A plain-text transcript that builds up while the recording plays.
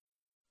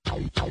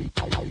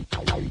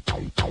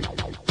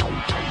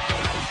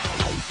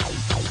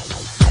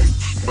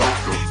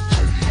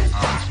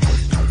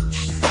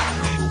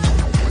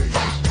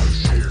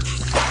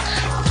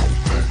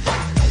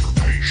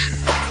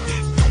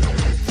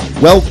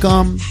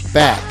Welcome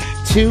back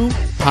to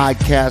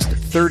podcast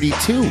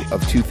 32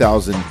 of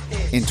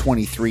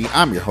 2023.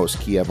 I'm your host,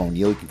 Kiev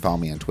O'Neill. You can follow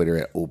me on Twitter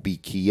at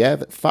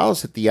OBKiev. Follow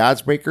us at The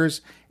Oddsbreakers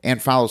and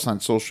follow us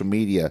on social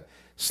media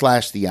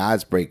 /The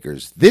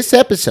Oddsbreakers. This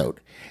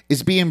episode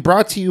is being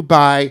brought to you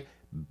by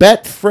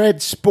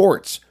Betfred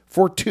Sports.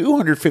 For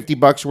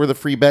 $250 worth of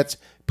free bets,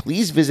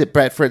 please visit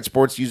Betfred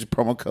Sports. Use the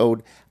promo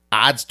code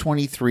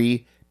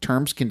ODDS23.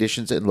 Terms,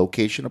 conditions, and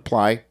location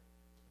apply.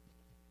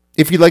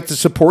 If you'd like to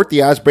support the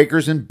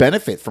Oddsbreakers and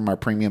benefit from our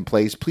premium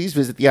plays, please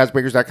visit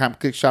theoddsbreakers.com,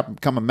 click shop, and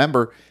become a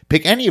member.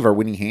 Pick any of our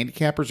winning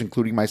handicappers,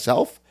 including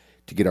myself,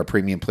 to get our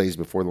premium plays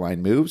before the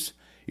line moves.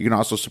 You can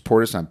also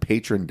support us on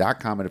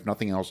patreon.com, and if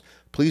nothing else,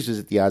 please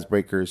visit the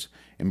Oddsbreakers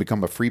and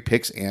become a free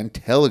Picks and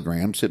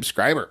Telegram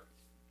subscriber.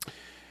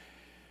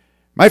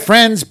 My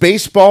friends,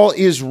 baseball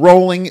is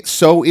rolling,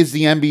 so is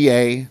the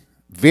NBA.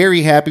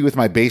 Very happy with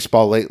my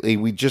baseball lately.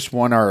 We just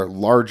won our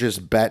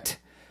largest bet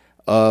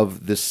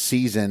of the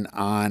season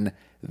on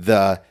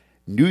the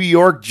New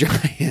York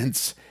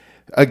Giants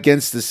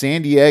against the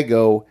San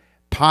Diego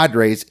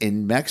Padres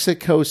in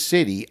Mexico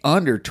City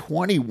under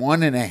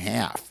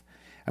 21.5.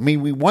 I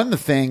mean, we won the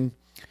thing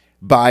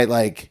by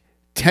like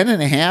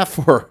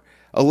 10.5 or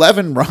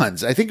 11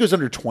 runs. I think it was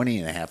under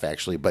 20.5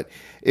 actually, but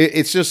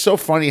it's just so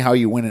funny how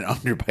you win it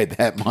under by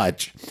that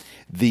much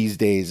these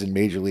days in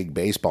Major League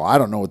Baseball. I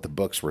don't know what the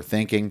books were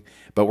thinking,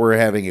 but we're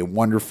having a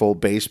wonderful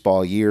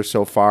baseball year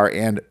so far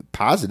and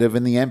positive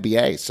in the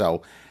NBA.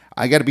 So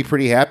I got to be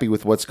pretty happy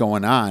with what's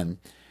going on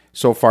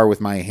so far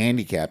with my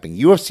handicapping.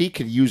 UFC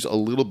could use a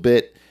little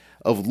bit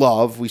of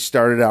love. We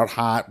started out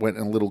hot, went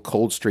in a little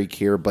cold streak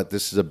here, but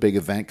this is a big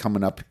event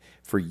coming up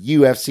for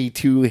UFC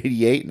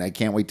 288, and I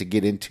can't wait to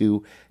get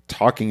into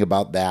talking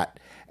about that,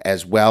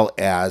 as well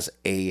as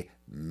a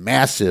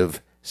massive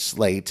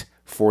slate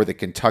for the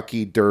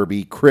Kentucky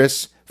Derby.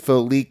 Chris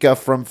Fallica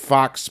from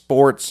Fox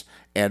Sports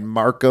and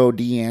Marco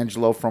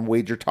D'Angelo from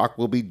WagerTalk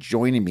will be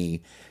joining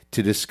me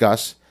to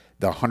discuss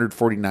the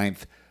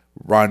 149th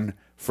Run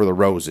for the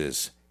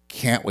Roses.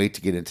 Can't wait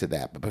to get into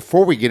that. But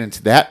before we get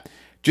into that,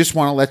 just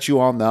want to let you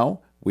all know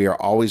we are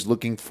always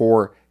looking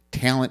for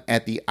talent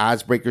at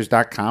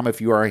theoddsbreakers.com. If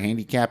you are a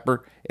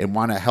handicapper and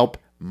want to help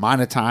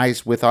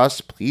monetize with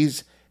us,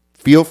 please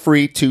feel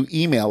free to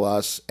email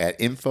us at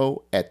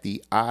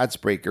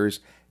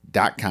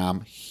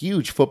info@theoddsbreakers.com.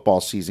 Huge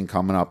football season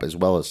coming up, as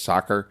well as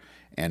soccer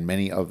and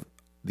many of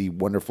the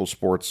wonderful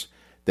sports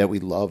that we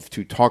love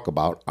to talk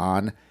about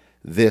on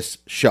this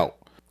show.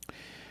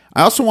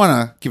 I also want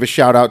to give a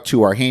shout out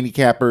to our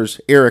handicappers,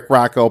 Eric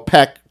Rocco,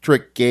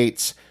 Patrick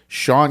Gates,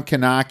 Sean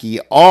Kanaki,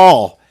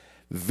 all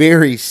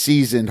very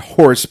seasoned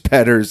horse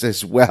bettors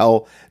as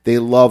well. They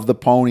love the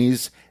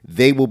ponies.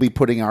 They will be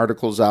putting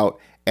articles out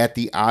at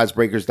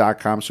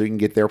theoddsbreakers.com so you can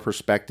get their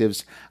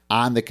perspectives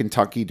on the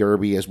Kentucky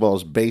Derby, as well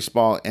as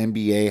baseball,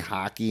 NBA,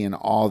 hockey, and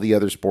all the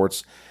other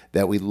sports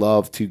that we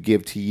love to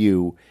give to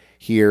you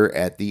here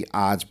at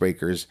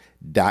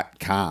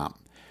theoddsbreakers.com.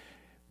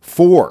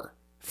 For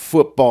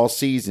football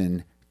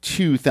season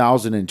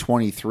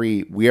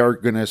 2023, we are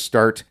going to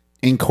start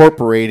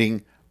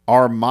incorporating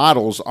our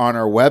models on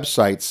our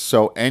websites,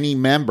 so any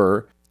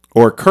member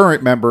or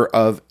current member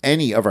of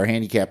any of our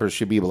handicappers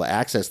should be able to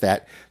access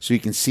that, so you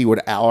can see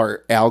what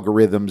our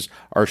algorithms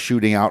are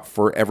shooting out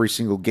for every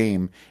single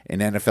game in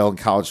NFL and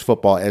college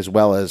football, as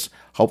well as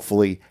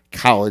hopefully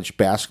college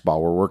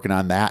basketball. We're working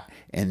on that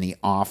in the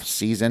off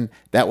season.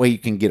 That way you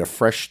can get a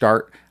fresh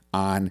start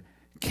on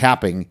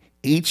capping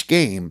each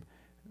game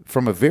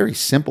from a very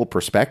simple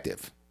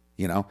perspective.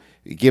 You know,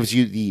 it gives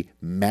you the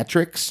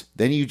metrics.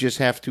 Then you just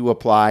have to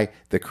apply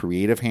the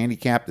creative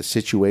handicap, the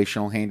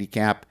situational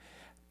handicap,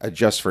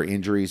 adjust for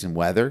injuries and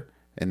weather,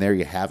 and there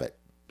you have it.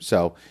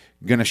 So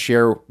I'm going to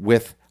share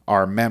with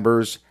our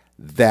members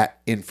that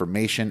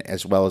information,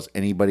 as well as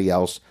anybody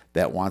else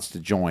that wants to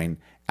join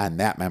on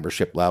that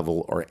membership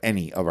level or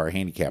any of our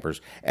handicappers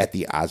at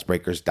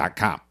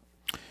theoddsbreakers.com.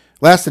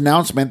 Last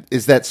announcement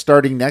is that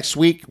starting next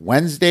week,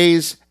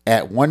 Wednesdays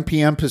at 1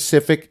 p.m.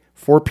 Pacific,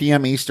 4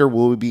 p.m. Eastern,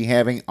 we'll be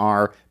having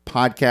our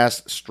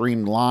podcast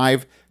streamed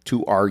live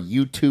to our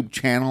YouTube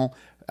channel,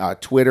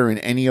 Twitter, and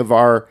any of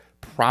our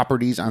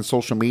properties on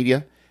social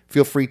media.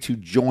 Feel free to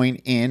join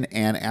in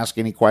and ask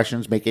any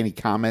questions, make any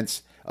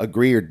comments,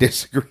 agree or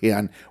disagree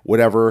on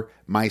whatever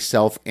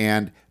myself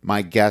and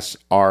my guests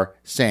are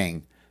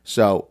saying.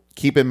 So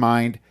keep in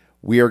mind,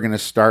 we are going to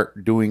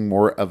start doing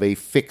more of a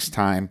fixed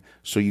time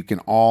so you can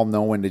all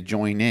know when to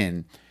join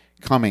in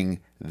coming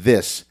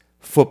this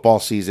football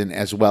season,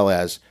 as well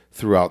as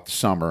throughout the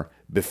summer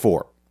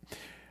before.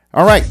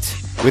 All right,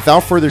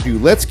 without further ado,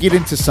 let's get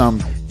into some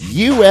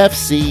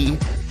UFC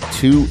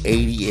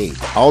 288.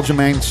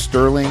 Aljamain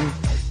Sterling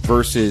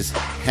versus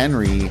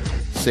Henry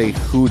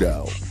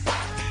Cejudo.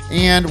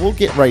 And we'll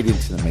get right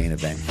into the main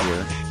event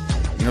here.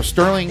 You know,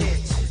 Sterling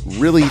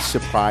really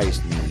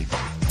surprised me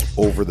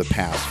over the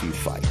past few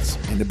fights.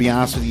 And to be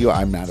honest with you,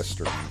 I'm not a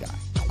Sterling guy.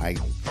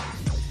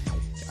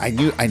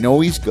 I know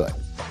he's good,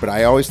 but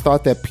I always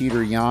thought that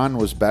Peter Yan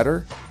was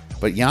better.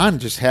 But Yan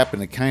just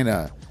happened to kind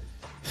of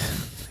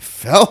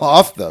fell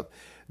off the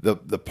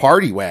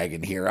party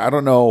wagon here. I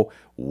don't know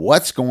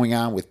what's going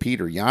on with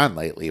Peter Yan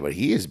lately, but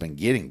he has been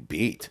getting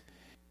beat.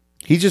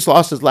 He just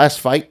lost his last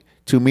fight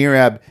to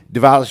Merab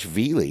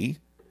Dvalishvili,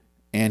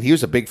 and he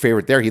was a big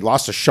favorite there. He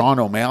lost to Sean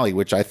O'Malley,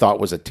 which I thought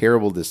was a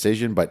terrible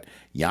decision, but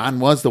Yan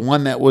was the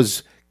one that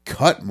was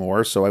cut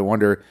more, so I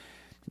wonder,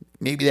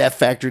 maybe that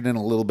factored in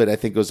a little bit. I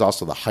think it was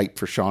also the hype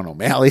for Sean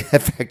O'Malley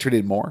that factored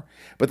in more.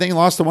 But then he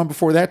lost the one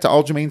before that to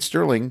Aljamain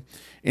Sterling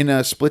in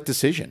a split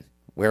decision,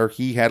 where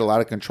he had a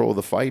lot of control of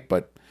the fight,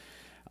 but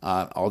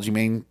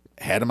Aljamain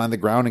had him on the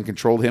ground and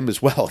controlled him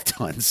as well a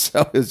ton.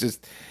 So it was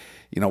just,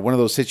 one of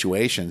those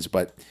situations.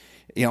 But,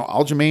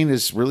 Aljamain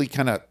has really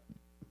kind of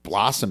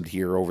blossomed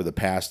here over the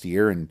past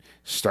year and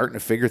starting to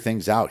figure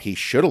things out. He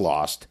should have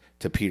lost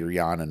to Peter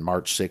Yan on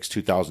March 6,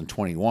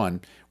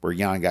 2021, where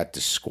Yan got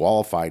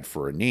disqualified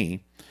for a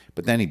knee.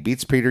 But then he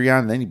beats Peter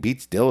Yan, and then he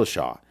beats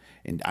Dillashaw.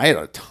 And I had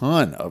a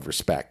ton of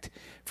respect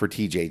for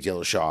TJ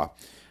Dillashaw.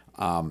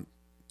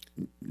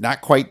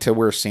 Not quite to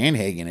where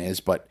Sandhagen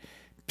is, but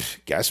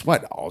guess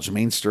what?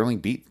 Aljamain Sterling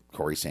beat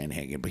Corey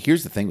Sandhagen. But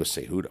here's the thing with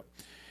Cejudo.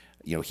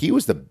 He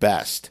was the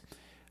best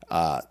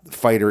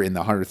fighter in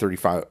the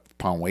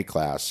 135-pound weight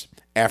class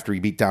after he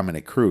beat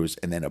Dominic Cruz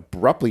and then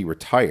abruptly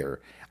retire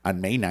on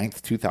May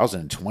 9th,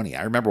 2020.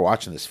 I remember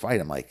watching this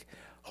fight. I'm like,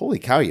 holy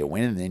cow, you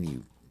win and then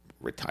you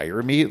retire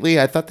immediately?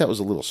 I thought that was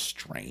a little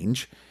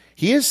strange.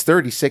 He is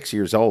 36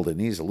 years old and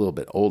he's a little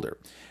bit older.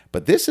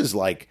 But this is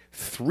like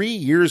 3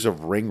 years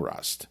of ring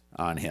rust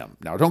on him.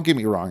 Now, don't get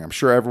me wrong. I'm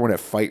sure everyone at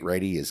Fight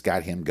Ready has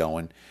got him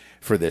going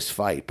for this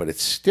fight, but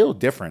it's still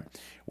different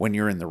when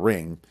you're in the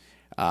ring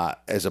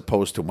as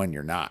opposed to when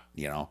you're not.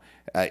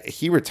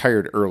 He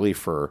retired early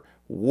for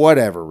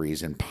whatever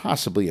reason,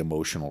 possibly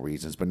emotional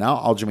reasons, but now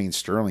Aljamain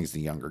Sterling's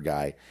the younger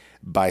guy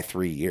by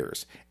 3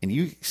 years. And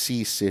you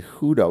see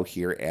Cejudo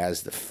here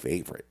as the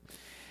favorite.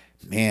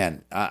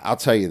 Man, I'll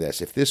tell you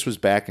this. If this was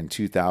back in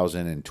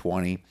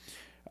 2020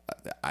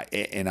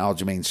 and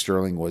Aljamain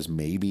Sterling was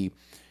maybe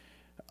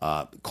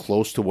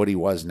close to what he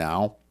was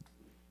now,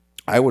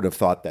 I would have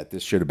thought that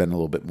this should have been a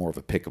little bit more of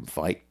a pick'em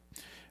fight.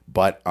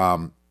 But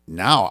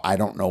now I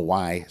don't know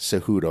why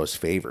Cejudo's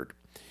favored.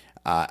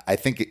 I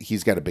think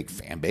he's got a big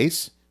fan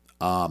base.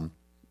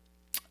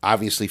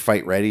 Obviously,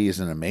 Fight Ready is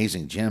an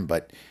amazing gym,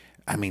 but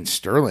I mean,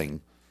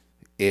 Sterling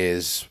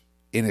is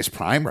in his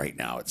prime right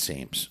now, it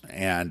seems.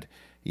 And,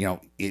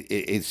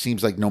 it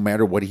seems like no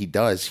matter what he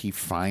does, he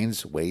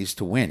finds ways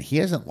to win. He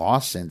hasn't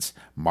lost since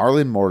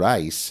Marlon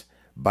Moraes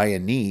by a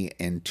knee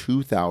in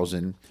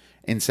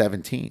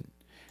 2017.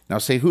 Now,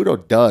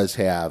 Cejudo does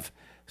have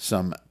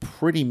some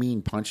pretty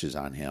mean punches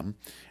on him.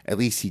 At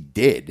least he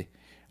did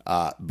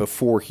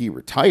before he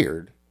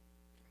retired.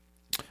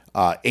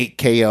 8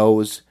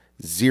 KOs,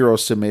 0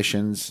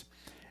 submissions,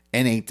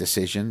 and 8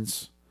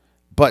 decisions.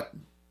 But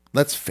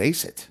let's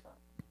face it,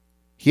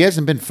 he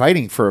hasn't been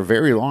fighting for a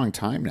very long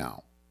time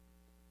now.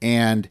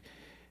 And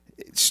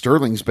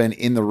Sterling's been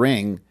in the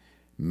ring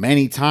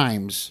many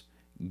times,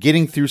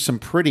 getting through some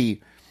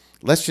pretty,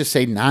 let's just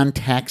say,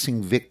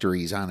 non-taxing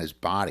victories on his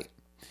body.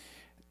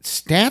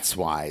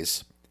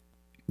 Stats-wise,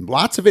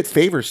 lots of it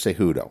favors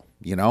Cejudo,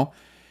 You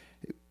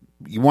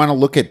want to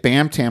look at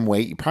Bantam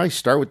weight, you probably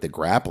start with the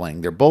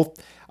grappling. They're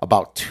both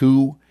about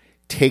 2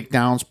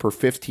 takedowns per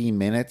 15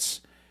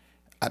 minutes.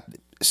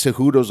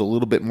 Cejudo's a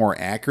little bit more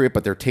accurate,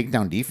 but their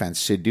takedown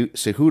defense,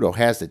 Cejudo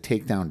has the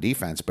takedown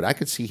defense, but I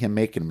could see him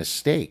making a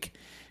mistake,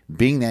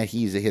 being that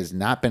he has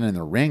not been in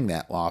the ring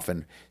that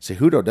often.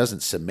 Cejudo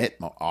doesn't submit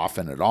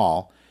often at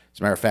all. As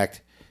a matter of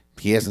fact,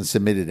 he hasn't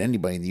submitted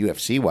anybody in the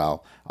UFC,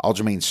 while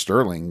Aljamain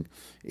Sterling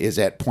is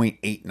at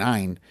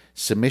 0.89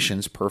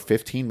 submissions per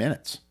 15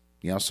 minutes.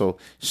 So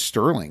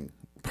Sterling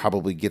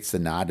probably gets the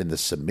nod in the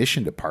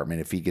submission department.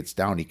 If he gets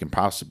down, he can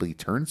possibly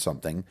turn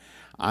something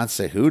on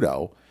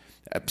Cejudo.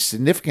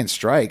 Significant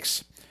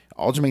strikes.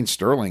 Aljamain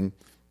Sterling,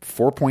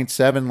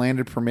 4.7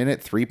 landed per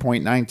minute,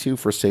 3.92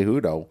 for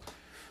Cejudo.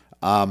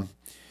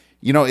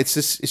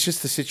 It's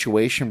just the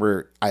situation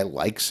where I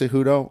like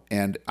Cejudo,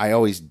 and I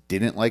always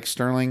didn't like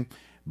Sterling.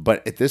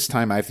 But at this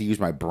time, I have to use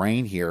my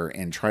brain here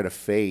and try to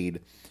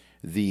fade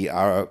the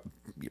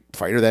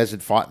fighter that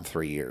hasn't fought in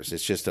 3 years.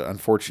 It's just an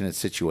unfortunate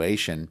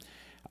situation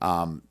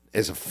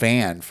as a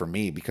fan for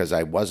me, because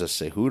I was a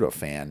Cejudo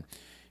fan,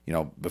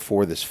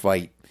 before this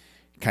fight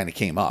kind of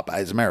came up.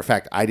 As a matter of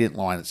fact, I didn't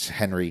want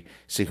Henry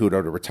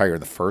Cejudo to retire in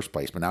the first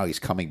place, but now he's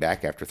coming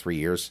back after 3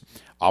 years,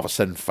 all of a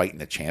sudden fighting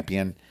the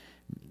champion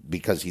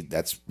because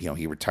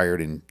he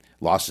retired and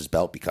lost his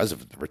belt because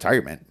of the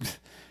retirement.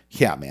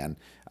 Yeah, man.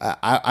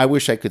 I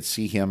wish I could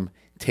see him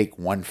take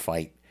one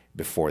fight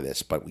before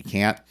this, but we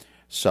can't.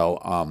 So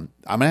I'm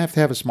going to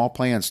have a small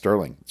play on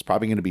Sterling. It's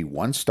probably going to be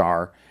 1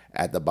 star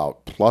at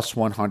about plus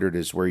 100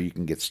 is where you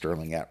can get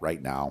Sterling at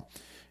right now.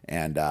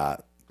 And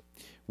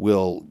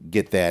we'll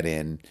get that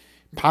in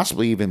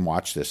possibly even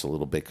watch this a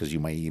little bit because you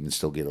might even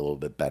still get a little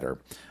bit better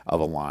of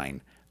a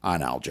line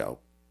on Aljo.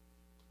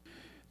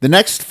 The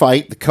next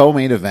fight, the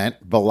co-main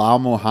event, Bilal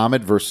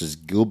Muhammad versus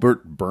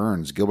Gilbert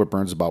Burns. Gilbert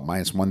Burns about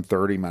minus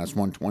 130, minus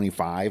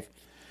 125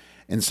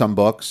 in some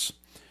books.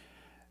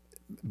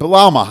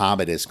 Bilal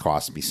Muhammad has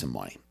cost me some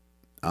money.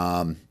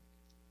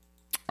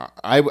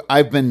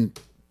 I've been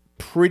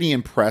pretty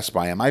impressed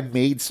by him. I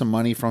made some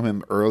money from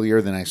him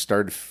earlier, then I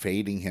started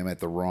fading him at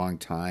the wrong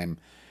time.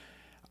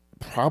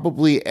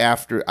 Probably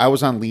after I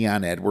was on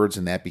Leon Edwards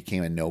and that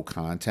became a no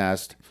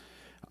contest.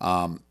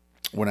 I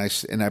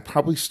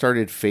probably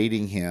started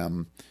fading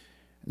him.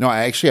 No,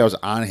 I was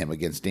on him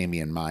against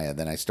Damian Maia.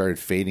 Then I started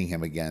fading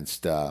him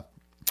against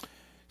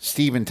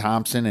Stephen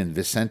Thompson and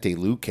Vicente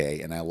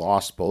Luque, and I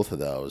lost both of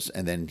those.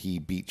 And then he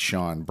beat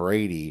Sean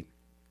Brady.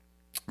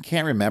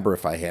 Can't remember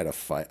if I had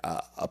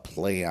a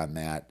play on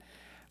that.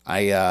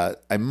 I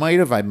might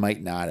have, I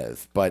might not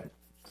have. But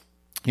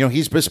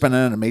he's been on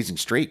an amazing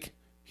streak.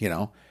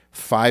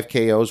 5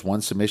 KOs,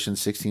 1 submission,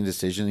 16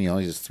 decisions. He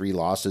has 3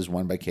 losses,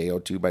 1 by KO,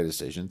 2 by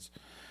decisions.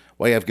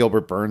 Well, you have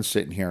Gilbert Burns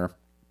sitting here.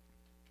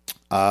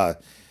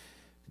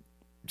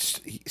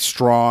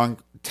 Strong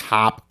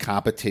top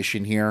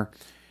competition here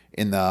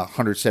in the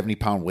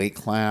 170-pound weight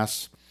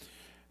class.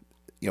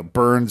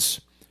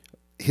 Burns,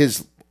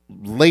 his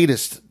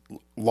latest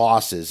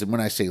losses, and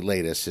when I say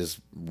latest, his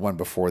one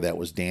before that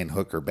was Dan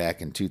Hooker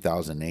back in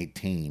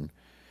 2018.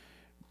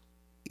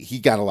 He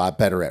got a lot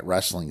better at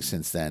wrestling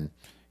since then.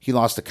 He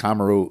lost to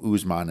Kamaru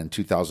Usman in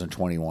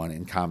 2021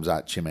 and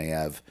Khamzat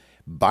Chimaev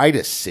by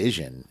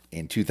decision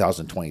in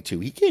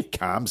 2022. He gave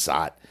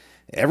Khamzat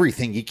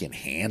everything he can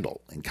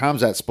handle. And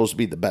Khamzat's supposed to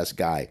be the best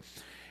guy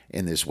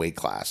in this weight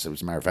class.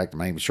 As a matter of fact, I'm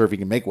not even sure if he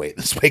can make weight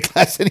in this weight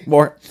class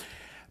anymore.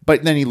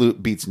 But then he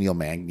beats Neil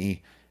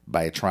Magny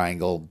by a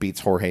triangle, beats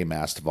Jorge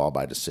Masvidal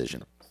by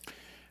decision.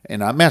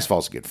 And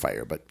Masvidal's a good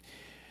fighter. But,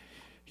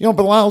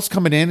 Bilal's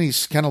coming in.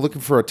 He's kind of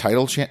looking for a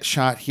title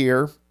shot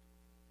here.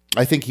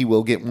 I think he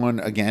will get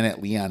one again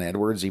at Leon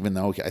Edwards, even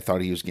though I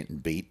thought he was getting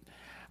beat.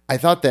 I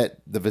thought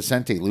that the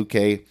Vicente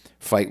Luque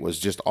fight was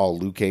just all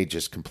Luque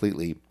just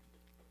completely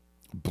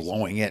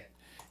blowing it.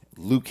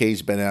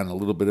 Luque's been on a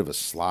little bit of a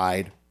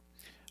slide.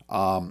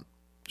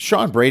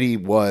 Sean Brady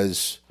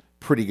was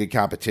pretty good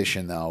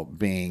competition, though,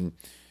 being,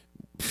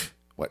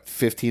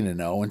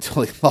 15-0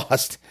 until he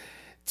lost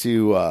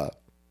to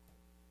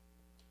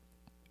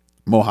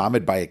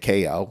Muhammad by a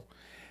KO.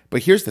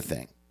 But here's the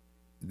thing.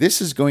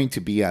 This is going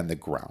to be on the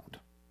ground,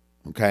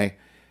 okay?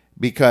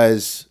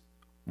 Because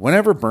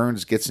whenever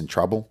Burns gets in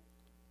trouble,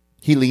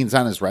 he leans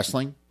on his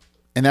wrestling,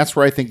 and that's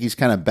where I think he's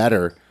kind of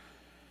better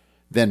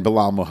than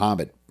Bilal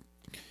Muhammad.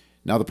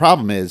 Now, the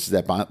problem is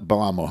that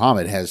Bilal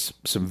Muhammad has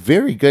some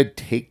very good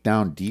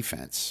takedown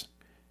defense.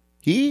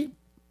 He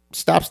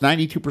stops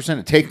 92%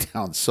 of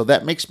takedowns, so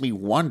that makes me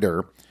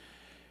wonder,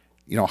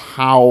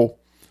 how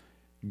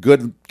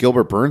good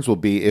Gilbert Burns will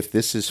be if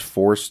this is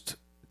forced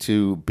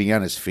to be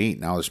on his feet.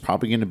 Now, there's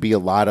probably going to be a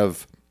lot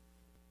of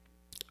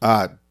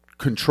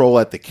control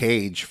at the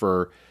cage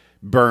for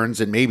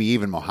Burns and maybe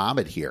even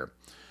Muhammad here.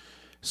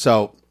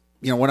 So,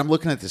 when I'm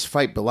looking at this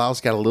fight, Bilal's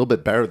got a little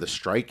bit better of the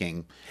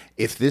striking.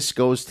 If this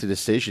goes to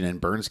decision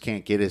and Burns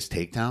can't get his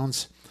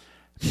takedowns,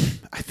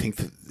 I think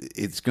that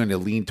it's going to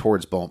lean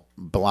towards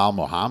Bilal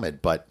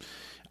Muhammad. But,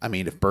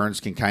 if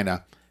Burns can kind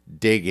of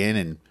dig in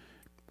and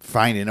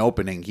find an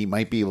opening, he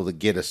might be able to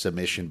get a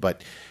submission.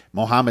 But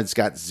Muhammad's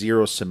got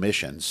 0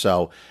 submissions.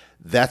 So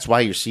that's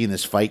why you're seeing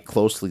this fight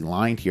closely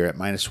lined here at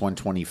minus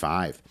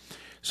 125.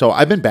 So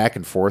I've been back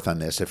and forth on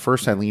this. At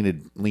first I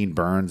leaned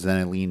Burns, then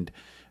I leaned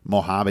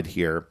Muhammad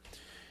here.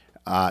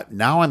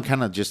 Now I'm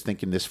kind of just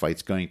thinking this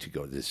fight's going to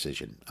go to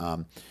decision.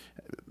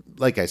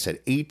 Like I said,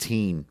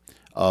 18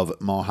 of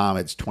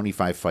Muhammad's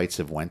 25 fights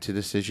have went to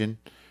decision.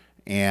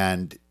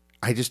 And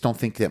I just don't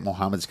think that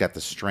Muhammad's got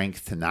the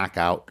strength to knock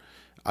out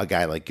a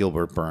guy like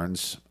Gilbert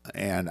Burns.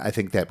 And I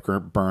think that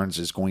Burns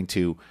is going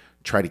to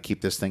try to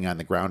keep this thing on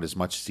the ground as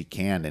much as he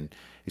can. And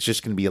it's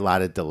just going to be a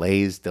lot of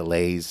delays,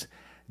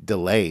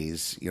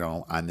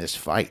 on this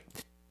fight.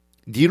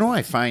 Do you know what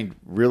I find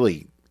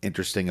really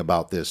interesting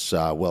about this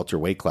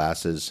welterweight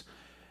class is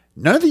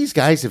none of these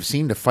guys have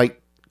seemed to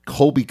fight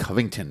Colby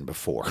Covington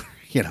before.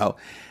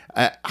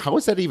 How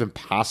is that even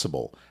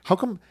possible? How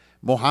come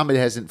Muhammad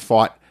hasn't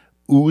fought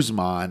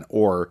Usman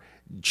or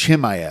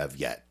Chimaev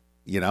yet?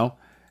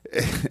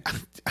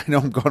 I know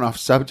I'm going off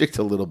subject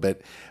a little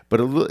bit,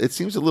 but it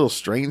seems a little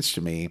strange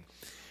to me.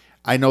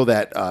 I know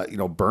that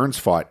Burns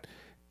fought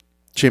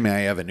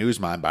Chimaev and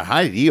Usman, but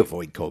how did he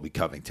avoid Colby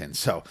Covington?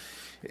 So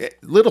a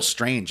little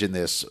strange in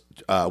this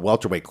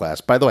welterweight class.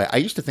 By the way, I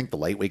used to think the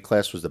lightweight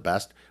class was the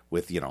best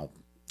with,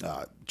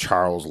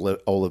 Charles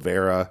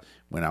Oliveira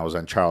when I was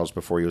on Charles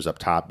before he was up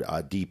top.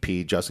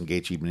 DP, Justin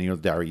Gaethje, Benito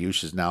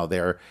Dariush is now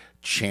there.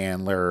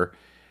 Chandler,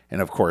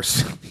 and of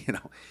course,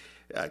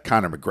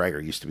 Conor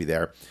McGregor used to be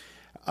there.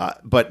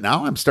 But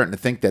now I'm starting to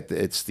think that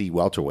it's the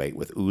welterweight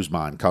with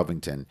Usman,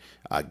 Covington,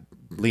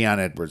 Leon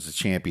Edwards, the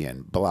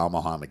champion, Bilal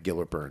Muhammad,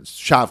 Gilbert Burns,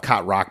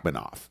 Shavkat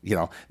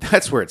Rachmanov.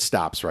 That's where it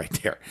stops right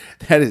there.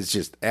 That is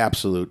just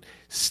absolute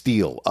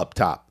steel up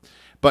top.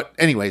 But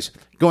anyways,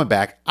 going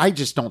back, I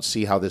just don't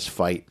see how this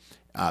fight,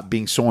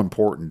 being so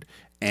important,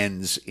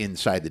 ends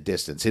inside the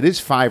distance. It is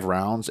 5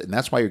 rounds, and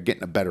that's why you're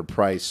getting a better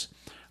price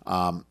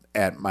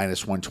at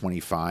minus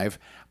 125.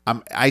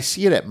 I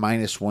see it at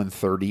minus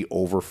 130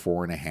 over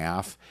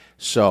 4.5.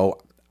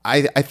 So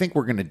I think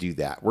we're going to do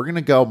that. We're going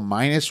to go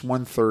minus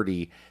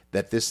 130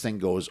 that this thing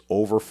goes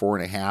over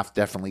 4.5.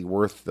 Definitely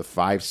worth the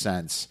 5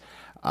 cents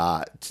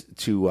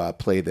to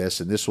play this.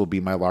 And this will be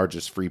my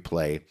largest free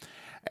play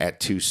at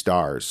 2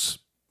 stars.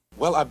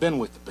 Well, I've been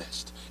with the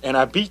best, and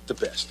I beat the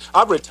best.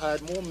 I've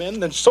retired more men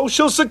than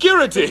Social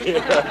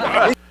Security.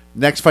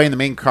 Next fight in the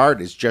main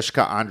card is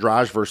Jessica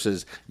Andrade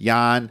versus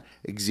Jan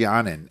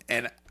Xiaonan.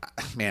 And,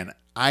 man,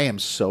 I am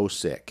so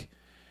sick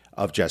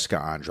of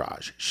Jessica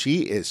Andrade.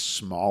 She is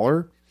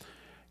smaller,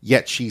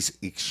 yet she's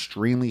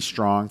extremely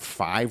strong,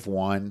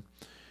 5'1",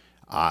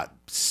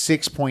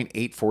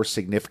 6.84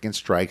 significant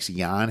strikes.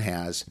 Jan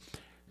has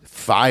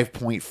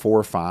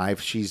 5.45.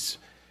 She's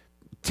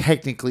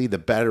technically the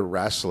better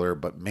wrestler,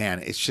 but, man,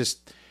 it's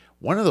just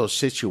one of those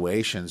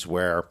situations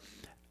where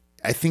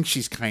I think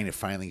she's kind of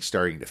finally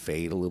starting to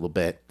fade a little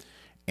bit.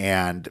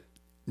 And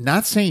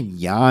not saying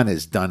Jan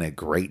has done a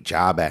great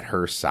job at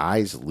her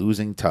size,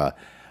 losing to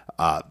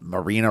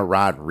Marina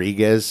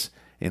Rodriguez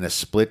in a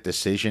split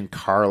decision.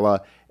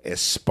 Carla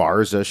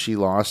Esparza she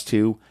lost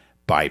to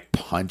by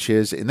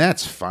punches. And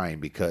that's fine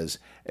because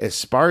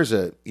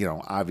Esparza,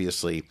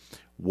 obviously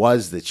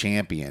was the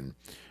champion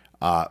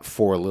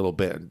for a little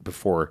bit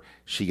before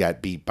she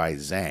got beat by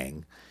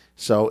Zhang.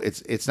 So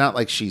it's not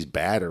like she's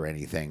bad or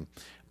anything.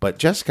 But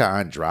Jessica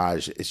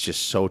Andrade is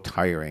just so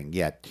tiring,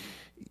 yet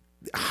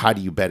how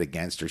do you bet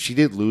against her? She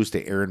did lose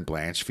to Erin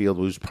Blanchfield,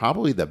 who's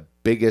probably the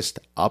biggest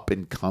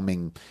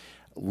up-and-coming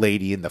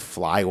lady in the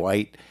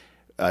flyweight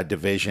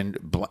division.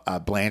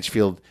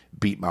 Blanchfield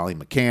beat Molly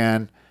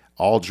McCann,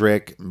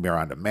 Aldrich,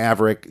 Miranda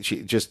Maverick.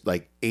 She just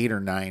like 8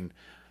 or 9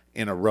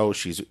 in a row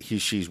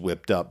she's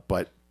whipped up.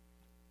 But,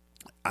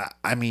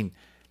 I mean,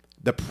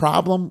 the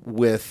problem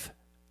with,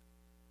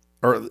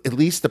 or at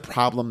least the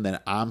problem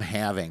that I'm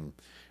having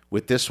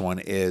with this one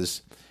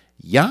is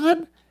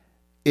Jan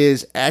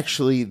is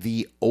actually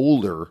the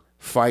older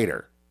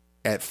fighter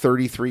at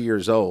 33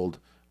 years old,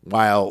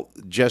 while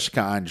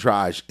Jessica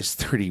Andrade is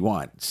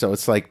 31. So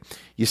it's like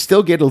you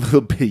still get a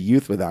little bit of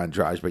youth with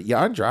Andrade, but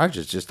Andrade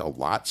is just a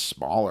lot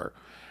smaller,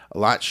 a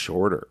lot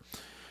shorter.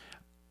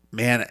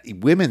 Man,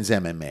 women's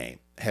MMA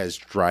has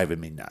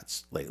driven me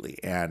nuts lately,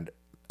 and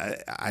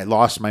I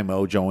lost my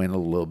mojo in a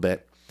little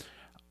bit.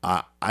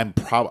 I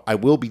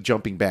will be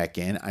jumping back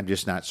in. I'm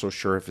just not so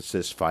sure if it's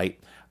this fight.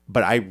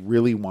 But I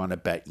really want to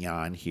bet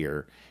Jan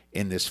here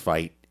in this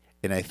fight.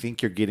 And I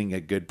think you're getting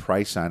a good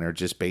price on her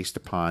just based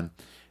upon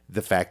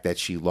the fact that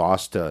she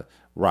lost to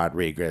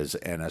Rodriguez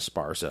and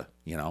Esparza.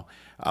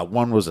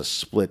 One was a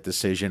split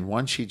decision.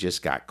 One she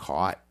just got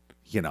caught.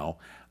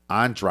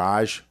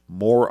 Andrade,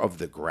 more of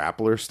the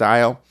grappler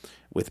style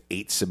with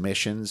 8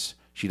 submissions.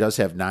 She does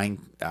have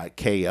 9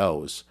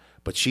 KOs.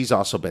 But she's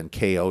also been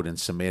KO'd and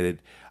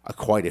submitted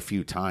quite a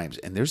few times.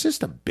 And there's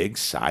just a big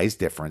size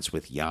difference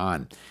with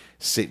Jan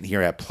sitting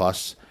here at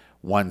plus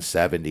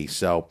 170.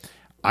 So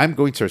I'm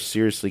going to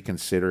seriously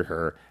consider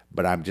her,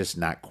 but I'm just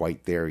not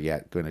quite there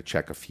yet. Going to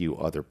check a few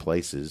other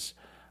places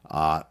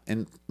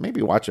and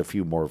maybe watch a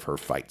few more of her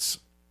fights.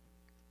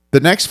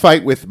 The next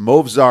fight with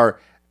Movsar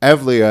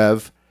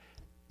Evloev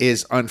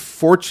is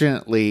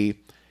unfortunately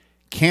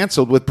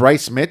canceled with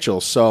Bryce Mitchell.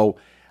 So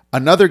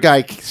another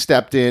guy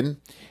stepped in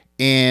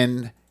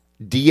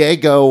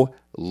Diego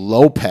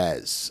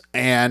Lopez.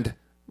 And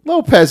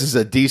Lopez is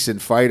a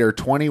decent fighter,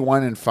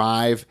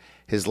 21-5.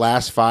 His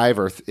last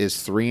 5 is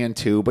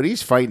 3-2, but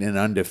he's fighting an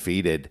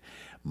undefeated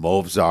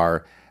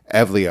Movsar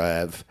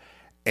Evloev.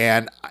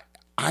 And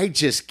I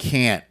just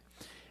can't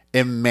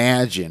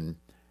imagine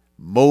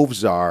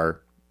Movsar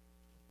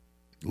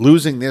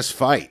losing this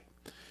fight.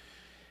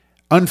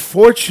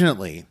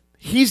 Unfortunately,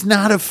 he's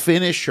not a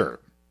finisher.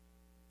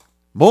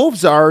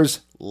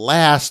 Movsar's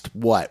last,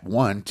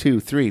 1, 2,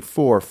 3,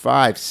 4,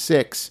 5,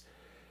 6.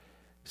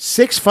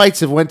 6 fights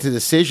have went to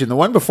decision. The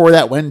one before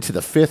that went into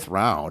the 5th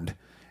round.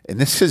 And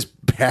this is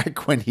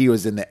back when he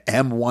was in the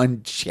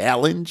M1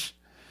 challenge,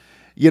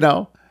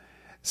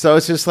 So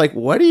it's just like,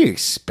 what do you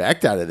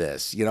expect out of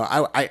this?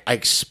 I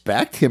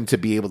expect him to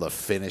be able to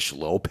finish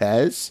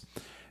Lopez.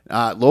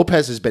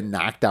 Lopez has been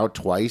knocked out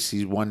twice.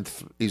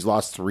 He's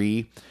lost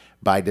 3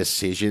 by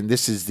decision.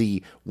 This is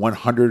the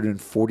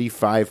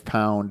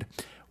 145-pound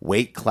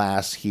weight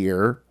class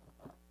here.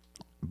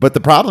 But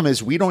the problem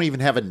is we don't even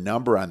have a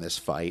number on this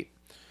fight.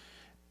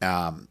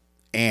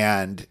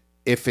 And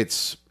if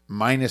it's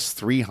minus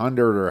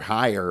 300 or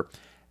higher,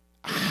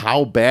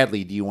 how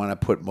badly do you want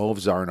to put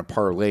Movsar in a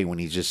parlay when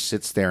he just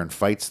sits there and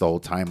fights the whole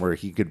time, where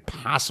he could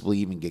possibly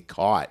even get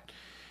caught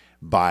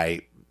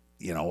by,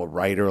 a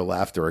right or a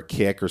left or a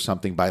kick or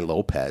something by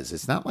Lopez.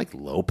 It's not like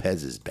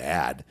Lopez is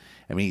bad.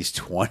 I mean, he's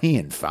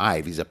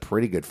 20-5. He's a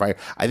pretty good fighter.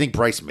 I think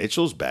Bryce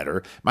Mitchell's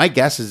better. My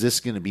guess is this is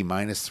going to be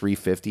minus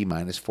 350,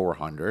 minus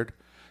 400.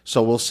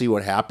 So we'll see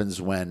what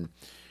happens when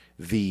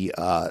the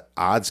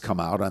odds come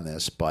out on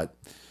this. But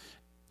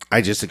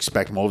I just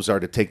expect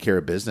Movsar to take care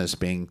of business,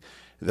 being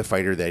the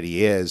fighter that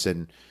he is,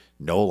 and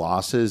no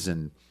losses.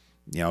 And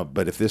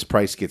but if this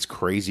price gets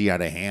crazy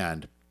out of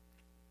hand,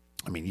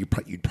 I mean,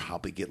 you'd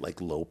probably get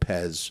like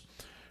Lopez,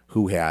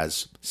 who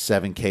has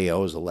 7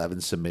 KOs,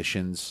 11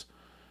 submissions,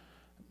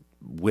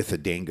 with a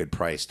dang good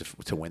price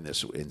to win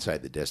this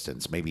inside the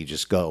distance. Maybe you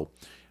just go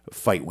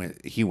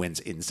he wins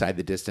inside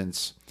the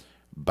distance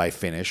by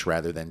finish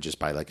rather than just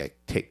by like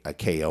a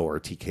KO or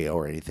a TKO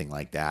or anything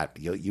like that.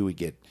 You would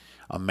get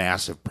a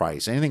massive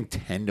price. Anything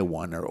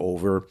 10-1 or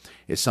over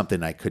is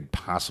something I could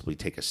possibly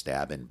take a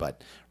stab in.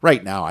 But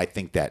right now, I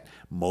think that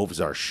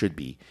Movsar should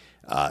be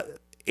at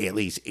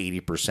least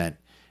 80%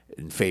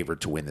 in favor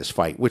to win this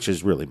fight, which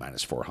is really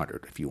minus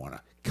 400 if you want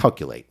to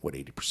calculate what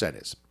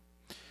 80% is.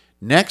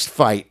 Next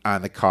fight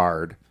on the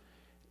card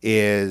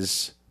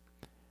is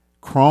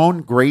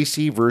Kron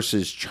Gracie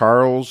versus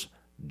Charles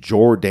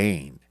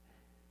Jourdain.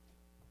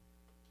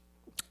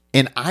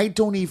 And I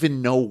don't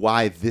even know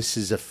why this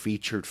is a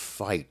featured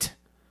fight.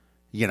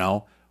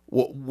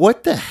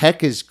 What the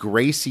heck is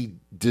Gracie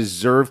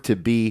deserve to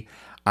be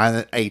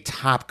on a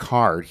top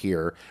card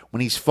here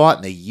when he's fought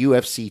in the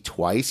UFC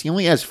twice? He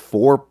only has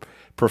 4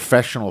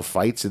 professional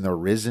fights in the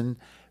Risen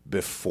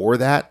before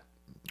that,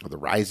 or the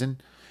Ryzen.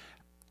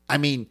 I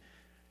mean,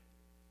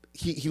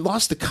 he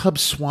lost to Cub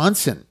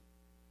Swanson.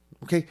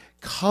 Okay,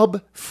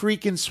 Cub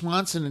freaking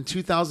Swanson in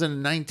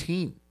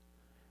 2019.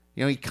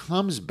 He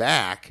comes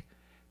back,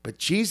 but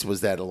geez,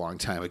 was that a long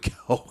time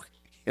ago?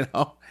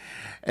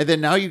 And then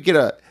now you get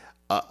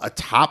a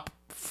top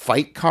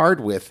fight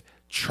card with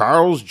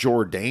Charles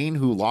Jourdain,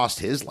 who lost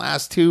his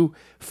last 2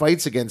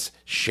 fights against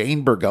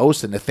Shane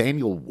Burgos and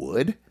Nathaniel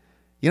Wood.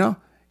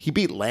 He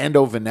beat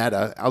Lando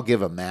Veneta. I'll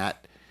give him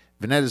that.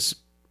 Veneta's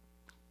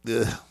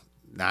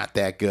not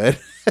that good.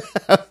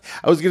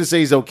 I was going to say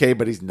he's okay,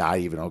 but he's not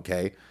even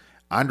okay.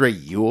 Andre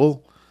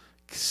Ewell,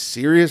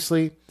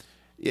 seriously?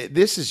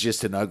 This is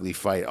just an ugly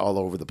fight all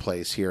over the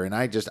place here, and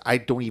I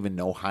don't even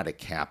know how to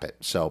cap it.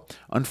 So,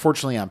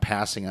 unfortunately, I'm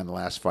passing on the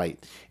last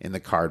fight in the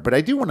card. But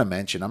I do want to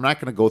mention, I'm not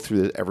going to go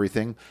through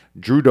everything.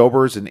 Drew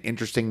Dober is an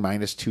interesting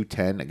minus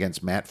 210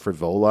 against Matt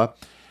Frivola.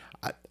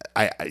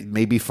 I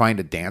maybe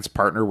find a dance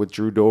partner with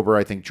Drew Dober.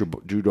 I think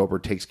Drew Dober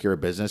takes care of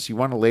business. You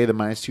want to lay the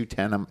minus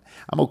 210?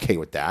 I'm okay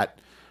with that.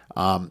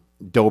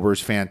 Dober's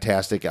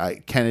fantastic.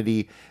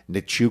 Kennedy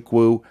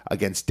Nchukwu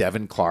against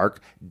Devin Clark.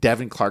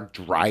 Devin Clark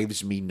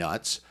drives me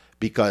nuts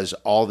because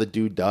all the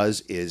dude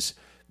does is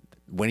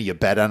when you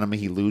bet on him,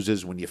 he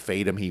loses. When you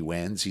fade him, he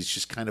wins. He's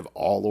just kind of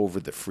all over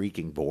the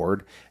freaking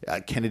board.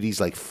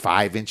 Kennedy's like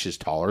 5 inches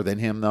taller than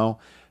him, though.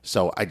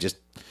 So I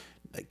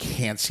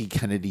can't see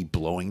Kennedy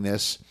blowing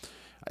this.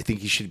 I think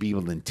he should be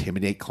able to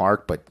intimidate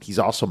Clark, but he's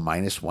also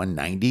minus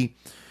 190.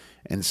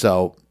 And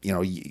so,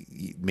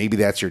 maybe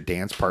that's your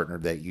dance partner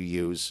that you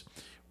use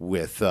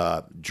with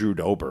Drew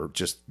Dober,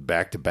 just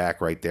back-to-back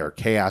right there.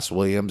 Chaos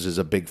Williams is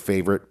a big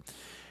favorite.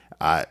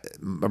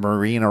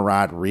 Marina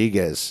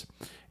Rodriguez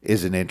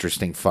is an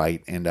interesting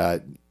fight, and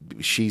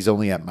she's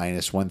only at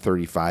minus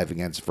 135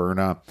 against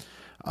Verna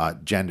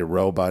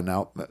Jandiroba.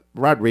 Now,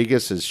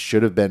 Rodriguez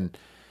should have been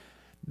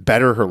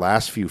better her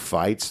last few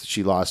fights.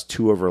 She lost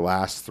 2 of her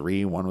last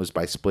 3. One was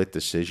by split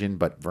decision,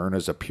 but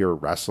Verna's a pure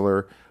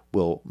wrestler.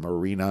 Will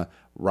Marina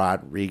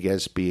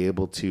Rodriguez be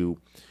able to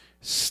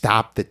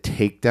stop the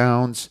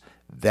takedowns?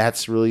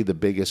 That's really the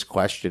biggest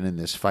question in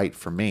this fight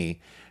for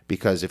me,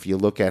 because if you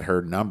look at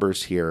her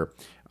numbers here,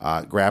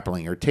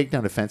 grappling, her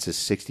takedown defense is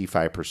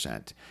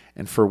 65%.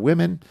 And for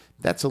women,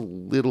 that's a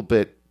little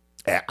bit,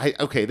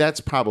 that's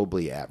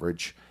probably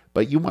average,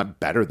 but you want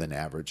better than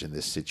average in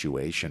this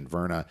situation.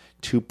 Verna,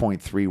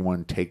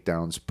 2.31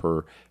 takedowns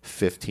per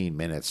 15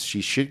 minutes. She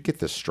should get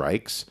the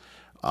strikes.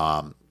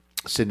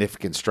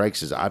 Significant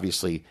strikes is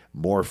obviously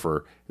more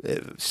for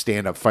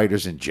stand-up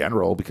fighters in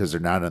general because they're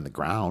not on the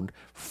ground.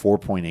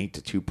 4.8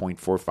 to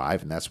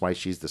 2.45, and that's why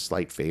she's the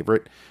slight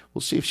favorite.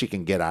 We'll see if she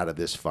can get out of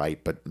this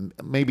fight, but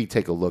maybe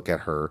take a look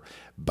at her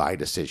by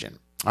decision.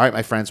 All right,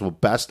 my friends, well,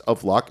 best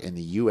of luck in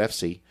the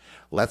UFC.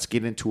 Let's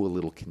get into a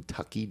little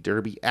Kentucky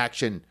Derby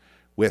action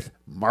with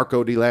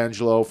Marco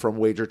D'Angelo from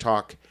Wager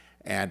Talk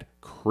and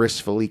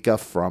Chris Fallica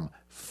from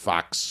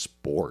Fox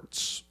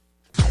Sports.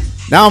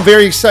 Now I'm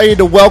very excited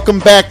to welcome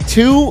back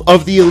 2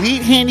 of the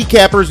elite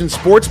handicappers in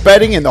sports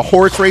betting in the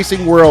horse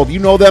racing world. You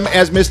know them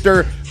as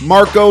Mr.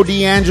 Marco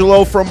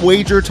D'Angelo from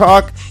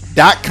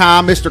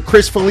WagerTalk.com, Mr.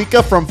 Chris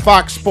Fallica from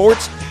Fox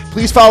Sports.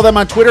 Please follow them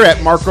on Twitter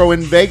at Marco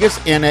in Vegas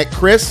and at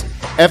Chris,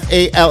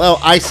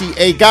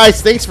 Fallica.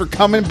 Guys, thanks for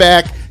coming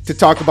back to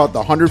talk about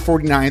the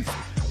 149th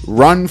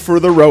Run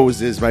for the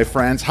Roses, my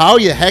friends. How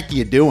the heck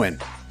you doing?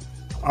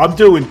 I'm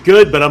doing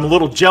good, but I'm a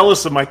little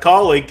jealous of my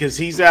colleague because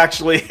he's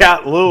actually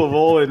at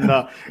Louisville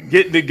and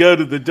getting to go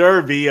to the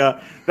Derby.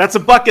 That's a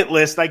bucket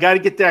list. I got to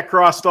get that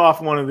crossed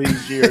off one of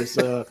these years.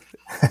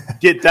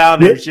 Get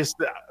down there. It's just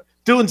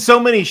doing so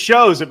many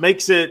shows. It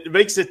makes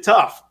it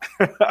tough.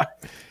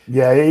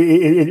 Yeah,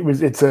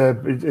 it's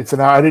an.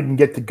 I didn't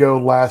get to go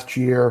last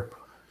year.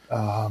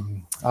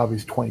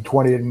 Obviously,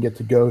 2020 I didn't get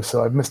to go,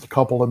 so I've missed a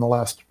couple in the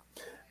last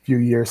few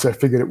years. So I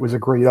figured it was a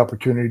great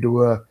opportunity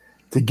to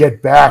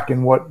get back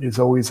in what is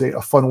always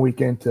a fun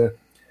weekend to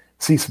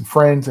see some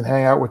friends and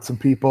hang out with some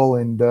people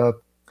and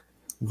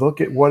look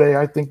at what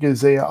I think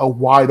is a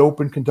wide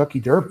open Kentucky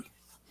Derby.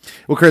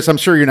 Well, Chris, I'm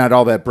sure you're not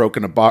all that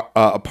broken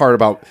apart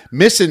about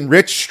missing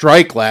Rich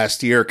Strike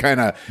last year, kind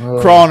of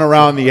crawling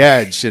around the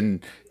edge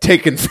and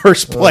taking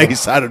first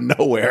place out of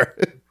nowhere.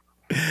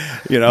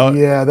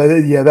 Yeah,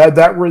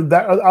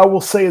 that I will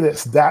say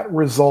this: that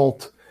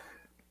result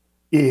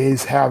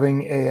is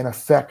having an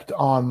effect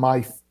on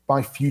my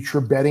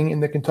future betting in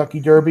the Kentucky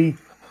Derby,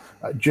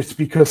 just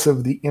because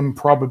of the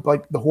improbable.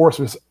 Like the horse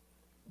was,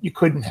 you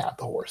couldn't have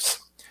the horse,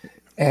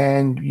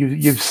 and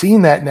you've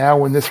seen that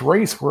now in this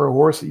race where a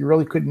horse that you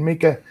really couldn't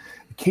make a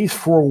case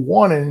for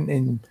won,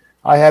 and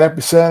I had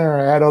Epicenter,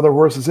 I had other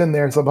horses in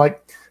there, so I'm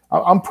like,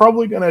 I'm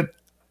probably going to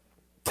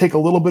take a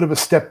little bit of a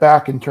step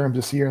back in terms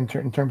of this year, in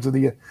terms of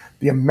the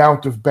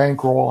amount of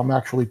bankroll I'm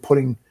actually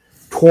putting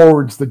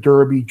towards the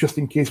Derby, just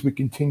in case we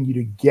continue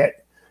to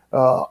get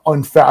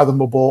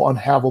unfathomable,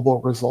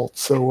 unhavable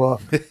results. So,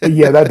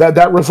 yeah,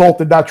 that result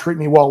did not treat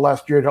me well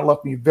last year. That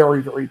left me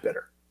very, very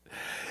bitter.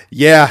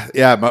 Yeah,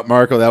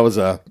 Marco, that was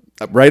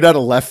right out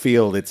of left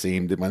field. It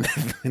seemed when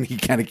he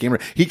kind of came.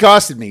 He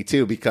costed me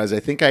too because I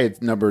think I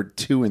had number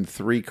 2 and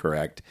 3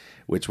 correct,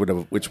 which would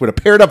have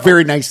paired up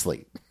very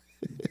nicely.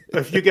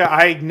 I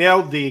had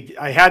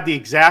the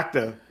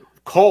exacta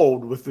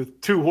cold with the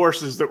 2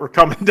 horses that were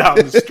coming down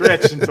the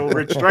stretch until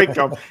Rich Strike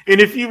come. And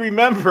if you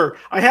remember,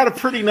 I had a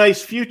pretty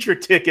nice future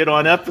ticket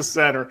on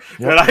Epicenter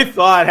that I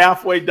thought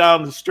halfway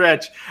down the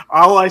stretch,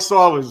 all I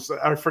saw was,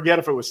 I forget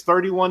if it was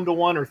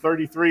 31-1 or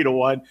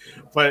 33-1,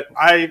 but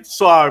I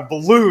saw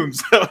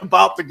balloons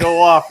about to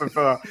go off of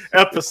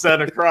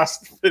Epicenter across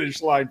the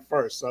finish line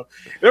first. So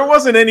there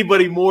wasn't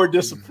anybody more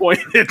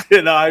disappointed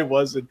than I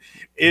was.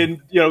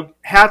 And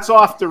hats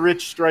off to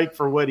Rich Strike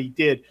for what he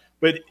did.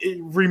 But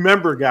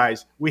remember,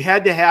 guys, we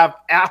had to have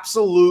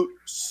absolute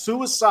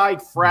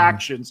suicide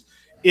fractions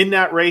in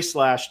that race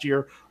last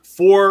year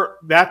for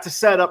that to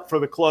set up for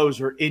the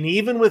closer. And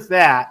even with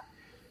that,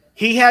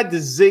 he had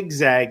to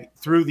zigzag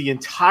through the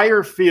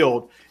entire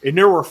field. And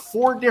there were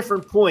 4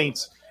 different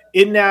points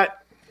in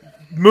that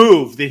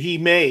move that he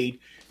made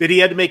that he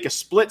had to make a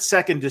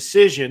split-second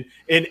decision.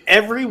 And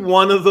every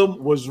one of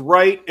them was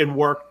right and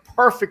worked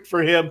perfect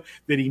for him,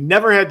 that he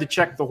never had to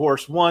check the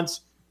horse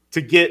once to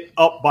get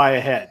up by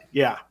a head.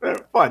 Yeah,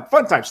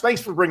 fun times.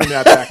 Thanks for bringing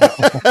that back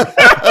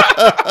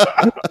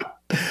up.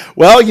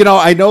 Well,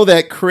 I know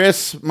that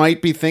Chris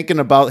might be thinking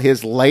about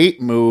his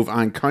late move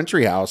on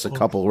Country House a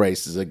couple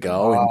races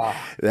ago, and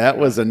that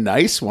was a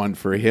nice one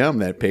for him.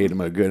 That paid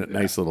him a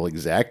nice little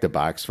exacta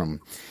box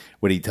from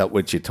what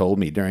you told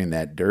me during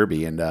that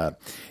Derby. And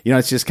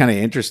it's just kind of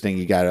interesting.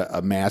 You got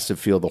a massive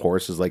field of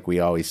horses like we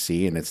always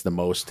see, and it's the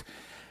most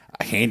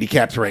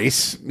handicapped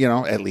race,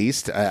 at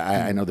least.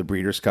 I know the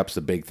Breeders' Cup's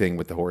the big thing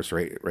with the horse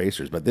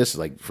racers, but this is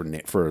like for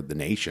the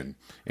nation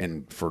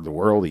and for the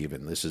world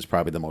even. This is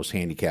probably the most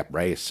handicapped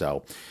race.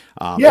 So,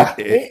 you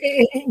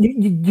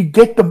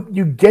get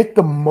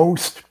the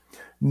most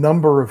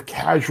number of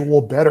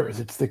casual bettors.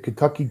 It's the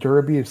Kentucky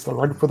Derby. It's the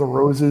Run for the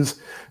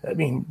Roses. I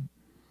mean,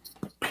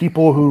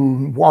 people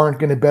who aren't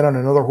going to bet on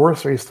another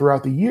horse race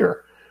throughout the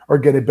year are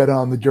going to bet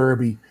on the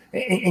Derby.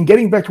 And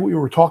getting back to what we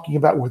were talking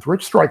about with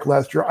Rich Strike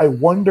last year, I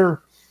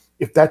wonder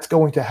if that's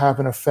going to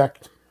have an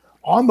effect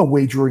on the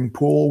wagering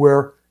pool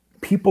where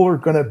people are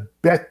going to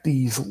bet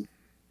these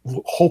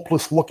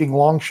hopeless-looking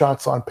long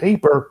shots on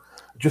paper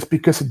just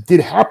because it did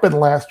happen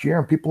last year,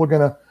 and people are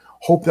going to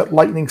hope that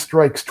lightning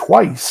strikes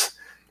twice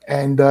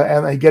and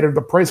they get it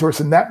the price horse,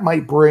 and that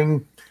might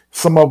bring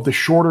some of the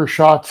shorter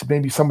shots,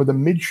 maybe some of the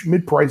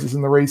mid prices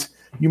in the race.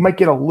 You might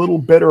get a little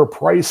better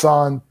price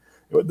on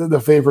the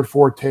favorite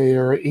Forte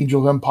or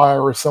Angel's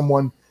Empire or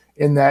someone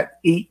in that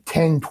 8,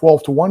 10,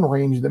 12-1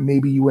 range that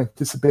maybe you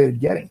anticipated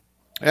getting.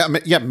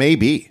 Yeah,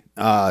 maybe.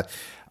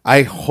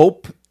 I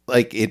hope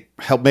it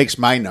makes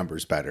my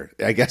numbers better,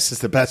 I guess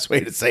is the best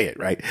way to say it,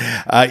 right?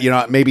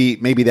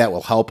 Maybe that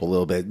will help a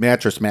little bit.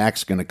 Mattress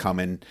Mac's going to come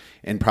in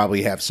and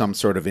probably have some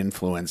sort of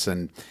influence,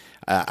 and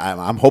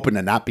I'm hoping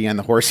to not be on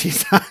the horse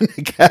he's on,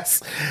 I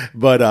guess.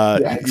 But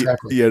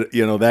exactly.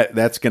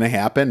 That's going to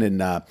happen,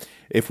 and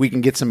if we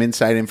can get some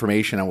inside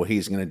information on what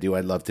he's going to do,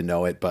 I'd love to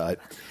know it. But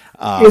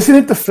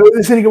wasn't he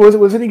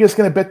just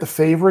going to bet the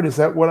favorite? Is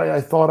that what I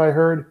thought I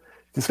heard?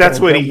 That's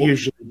what he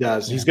usually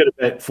does. He's going to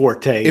bet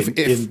Forte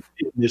in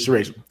this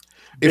race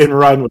and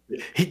run with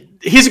it.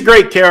 He's a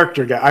great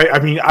character guy. I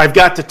mean, I've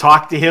got to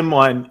talk to him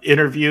on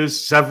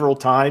interviews several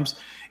times,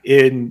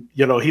 in,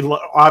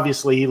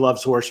 obviously he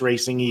loves horse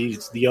racing.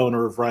 He's the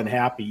owner of Run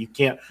Happy. You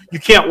can't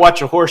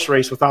watch a horse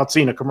race without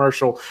seeing a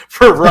commercial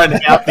for Run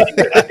Happy.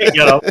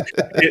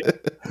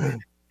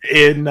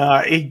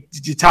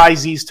 He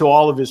ties these to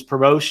all of his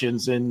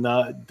promotions, and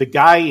the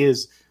guy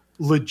is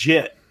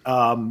legit.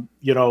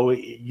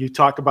 You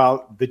talk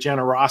about the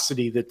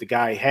generosity that the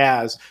guy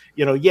has.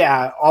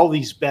 All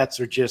these bets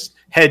are just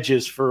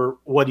hedges for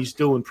what he's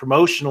doing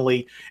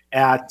promotionally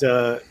at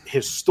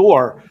his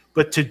store,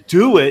 but to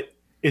do it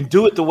and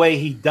do it the way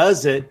he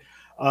does it,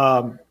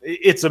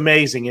 it's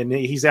amazing. And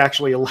he's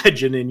actually a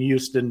legend in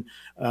Houston.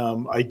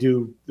 I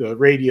do the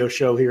radio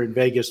show here in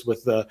Vegas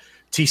with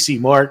TC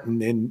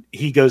Martin, and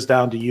he goes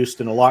down to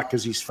Houston a lot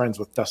because he's friends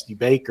with Dusty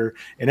Baker.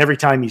 And every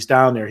time he's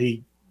down there,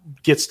 he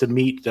gets to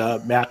meet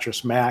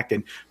Mattress Mac,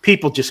 and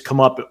people just come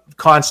up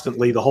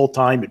constantly the whole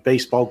time at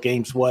baseball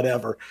games,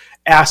 whatever,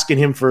 asking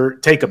him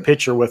take a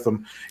picture with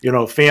them,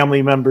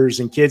 family members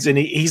and kids. And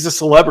he's a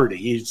celebrity.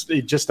 He's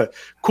just a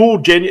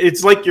cool,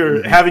 it's like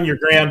you're having your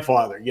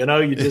grandfather, you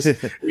just,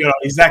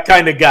 he's that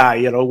kind of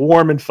guy,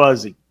 warm and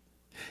fuzzy.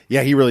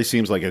 Yeah, he really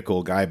seems like a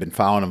cool guy. I've been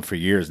following him for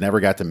years. Never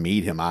got to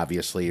meet him,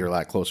 obviously. You're a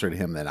lot closer to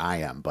him than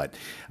I am. But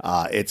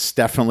it's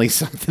definitely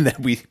something that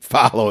we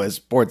follow as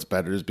sports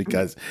bettors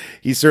because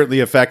he certainly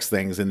affects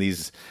things in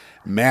these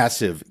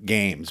massive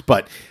games.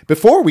 But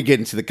before we get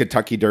into the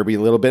Kentucky Derby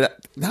a little bit,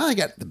 now I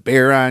got the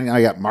Bear on,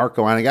 I got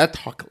Marco on, I got to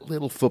talk a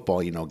little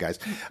football, guys.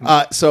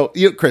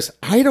 Chris,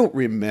 I don't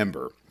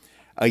remember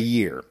a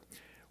year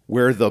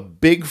where the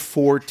big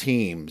four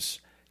teams,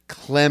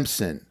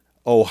 Clemson,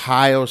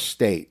 Ohio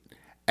State,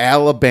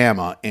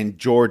 Alabama, and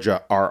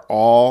Georgia, are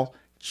all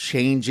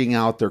changing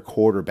out their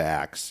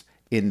quarterbacks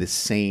in the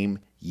same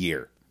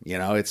year.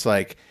 It's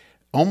like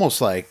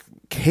almost like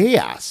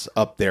chaos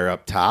up there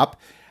up top.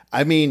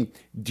 I mean,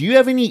 do you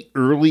have any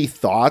early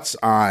thoughts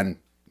on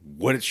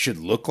what it should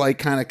look like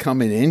kind of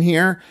coming in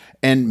here,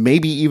 and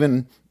maybe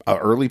even an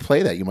early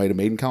play that you might have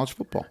made in college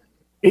football?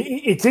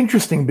 It's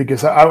interesting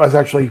because I was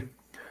actually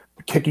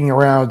kicking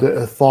around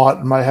a thought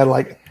in my head,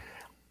 like,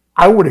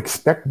 I would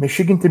expect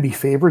Michigan to be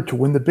favored to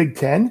win the Big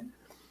Ten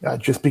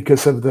just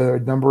because of the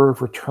number of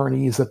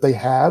returnees that they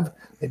have.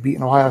 They've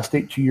beaten Ohio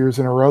State 2 years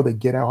in a row. They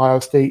get Ohio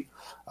State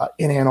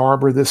in Ann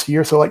Arbor this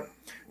year. So,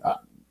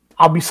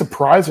 I'll be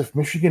surprised if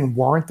Michigan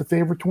weren't the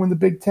favorite to win the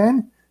Big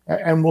Ten,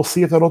 and we'll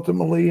see if that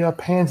ultimately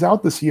pans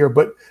out this year.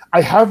 But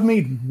I have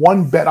made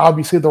one bet.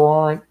 Obviously, there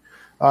aren't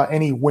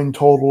any win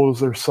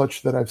totals or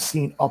such that I've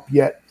seen up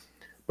yet.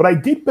 But I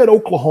did bet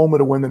Oklahoma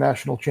to win the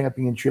national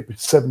championship at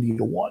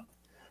 70-1.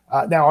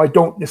 Now, I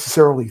don't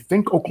necessarily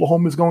think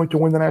Oklahoma is going to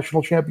win the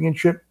national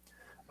championship,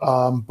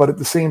 but at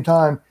the same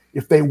time,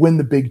 if they win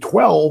the Big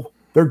 12,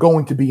 they're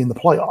going to be in the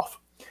playoff.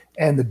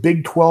 And the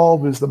Big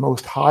 12 is the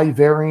most high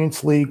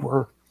variance league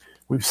where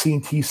we've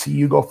seen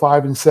TCU go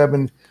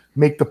 5-7,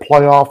 make the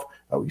playoff.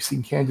 We've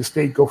seen Kansas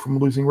State go from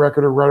losing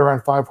record or right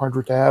around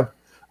 500 to have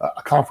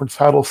a conference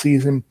title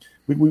season.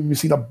 We've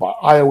seen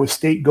Iowa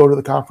State go to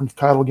the conference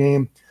title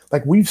game.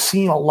 We've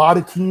seen a lot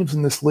of teams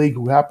in this league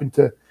who happen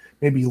to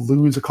maybe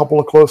lose a couple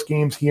of close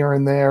games here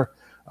and there.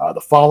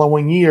 The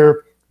following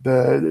year,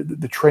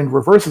 the trend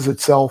reverses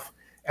itself,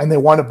 and they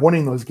wind up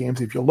winning those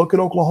games. If you look at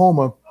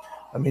Oklahoma,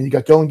 you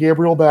got Dylan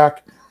Gabriel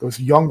back. Those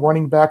young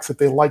running backs that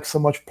they like so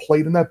much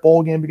played in that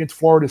bowl game against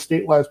Florida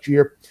State last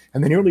year,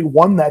 and they nearly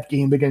won that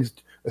game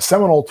against a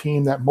Seminole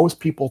team that most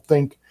people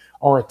think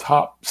are a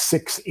top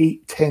 6,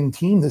 8, 10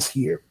 team this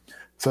year.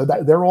 So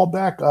that they're all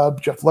back.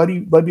 Jeff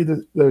Levy,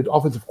 the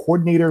offensive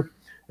coordinator,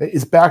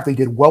 is back. They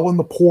did well in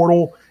the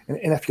portal. And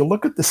if you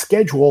look at the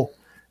schedule,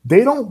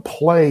 they don't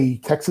play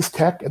Texas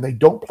Tech and they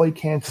don't play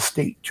Kansas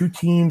State, two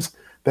teams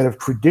that have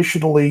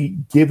traditionally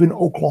given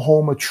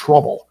Oklahoma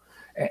trouble.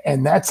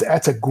 And that's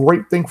a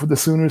great thing for the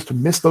Sooners to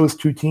miss those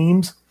two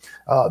teams.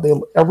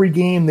 Every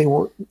game they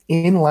were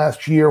in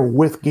last year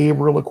with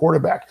Gabriel at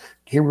quarterback.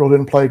 Gabriel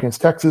didn't play against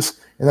Texas,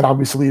 and then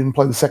obviously didn't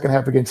play the second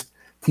half against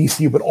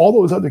TCU. But all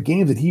those other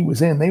games that he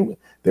was in,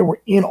 they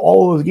were in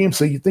all of those games.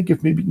 So you think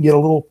if maybe you can get a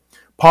little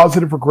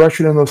positive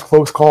regression in those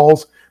close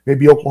calls,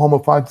 maybe Oklahoma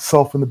finds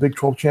itself in the Big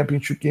 12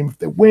 championship game. If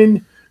they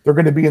win, they're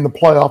going to be in the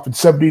playoff, and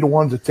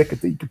 70-1 is a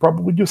ticket that you could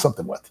probably do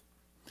something with.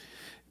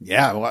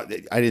 Yeah, well,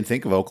 I didn't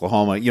think of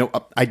Oklahoma.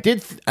 I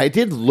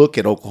did look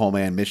at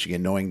Oklahoma and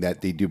Michigan, knowing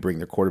that they do bring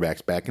their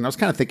quarterbacks back, and I was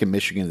kind of thinking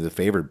Michigan is the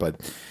favorite.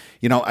 But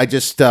I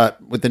just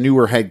with the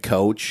newer head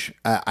coach,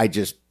 I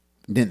just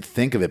didn't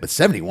think of it. But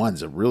 71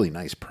 is a really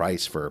nice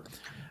price for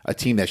a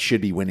team that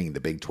should be winning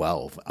the Big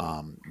 12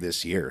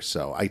 this year.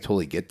 So I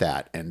totally get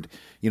that, and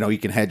you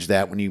can hedge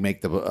that when you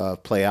make the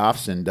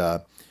playoffs,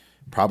 and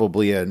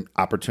probably an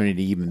opportunity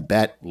to even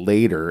bet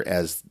later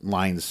as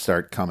lines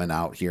start coming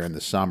out here in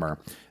the summer,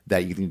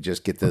 that you can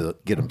just get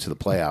them to the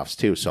playoffs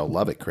too. So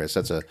love it, Chris.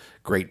 That's a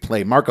great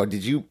play. Marco,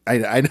 did you?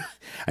 I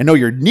know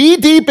you're knee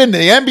deep in the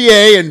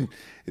NBA and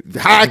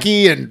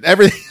hockey and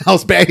everything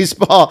else,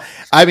 baseball.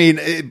 I mean,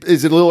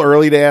 is it a little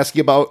early to ask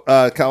you about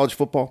college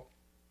football?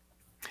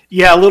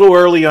 Yeah, a little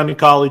early on in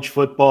college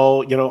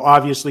football.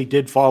 Obviously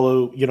did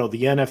follow the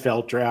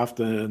NFL draft,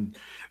 and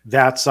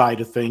that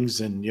side of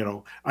things. And,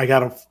 I got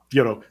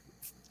to,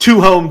 2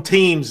 home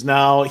teams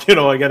now,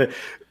 I got to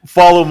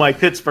follow my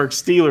Pittsburgh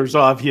Steelers,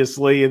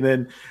 obviously, and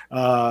then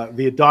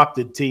the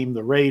adopted team,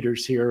 the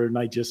Raiders here. And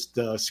I just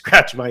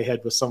scratch my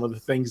head with some of the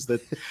things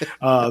that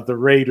the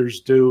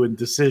Raiders do and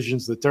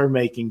decisions that they're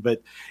making.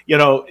 But,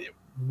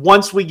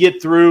 once we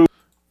get through,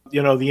 the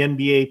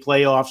NBA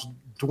playoffs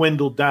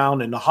dwindled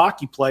down and the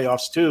hockey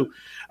playoffs too.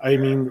 I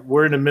mean,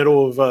 we're in the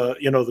middle of,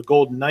 the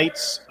Golden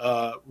Knights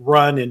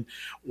run, and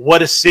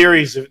what a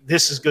series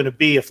this is going to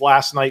be. If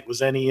last night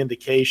was any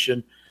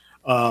indication,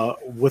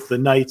 with the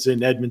Knights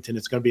in Edmonton,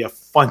 it's going to be a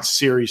fun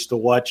series to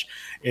watch.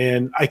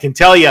 And I can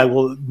tell you, I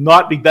will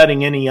not be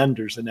betting any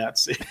unders in that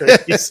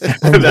series.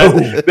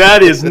 that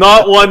is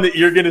not one that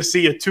you're going to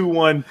see a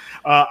 2-1.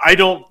 I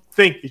don't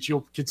think that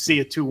you could see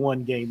a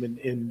 2-1 game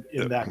in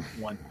that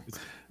one.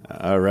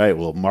 All right,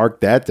 well,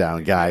 mark that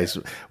down, guys.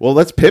 Well,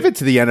 let's pivot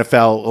to the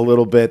NFL a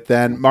little bit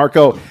then.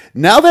 Marco,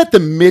 now that the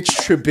Mitch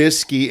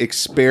Trubisky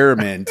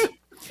experiment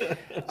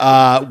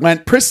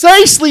went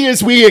precisely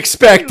as we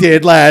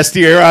expected last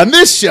year on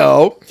this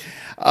show,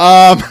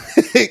 I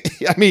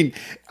mean,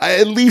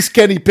 at least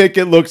Kenny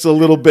Pickett looks a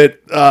little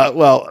bit,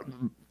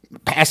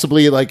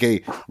 possibly like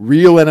a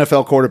real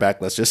NFL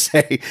quarterback, let's just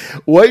say.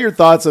 What are your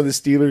thoughts on the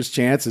Steelers'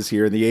 chances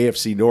here in the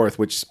AFC North,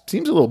 which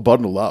seems a little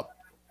bundled up?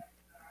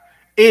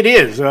 It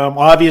is.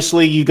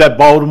 Obviously, you got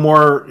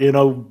Baltimore,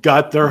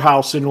 got their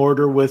house in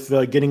order with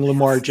getting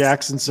Lamar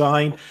Jackson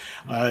signed.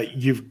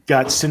 You've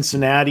got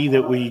Cincinnati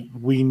that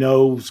we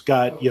know's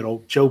got,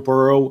 Joe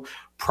Burrow,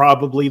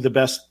 probably the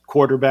best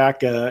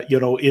quarterback,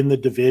 in the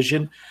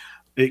division.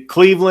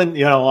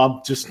 Cleveland,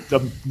 I'm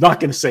not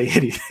going to say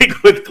anything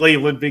with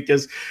Cleveland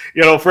because,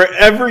 for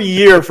every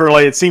year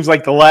it seems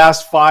like the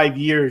last 5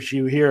 years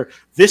you hear,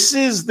 this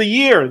is the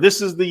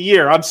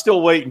year. I'm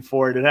still waiting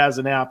for it. It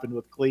hasn't happened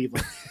with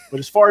Cleveland. But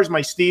as far as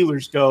my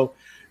Steelers go,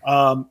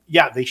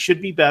 they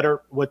should be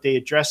better. What they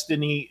addressed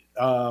in the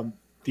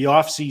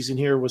offseason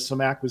here with some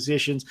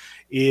acquisitions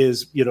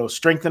is,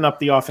 strengthen up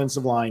the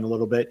offensive line a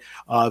little bit.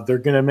 They're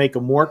going to make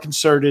a more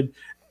concerted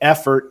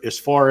effort as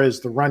far as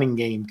the running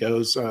game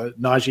goes.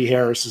 Najee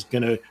Harris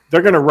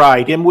they're going to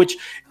ride him, which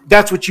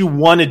that's what you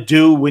want to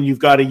do when you've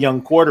got a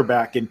young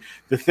quarterback. And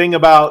the thing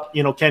about,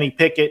 Kenny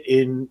Pickett,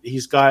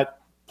 he's got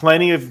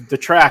plenty of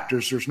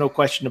detractors. There's no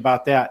question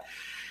about that.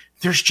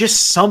 There's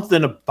just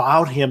something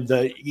about him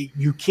that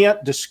you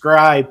can't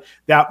describe,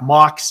 that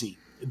moxie,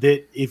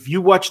 that if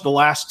you watch the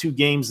last 2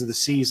 games of the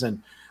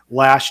season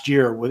last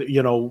year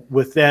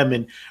with them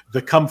and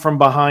the come from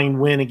behind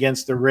win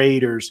against the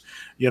Raiders,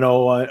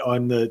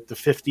 on the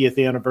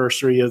 50th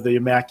anniversary of the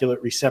Immaculate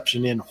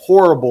Reception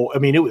horrible. I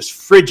mean, it was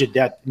frigid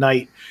that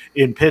night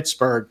in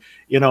Pittsburgh,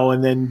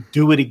 and then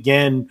do it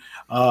again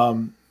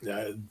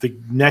the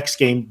next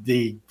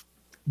game.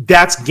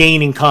 That's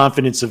gaining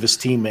confidence of his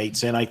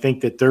teammates. And I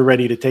think that they're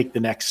ready to take the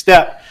next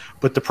step.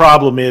 But the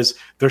problem is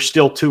they're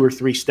still 2 or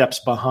 3 steps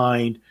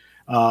behind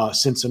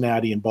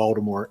Cincinnati and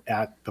Baltimore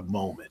at the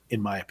moment,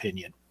 in my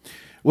opinion.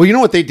 Well, you know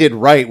what they did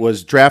right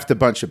was draft a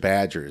bunch of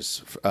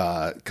Badgers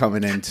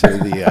coming into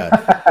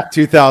the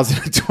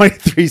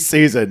 2023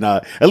 season.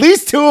 At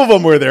least 2 of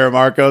them were there,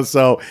 Marco.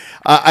 So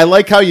I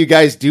like how you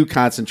guys do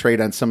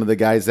concentrate on some of the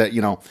guys that,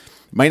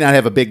 might not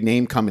have a big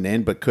name coming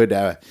in, but could,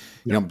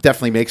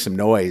 definitely make some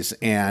noise.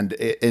 And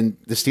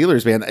the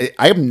Steelers, man,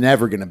 I am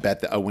never going to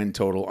bet a win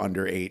total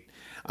under 8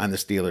 on the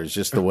Steelers,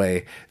 just the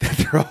way that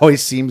there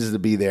always seems to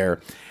be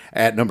there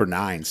at number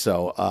 9.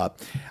 So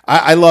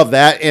I love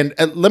that. And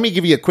let me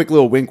give you a quick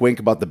little wink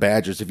about the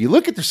Badgers. If you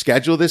look at their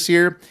schedule this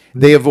year,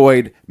 they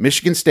avoid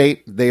Michigan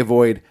State, they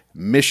avoid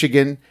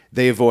Michigan,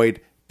 they avoid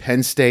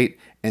Penn State,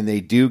 and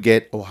they do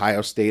get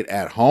Ohio State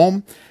at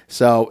home.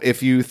 So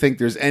if you think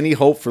there's any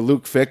hope for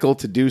Luke Fickell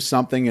to do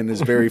something in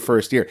his very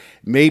first year,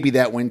 maybe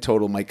that win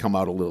total might come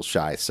out a little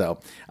shy. So,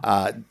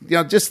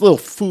 just a little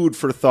food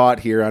for thought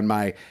here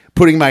on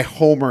putting my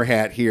homer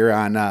hat here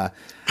on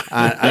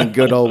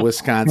good old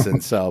Wisconsin.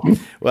 So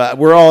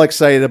we're all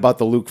excited about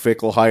the Luke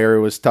Fickell hire.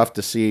 It was tough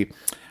to see,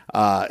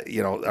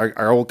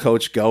 our old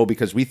coach go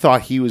because we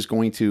thought he was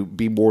going to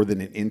be more than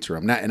an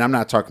interim. And I'm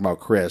not talking about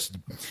Chris,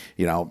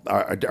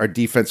 our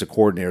defensive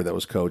coordinator that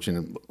was coaching.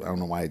 And I don't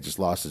know why I just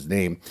lost his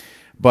name.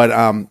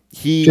 But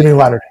Jimmy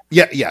Leonard.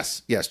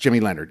 Yes, Jimmy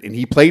Leonard, and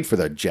he played for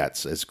the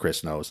Jets, as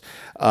Chris knows.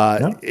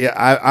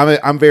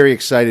 I'm very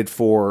excited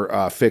for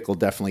Fickell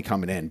definitely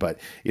coming in. But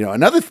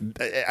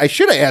I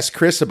should have asked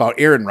Chris about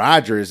Aaron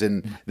Rodgers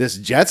and this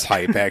Jets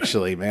hype.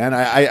 Actually, man,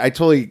 I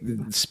totally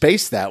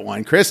spaced that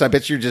one. Chris, I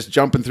bet you're just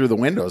jumping through the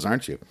windows,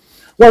 aren't you?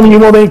 Well,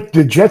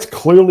 the Jets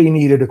clearly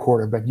needed a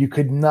quarterback. You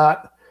could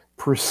not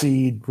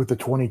proceed with the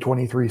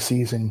 2023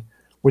 season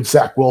with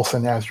Zach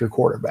Wilson as your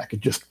quarterback.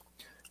 It just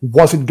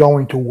wasn't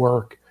going to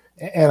work.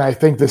 And I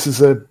think this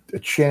is a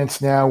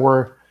chance now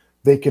where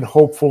they can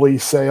hopefully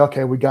say,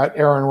 okay, we got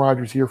Aaron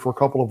Rodgers here for a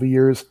couple of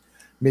years.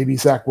 Maybe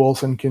Zach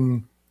Wilson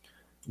can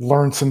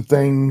learn some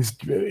things,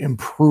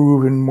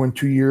 improve in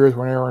 2 years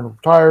when Aaron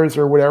retires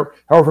or whatever,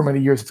 however many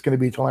years it's going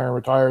to be till Aaron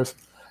retires.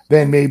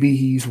 Then maybe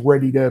he's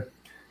ready to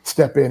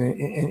step in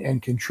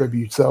and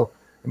contribute. So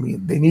I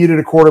mean, they needed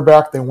a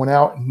quarterback. They went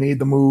out and made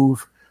the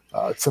move.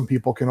 Some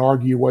people can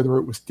argue whether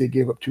it was they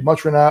gave up too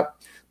much or not,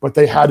 but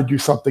they had to do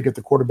something at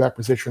the quarterback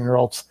position, or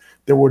else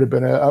there would have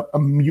been a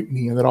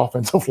mutiny in that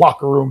offensive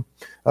locker room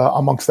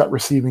amongst that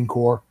receiving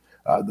core.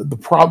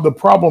 The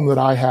problem that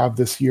I have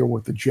this year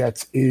with the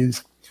Jets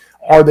is,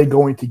 are they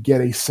going to get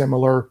a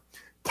similar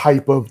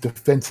type of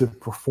defensive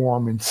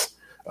performance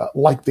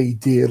like they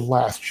did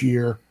last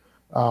year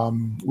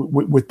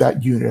with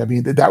that unit? I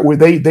mean,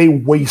 they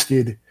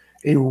wasted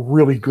a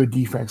really good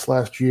defense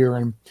last year,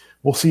 and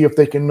we'll see if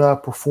they can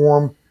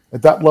perform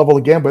at that level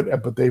again.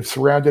 But they've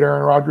surrounded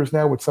Aaron Rodgers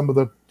now with some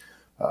of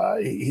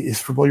his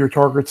familiar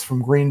targets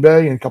from Green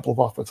Bay and a couple of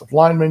offensive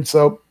linemen.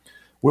 So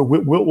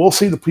we'll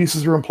see. The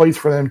pieces are in place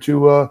for them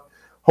to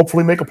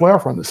hopefully make a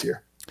playoff run this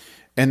year.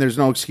 And there's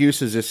no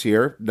excuses this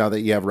year now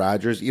that you have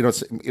Rodgers.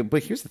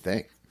 But here's the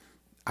thing: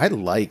 I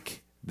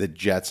like the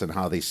Jets and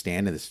how they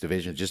stand in this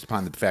division, just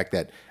upon the fact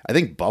that I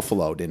think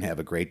Buffalo didn't have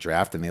a great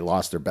draft and they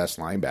lost their best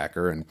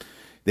linebacker, and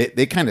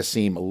they kind of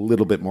seem a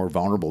little bit more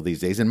vulnerable these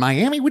days. And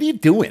Miami, what are you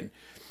doing?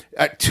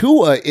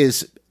 Tua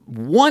is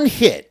one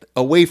hit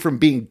away from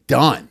being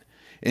done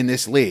in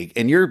this league,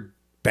 and your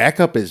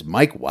backup is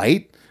Mike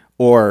White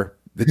or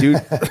the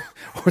dude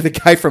or the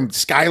guy from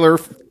Skylar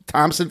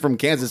Thompson from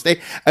Kansas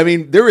State. I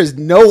mean, there is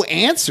no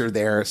answer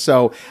there.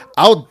 So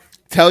I'll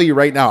tell you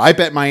right now, I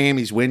bet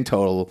Miami's win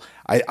total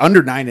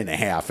under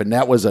 9.5, and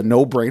that was a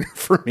no-brainer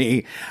for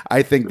me.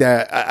 I think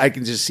that I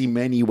can just see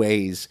many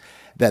ways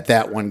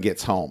that one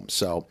gets home.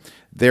 So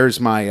there's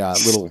my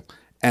little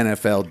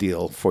NFL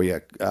deal for you.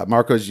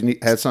 Marcos, you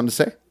had something to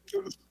say?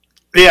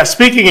 Yeah,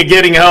 speaking of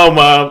getting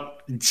home,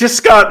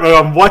 just got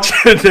watching.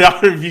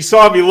 If you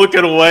saw me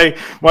looking away,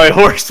 my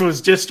horse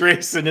was just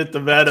racing at the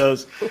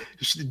Meadows.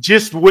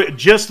 Just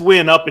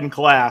win up in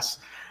class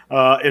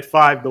at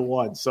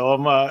 5-1. So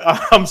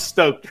I'm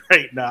stoked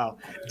right now.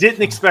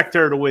 Didn't expect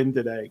her to win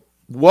today.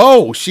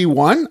 Whoa, she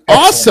won! Excellent.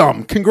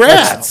 Awesome!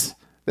 Congrats! Excellent.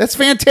 That's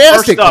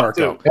fantastic,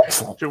 Marco.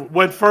 Excellent. She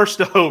went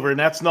first over, and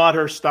that's not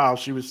her style.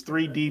 She was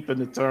 3 deep in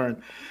the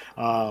turn.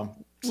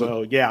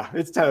 So yeah,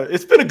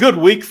 it's been a good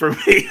week for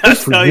me. I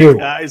tell you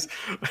guys.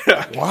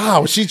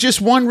 Wow, she just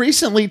won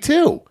recently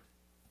too.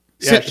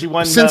 Yeah, she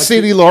won Sin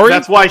City Lori.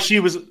 That's why she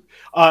was.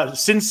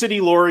 Sin City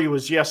Lori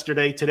was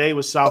yesterday. Today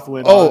was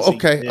Southwind. Oh,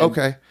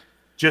 okay.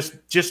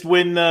 Just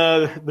win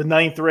the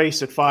 9th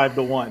race at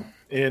 5-1,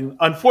 and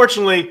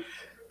unfortunately,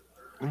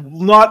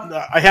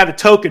 I had a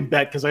token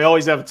bet because I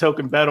always have a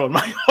token bet on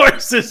my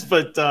horses,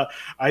 but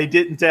I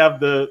didn't have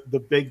the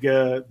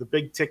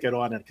big ticket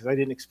on it because I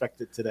didn't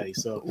expect it today.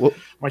 So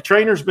my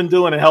trainer's been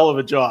doing a hell of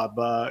a job.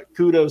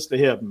 Kudos to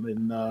him,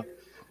 and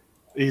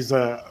he's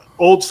a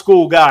old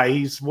school guy.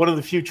 He's one of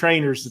the few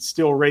trainers that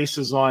still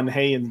races on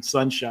hay and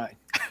sunshine.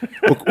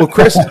 Well,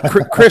 Chris,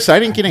 I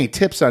didn't get any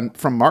tips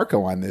from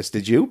Marco on this.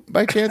 Did you,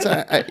 by chance?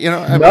 Not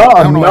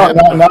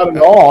at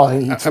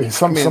all.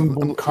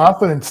 Some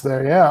confidence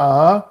there.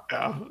 Yeah.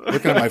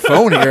 Looking at my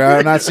phone here,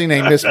 I'm not seeing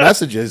any missed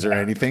messages or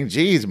anything.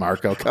 Jeez,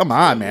 Marco, come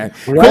on, man.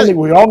 We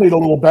all need a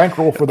little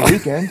bankroll for the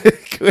weekend.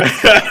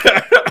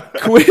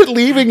 Quit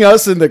leaving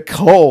us in the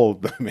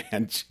cold,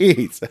 man.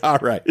 Jeez. All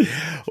right.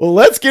 Well,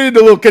 let's get into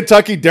a little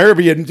Kentucky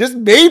Derby, and just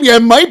maybe I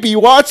might be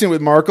watching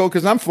with Marco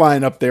because I'm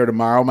flying up there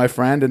tomorrow, my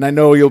friend, and I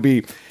know you'll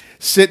be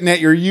sitting at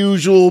your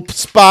usual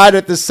spot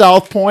at the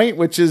South Point,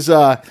 which is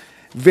a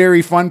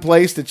very fun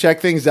place to check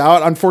things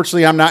out.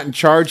 Unfortunately, I'm not in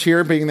charge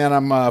here, being that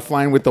I'm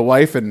flying with the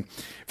wife and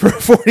for a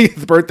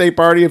 40th birthday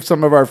party of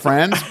some of our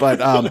friends,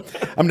 but I'm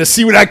going to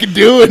see what I can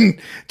do and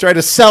try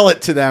to sell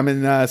it to them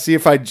and see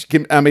if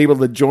I'm able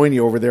to join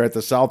you over there at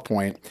the South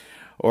Point,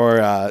 or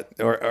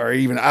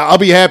even I'll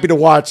be happy to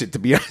watch it, to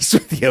be honest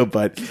with you.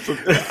 But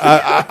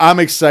I'm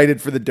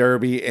excited for the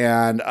Derby,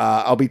 and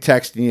I'll be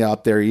texting you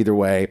up there either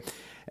way.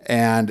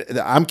 And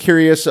I'm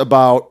curious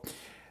about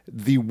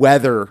the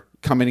weather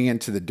coming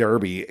into the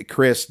Derby.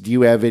 Chris, do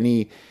you have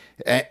any?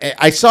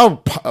 I saw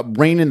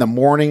rain in the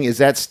morning. Is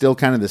that still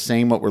kind of the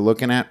same, what we're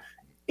looking at?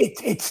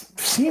 It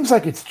seems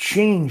like it's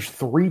changed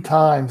 3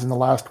 times in the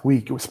last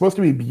week. It was supposed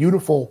to be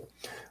beautiful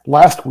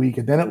last week,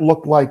 and then it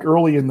looked like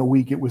early in the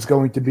week it was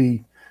going to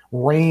be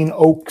rain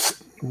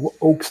Oaks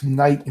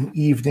night and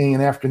evening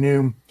and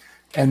afternoon,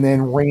 and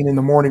then rain in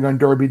the morning on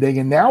Derby Day.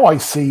 And now I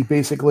see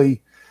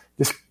basically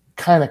this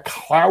kind of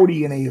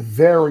cloudy and a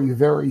very,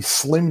 very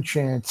slim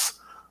chance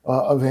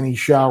of any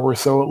shower.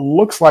 So it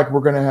looks like we're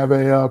going to have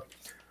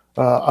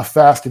a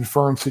fast and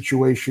firm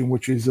situation,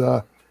 which is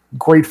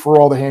great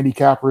for all the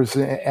handicappers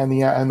and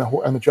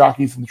the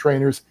jockeys and the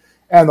trainers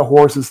and the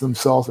horses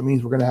themselves. It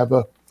means we're going to have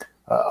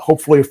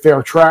hopefully a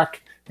fair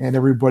track, and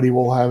everybody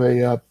will have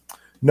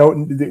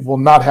will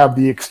not have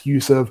the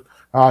excuse of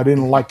I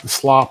didn't like the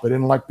slop, I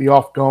didn't like the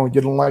off going,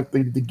 didn't like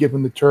the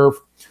given the turf.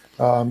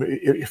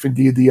 If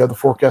indeed the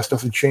forecast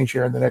doesn't change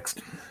here in the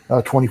next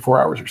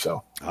 24 hours or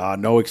so.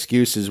 No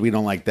excuses. We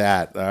don't like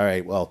that. All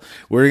right. Well,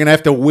 we're going to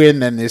have to win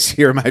then this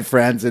year, my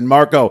friends. And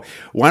Marco,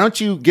 why don't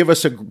you give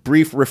us a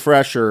brief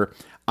refresher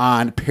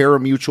on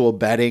parimutuel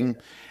betting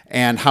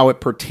and how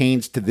it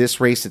pertains to this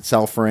race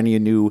itself for any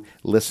new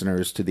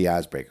listeners to the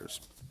Oddsbreakers?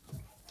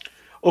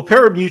 Well,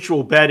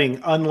 pari-mutuel betting,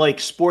 unlike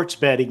sports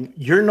betting,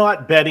 you're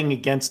not betting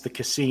against the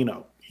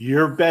casino.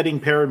 You're betting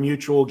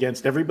pari-mutuel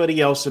against everybody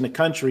else in the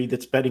country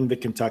that's betting the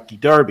Kentucky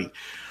Derby.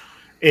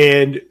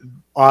 And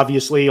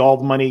obviously, all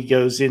the money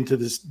goes into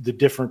the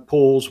different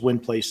pools, win,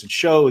 place, and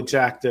show,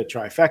 exacta,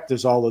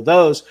 trifectas, all of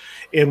those.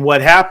 And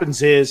what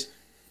happens is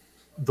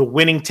the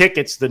winning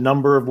tickets, the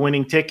number of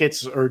winning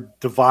tickets are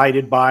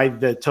divided by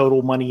the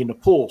total money in the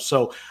pool.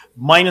 So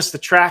minus the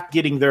track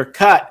getting their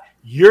cut,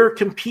 you're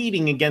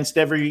competing against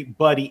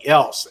everybody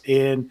else.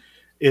 And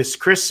as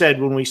Chris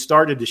said when we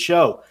started the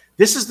show,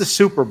 this is the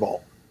Super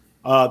Bowl.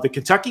 The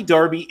Kentucky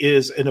Derby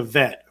is an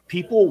event.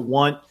 People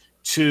want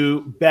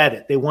to bet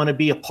it. They want to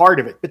be a part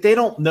of it, but they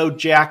don't know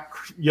jack,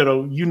 you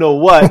know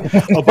what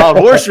about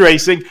horse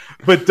racing,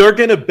 but they're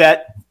going to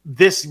bet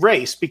this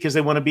race because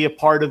they want to be a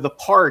part of the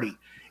party.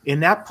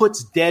 And that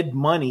puts dead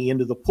money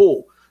into the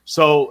pool.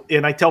 So,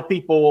 and I tell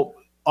people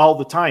all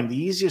the time, the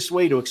easiest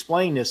way to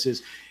explain this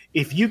is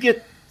if you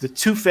get the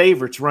two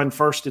favorites run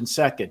first and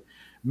second,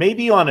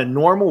 maybe on a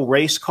normal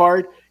race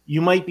card,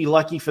 you might be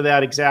lucky for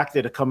that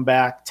exacta to come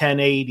back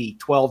 $10.80,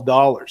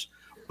 $12.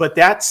 But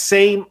that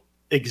same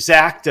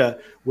exacta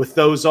with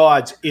those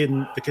odds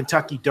in the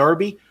Kentucky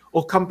Derby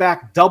will come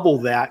back double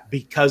that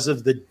because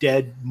of the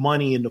dead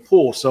money in the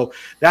pool. So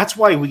that's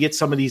why we get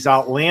some of these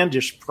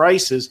outlandish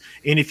prices.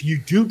 And if you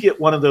do get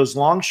one of those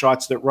long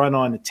shots that run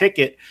on a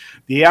ticket,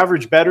 the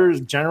average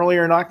bettors generally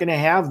are not going to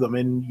have them,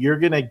 and you're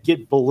going to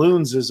get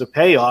balloons as a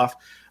payoff.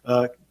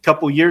 A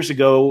couple years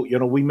ago,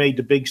 we made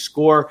the big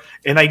score,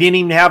 and I didn't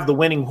even have the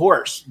winning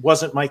horse.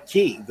 Wasn't my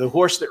key. The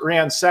horse that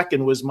ran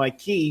second was my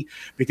key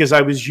because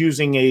I was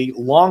using a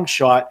long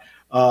shot,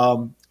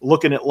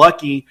 looking at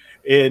Lucky,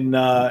 and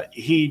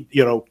he,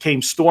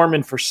 came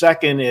storming for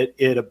second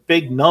at a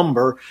big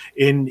number,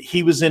 and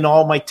he was in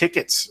all my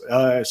tickets.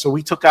 So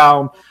we took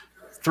out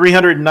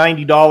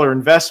 $390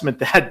 investment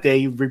that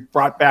day. We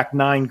brought back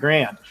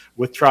 $9,000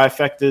 with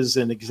trifectas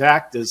and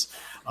exactas.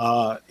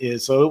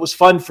 So it was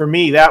fun for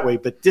me that way.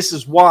 But this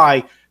is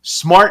why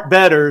smart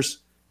bettors,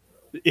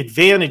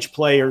 advantage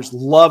players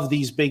love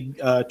these big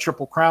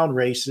Triple Crown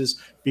races,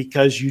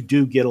 because you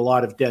do get a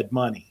lot of dead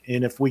money.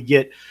 And if we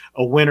get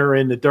a winner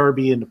in the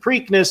Derby and the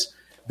Preakness,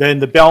 then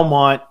the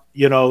Belmont,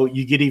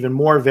 you get even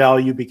more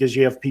value because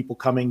you have people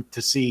coming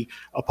to see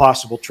a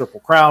possible Triple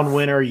Crown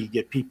winner. You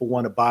get people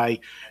want to buy,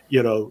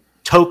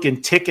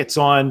 token tickets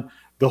on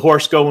the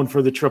horse going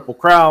for the Triple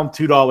Crown,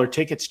 $2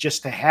 tickets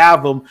just to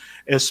have them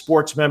as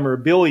sports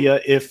memorabilia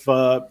if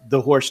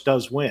the horse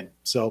does win.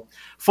 So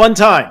fun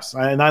times,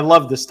 and I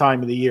love this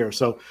time of the year.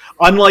 So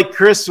unlike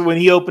Chris, when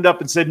he opened up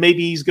and said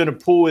maybe he's going to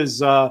pull his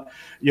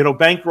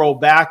bankroll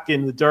back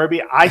in the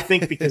Derby, I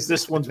think because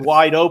this one's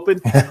wide open,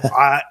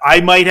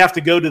 I might have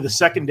to go to the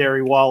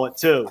secondary wallet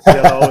too.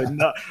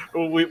 And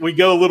we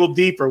go a little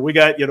deeper. We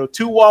got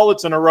 2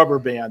 wallets and a rubber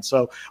band,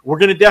 so we're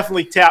going to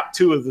definitely tap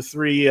 2 of the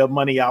 3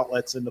 money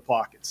outlets in the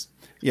pockets.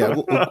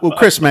 Yeah, well,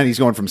 Chris meant he's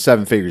going from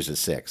 7 figures to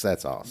 6.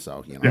 That's all.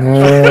 So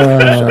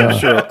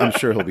I'm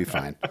sure he'll be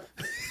fine.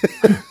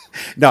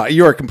 No,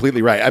 you are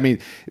completely right. I mean,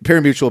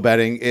 pari-mutuel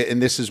betting,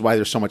 and this is why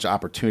there's so much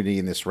opportunity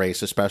in this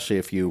race, especially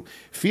if you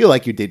feel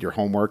like you did your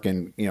homework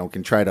and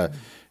can try to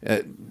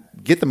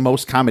get the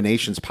most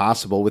combinations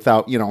possible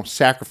without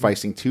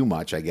sacrificing too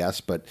much, I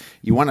guess. But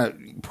you want to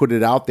put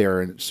it out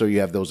there, and so you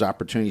have those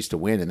opportunities to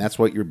win, and that's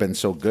what you've been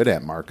so good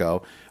at,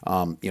 Marco.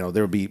 There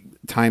will be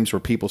times where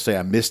people say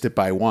I missed it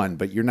by 1,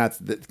 but you're not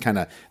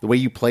the way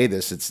you play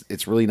this.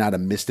 It's really not a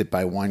missed it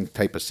by 1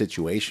 type of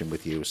situation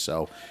with you.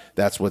 So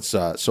that's what's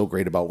so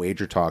great about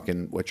Wager Talk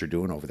and what you're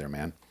doing over there,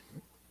 man.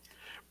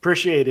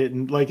 Appreciate it.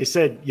 And like I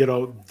said,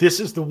 this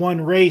is the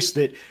one race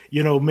that,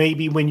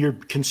 maybe when you're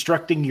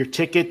constructing your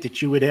ticket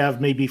that you would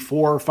have maybe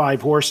 4 or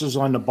 5 horses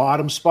on the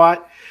bottom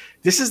spot.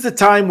 This is the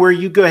time where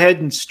you go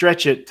ahead and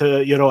stretch it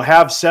to,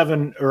 have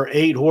 7 or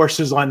 8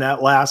 horses on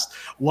that last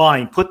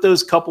line. Put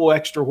those couple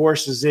extra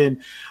horses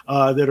in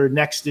that are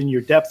next in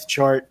your depth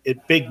chart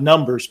at big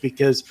numbers,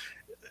 because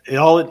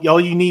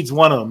all you need is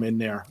one of them in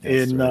there.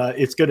 That's and right.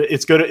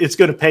 It's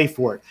gonna pay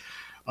for it.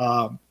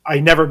 I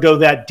never go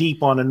that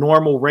deep on a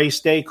normal race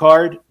day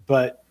card,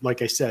 but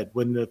like I said,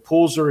 when the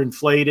pools are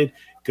inflated,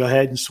 go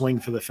ahead and swing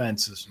for the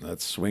fences.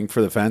 Let's swing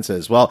for the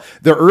fences. Well,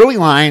 the early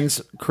lines,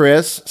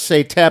 Chris,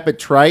 say Tapit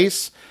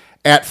Trice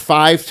at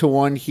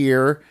 5-1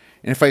 here.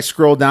 And if I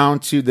scroll down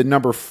to the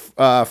number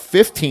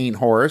 15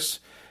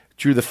 horse,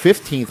 drew the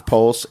 15th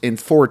pulse in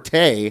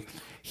Forte,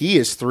 he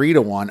is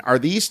 3-1. Are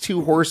these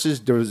 2 horses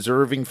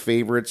deserving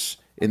favorites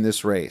in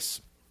this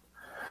race?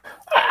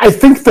 I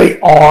think they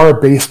are,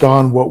 based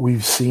on what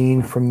we've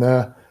seen from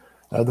the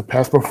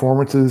past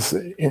performances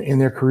in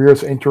their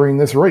careers entering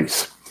this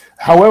race.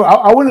 However,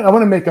 I want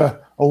to make a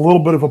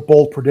little bit of a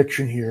bold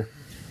prediction here.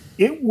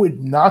 It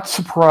would not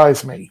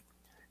surprise me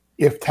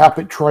if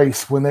Tapit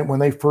Trice, when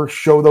they first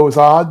show those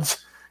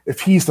odds,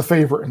 if he's the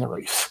favorite in the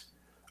race.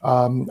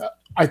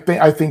 I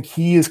think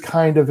he is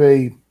kind of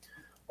a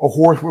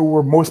horse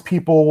where most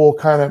people will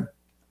kind of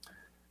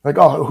like,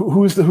 oh,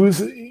 who's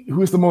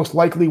the most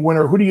likely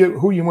winner? Who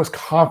are you most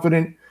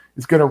confident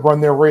is going to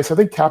run their race? I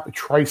think Tapit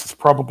Trice is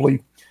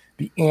probably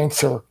the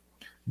answer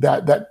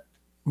that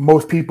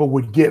most people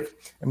would give.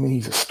 I mean,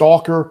 he's a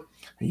stalker.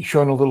 He's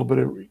shown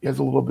he has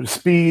a little bit of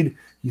speed.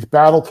 He's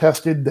battle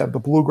tested. The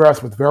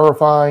bluegrass with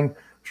verifying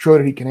showed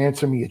that he can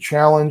answer me a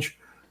challenge.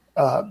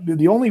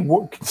 The only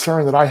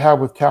concern that I have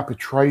with Tapit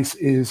Trice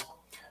is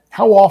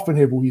how often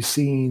have we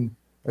seen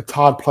a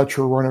Todd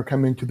Pletcher runner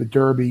come into the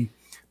Derby?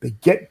 They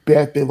get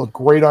bet, they look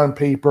great on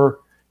paper,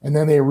 and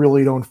then they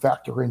really don't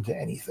factor into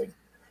anything.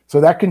 So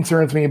that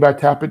concerns me about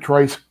Tapit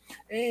Trice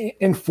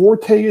and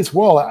Forte as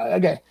well.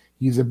 Again,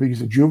 he's a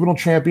juvenile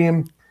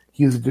champion.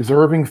 He's a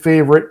deserving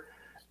favorite.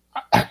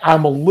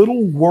 I'm a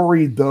little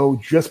worried, though,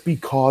 just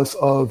because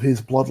of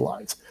his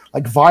bloodlines.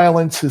 Like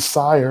Violence, his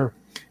sire,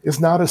 is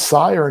not a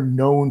sire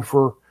known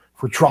for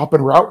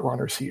dropping route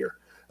runners here.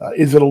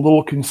 Is it a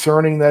little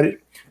concerning that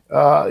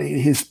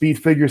his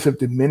speed figures have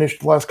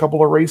diminished the last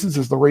couple of races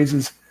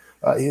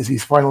as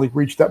he's finally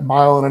reached that 1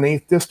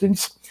 1/8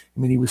 distance? I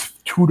mean, he was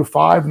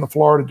 2-5 in the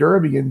Florida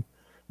Derby and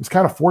was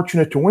kind of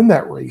fortunate to win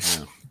that race.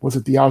 Yeah. Was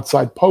it the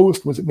outside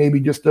post? Was it maybe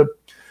just a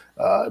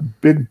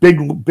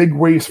big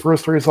race,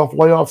 first race off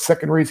layoff,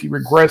 second race he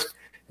regressed,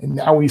 and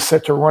now he's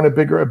set to run a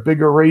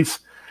bigger race?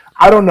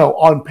 I don't know.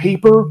 On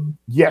paper,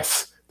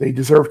 yes, they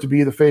deserve to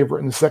be the favorite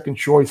and the second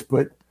choice,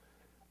 but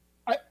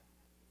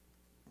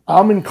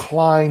I'm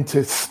inclined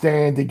to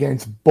stand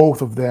against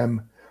both of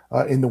them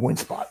in the win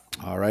spot.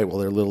 All right.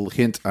 Well, a little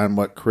hint on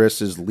what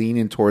Chris is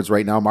leaning towards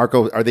right now.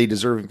 Marco, are they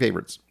deserving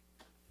favorites?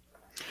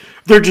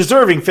 They're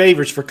deserving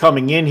favorites for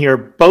coming in here.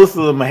 Both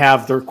of them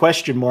have their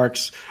question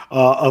marks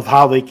of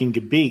how they can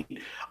get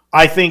beat.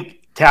 I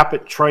think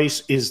Tapit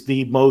Trice is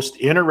the most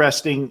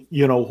interesting,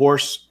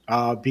 horse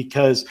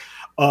because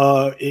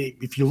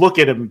if you look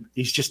at him,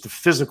 he's just a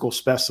physical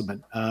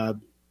specimen.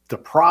 The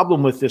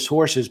problem with this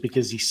horse is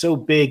because he's so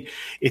big,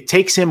 it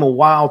takes him a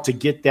while to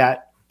get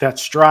that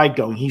stride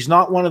going. He's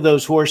not one of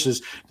those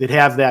horses that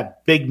have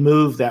that big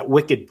move, that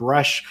wicked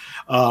brush.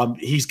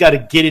 He's got to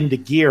get into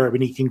gear. I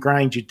mean, he can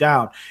grind you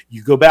down.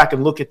 You go back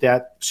and look at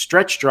that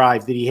stretch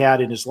drive that he had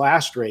in his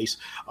last race,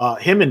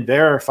 him and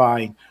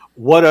Verifying.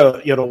 What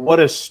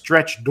a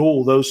stretch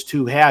duel those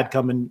two had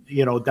coming,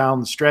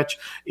 down the stretch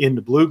in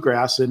the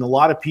Bluegrass. And a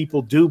lot of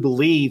people do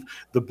believe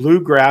the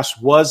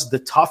Bluegrass was the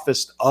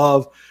toughest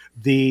of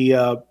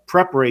the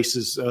prep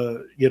races,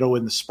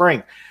 in the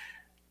spring.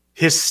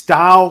 His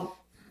style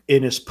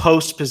in his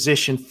post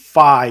position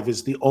 5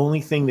 is the only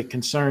thing that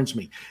concerns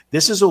me.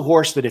 This is a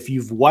horse that if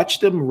you've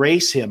watched him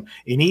race him,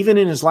 and even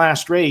in his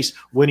last race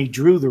when he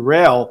drew the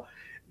rail,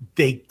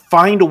 they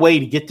find a way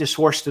to get this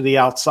horse to the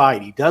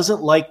outside. He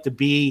doesn't like to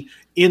be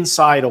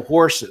inside of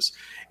horses.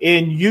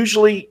 And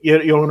usually,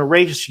 in a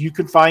race, you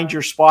can find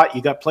your spot.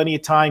 You got plenty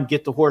of time,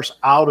 get the horse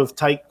out of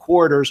tight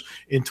quarters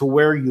into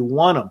where you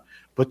want him.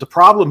 But the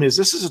problem is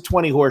this is a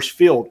 20-horse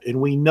field,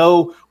 and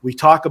we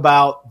talk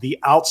about the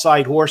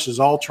outside horses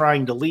all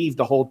trying to leave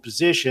to hold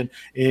position,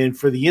 and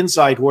for the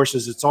inside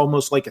horses, it's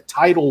almost like a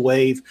tidal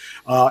wave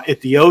at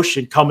the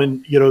ocean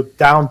coming,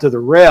 down to the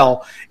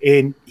rail,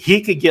 and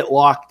he could get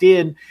locked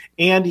in,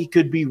 and he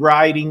could be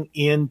riding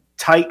in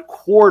tight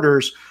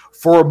quarters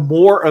for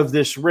more of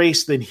this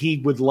race than he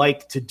would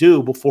like to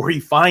do before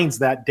he finds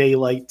that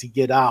daylight to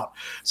get out.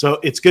 So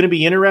it's going to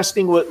be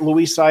interesting what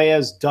Luis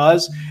Saez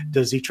does.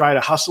 Does he try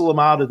to hustle him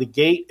out of the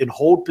gate and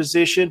hold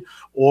position,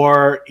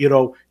 or,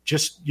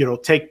 just,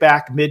 take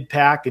back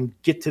mid-pack and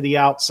get to the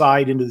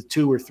outside into the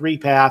 2 or 3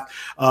 path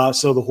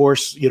so the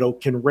horse,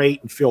 can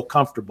rate and feel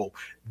comfortable?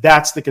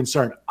 That's the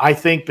concern. I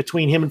think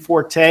between him and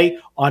Forte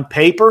on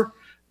paper,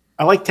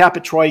 I like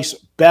Tapit Trice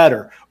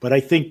better, but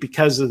I think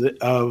because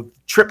of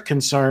trip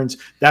concerns,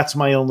 that's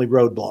my only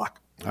roadblock.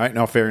 All right,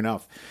 no, fair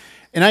enough.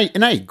 And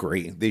I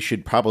agree. They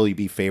should probably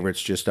be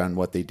favorites just on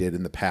what they did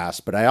in the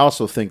past, but I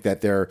also think that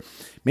they're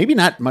maybe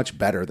not much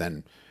better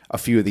than a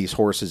few of these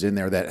horses in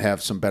there that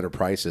have some better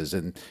prices,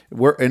 and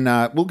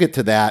we'll get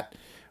to that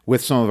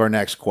with some of our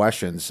next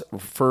questions.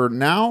 For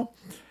now,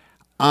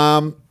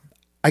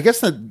 I guess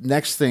the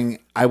next thing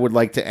I would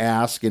like to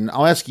ask, and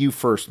I'll ask you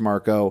first,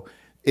 Marco,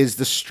 is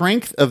the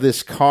strength of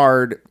this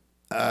card.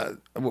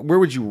 Where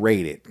would you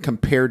rate it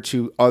compared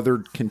to other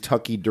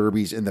Kentucky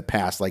Derbies in the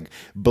past? Like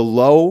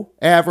below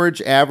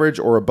average,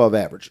 or above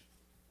average?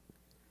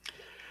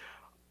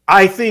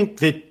 I think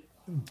that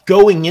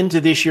going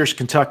into this year's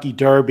Kentucky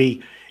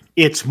Derby,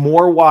 it's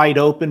more wide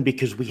open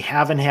because we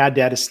haven't had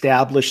that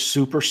established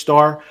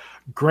superstar.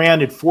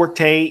 Granted,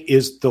 Forte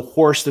is the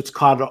horse that's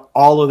caught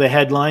all of the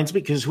headlines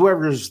because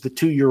whoever's the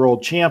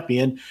 2-year-old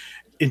champion,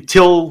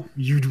 until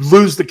you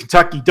lose the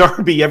Kentucky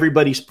Derby,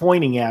 everybody's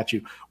pointing at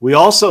you. We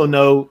also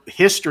know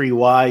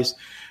history-wise,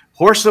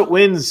 horse that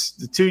wins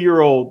the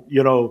 2-year-old,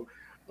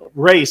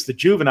 race, the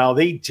juvenile,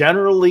 they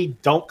generally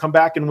don't come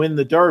back and win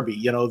the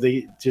Derby.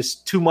 They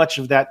just too much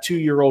of that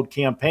 2-year-old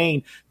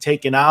campaign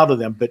taken out of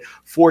them. But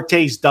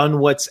Forte's done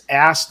what's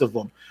asked of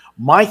them.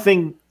 My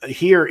thing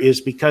here is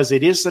because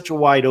it is such a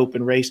wide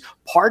open race,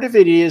 part of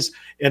it is,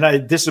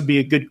 and this would be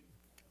a good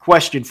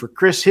question for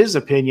Chris, his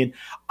opinion.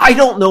 I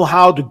don't know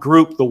how to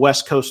group the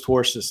West Coast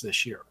horses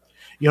this year.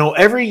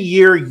 Every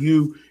year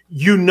you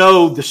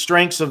know the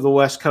strengths of the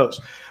West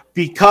Coast.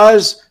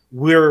 because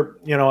we're,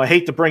 I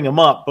hate to bring him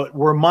up, but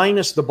we're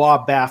minus the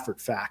Bob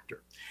Baffert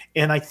factor.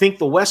 And I think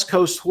the West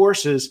Coast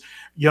horses,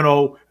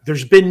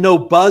 there's been no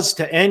buzz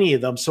to any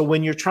of them. So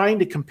when you're trying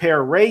to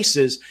compare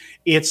races,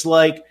 it's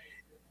like,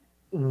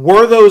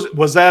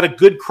 was that a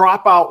good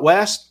crop out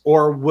West,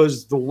 or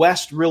was the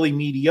West really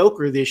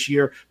mediocre this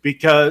year?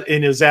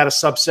 And is that a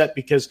subset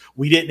because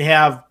we didn't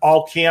have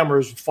all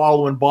cameras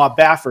following Bob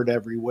Baffert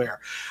everywhere?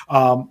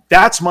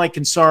 That's my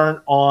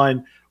concern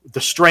on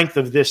the strength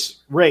of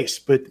this race.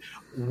 But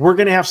we're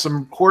going to have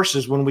some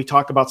horses when we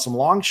talk about some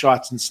long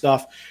shots and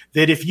stuff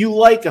that if you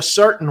like a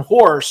certain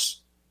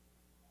horse,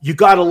 you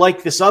got to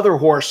like this other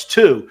horse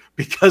too,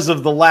 because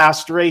of the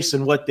last race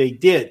and what they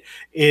did.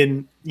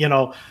 And,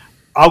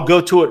 I'll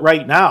go to it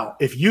right now.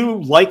 If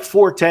you like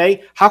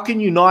Forte, how can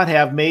you not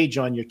have Mage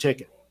on your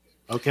ticket?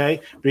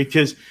 Okay.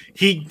 Because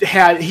he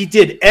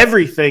did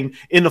everything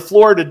in the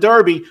Florida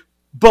Derby,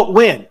 but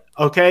win.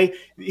 Okay.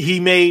 He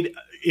made,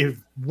 if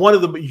one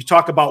of them, you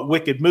talk about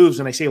wicked moves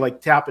and I say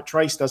like Tapit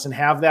Trice doesn't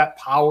have that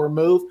power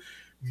move.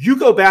 You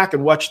go back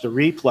and watch the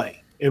replay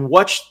and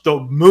watch the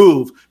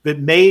move that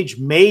Mage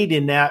made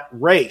in that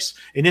race.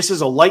 And this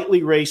is a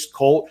lightly raced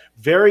colt,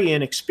 very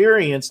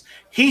inexperienced.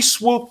 He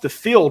swooped the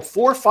field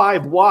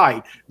 4-5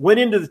 wide,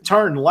 went into the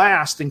turn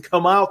last and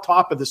come out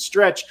top of the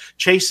stretch,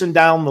 chasing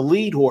down the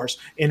lead horse,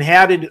 and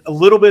had a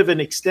little bit of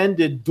an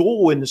extended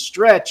duel in the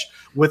stretch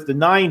with the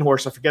 9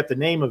 horse. I forget the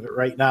name of it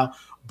right now,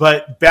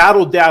 but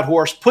battled that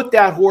horse, put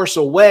that horse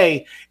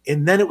away,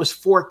 and then it was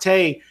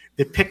Forte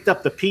that picked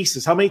up the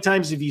pieces. How many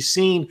times have you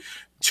seen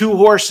 2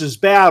 horses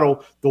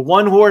battle? The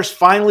one horse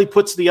finally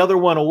puts the other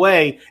one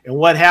away, and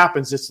what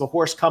happens? It's the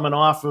horse coming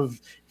off of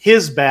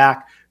his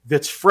back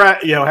that's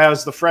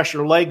has the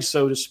fresher legs,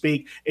 so to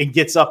speak, and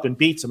gets up and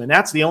beats him. And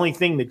that's the only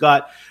thing that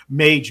got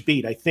Mage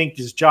beat. I think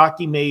his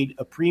jockey made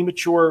a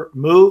premature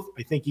move.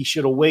 I think he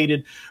should have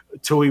waited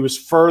till he was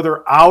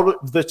further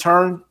out of the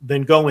turn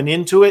than going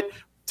into it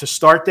to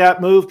start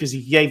that move, because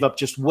he gave up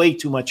just way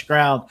too much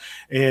ground.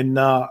 And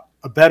a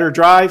better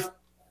drive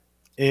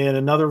and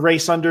another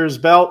race under his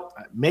belt,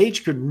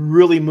 Mage could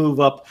really move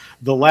up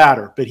the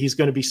ladder, but he's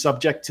going to be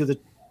subject to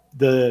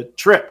the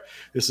trip.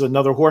 This is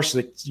another horse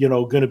that's,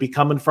 going to be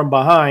coming from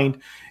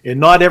behind, and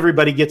not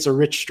everybody gets a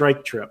Rich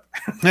Strike trip.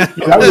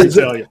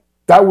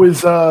 That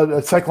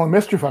was Cyclone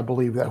Mischief, I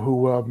believe, that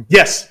who.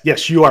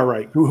 Yes, you are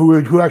right.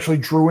 Who actually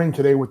drew in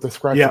today with the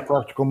scratch and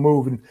practical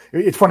move. And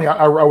it's funny,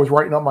 I was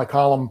writing up my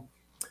column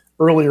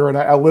earlier, and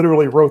I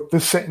literally wrote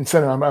this sentence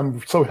in, and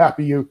I'm so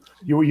happy you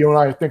and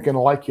I are thinking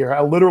alike here.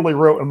 I literally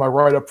wrote in my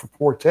write-up for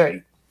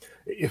Forte,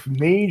 if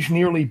Mage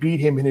nearly beat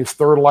him in his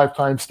third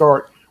lifetime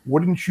start,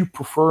 wouldn't you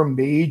prefer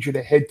Mage in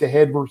a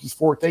head-to-head versus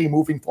Forte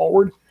moving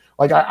forward?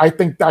 Like, I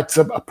think that's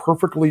a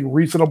perfectly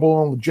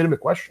reasonable and legitimate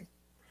question,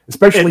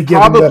 especially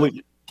given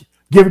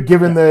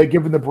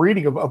the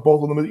breeding of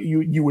both of them.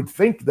 You would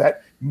think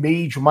that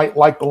Mage might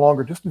like the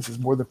longer distances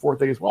more than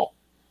Forte as well.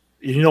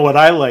 You know what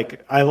I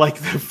like? I like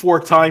the 4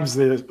 times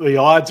the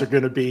odds are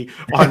going to be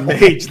on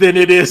Mage than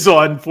it is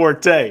on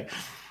Forte.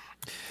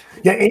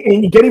 Yeah,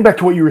 and getting back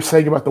to what you were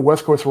saying about the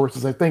West Coast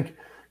horses, I think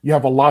you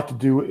have a lot to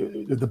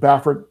do. The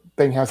Baffert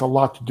thing has a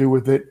lot to do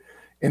with it.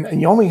 And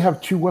you only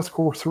have 2 West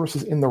Coast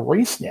horses in the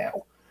race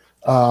now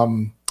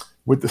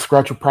with the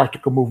scratch and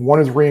practical move. One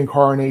is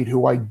Reincarnate,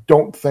 who I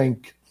don't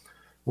think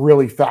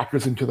really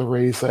factors into the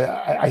race.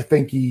 I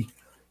think he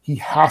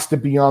has to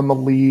be on the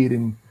lead,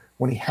 and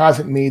when he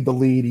hasn't made the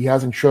lead, he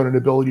hasn't shown an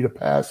ability to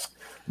pass.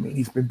 I mean,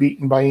 he's been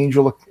beaten by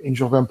Angel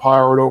of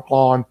Empire at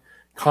Oaklawn.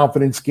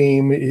 Confidence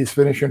Game is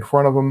finished in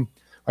front of him.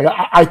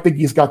 I think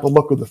he's got the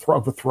look of the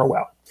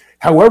throwout.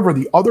 However,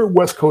 the other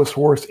West Coast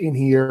horse in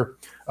here,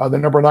 the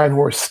number 9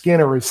 horse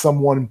Skinner, is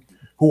someone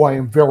who I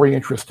am very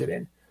interested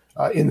in.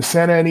 In the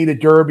Santa Anita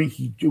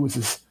Derby, it was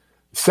his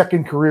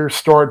second career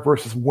start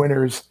versus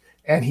winners,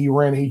 and he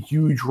ran a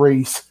huge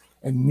race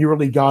and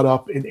nearly got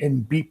up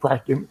and beat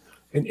Practical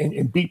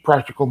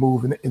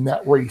Move in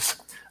that race.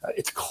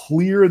 It's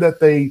clear that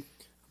they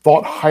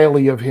thought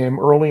highly of him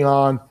early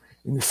on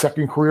in the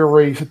second career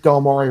race at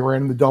Del Mar. He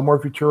ran in the Del Mar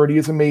Futurity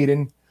as a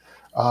maiden.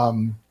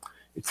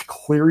 It's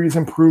clear he's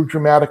improved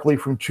dramatically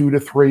from 2 to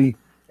 3,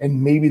 and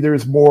maybe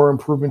there's more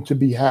improvement to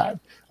be had.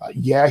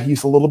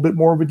 He's a little bit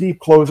more of a deep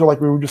closer,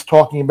 like we were just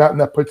talking about, and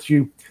that puts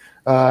you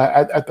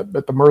at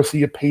the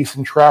mercy of pace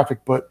and traffic.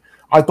 But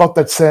I thought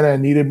that Santa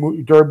Anita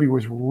Derby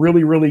was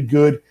really, really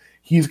good.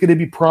 He's going to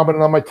be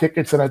prominent on my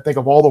tickets, and I think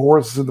of all the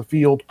horses in the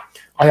field,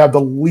 I have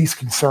the least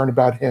concern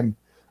about him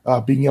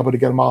being able to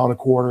get a mile and a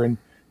quarter. And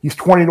he's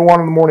 20-1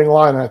 in the morning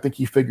line, and I think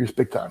he figures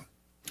big time.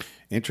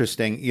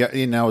 Interesting. Yeah,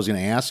 and I was going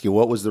to ask you,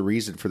 what was the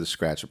reason for the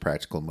scratch and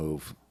practical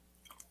move?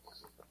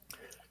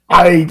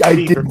 I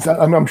didn't.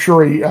 I'm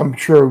sure he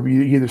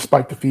either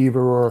spiked the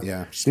fever or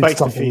did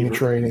something in the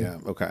training. Yeah.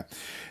 Okay.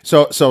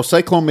 So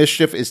Cyclone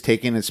Mischief is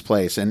taking its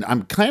place, and I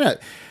bet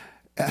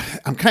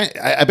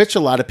you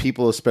a lot of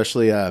people,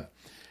 especially a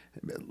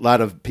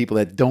lot of people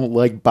that don't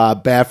like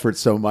Bob Baffert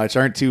so much,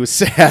 aren't too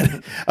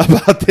sad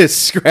about this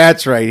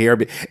scratch right here.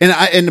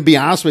 And to be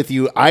honest with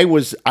you,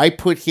 I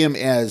put him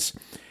as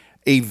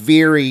a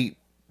very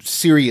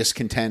serious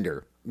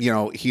contender,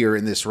 here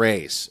in this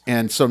race.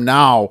 And so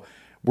now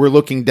we're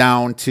looking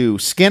down to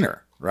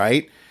Skinner,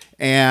 right?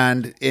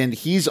 And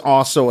he's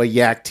also a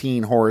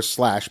Yak-Teen horse /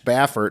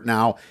 Baffert.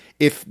 Now,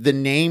 if the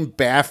name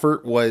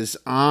Baffert was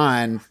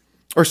on,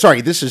 or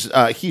sorry,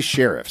 he's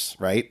Sheriff's,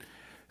 right?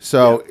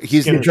 So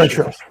he's not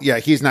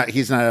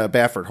a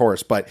Baffert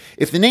horse. But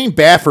if the name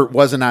Baffert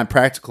wasn't on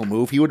Practical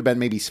Move, he would have been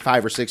maybe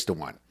 5 or 6 to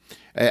 1.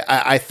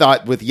 I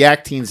thought with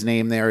Yak-Teen's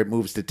name there, it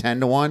moves to 10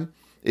 to 1.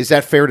 Is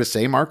that fair to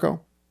say,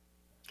 Marco?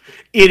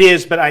 It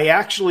is, but I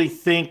actually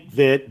think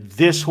that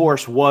this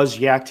horse was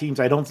Yak-Teen's.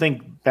 I don't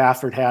think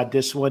Baffert had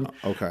this one.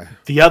 Okay.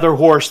 The other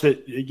horse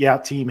that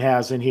Yak-Teen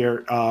has in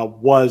here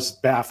was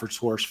Baffert's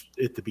horse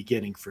at the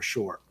beginning for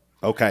sure.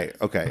 Okay.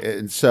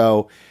 And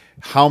so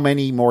how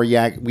many more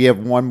we have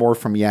one more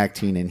from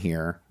Yak-Teen in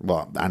here.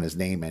 Well, on his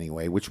name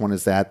anyway. Which one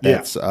is that?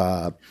 That's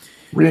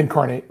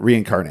Reincarnate.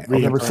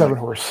 Okay, Number 7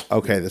 horse.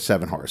 Okay, the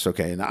 7 horse.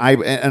 Okay. And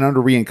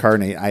under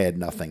Reincarnate, I had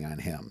nothing on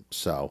him.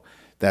 So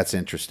that's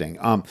interesting.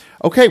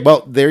 Okay,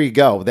 well, there you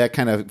go. That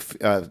kind of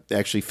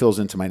actually fills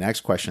into my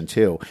next question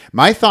too.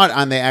 My thought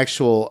on the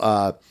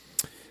actual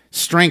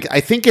strength,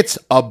 I think it's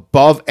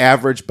above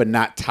average, but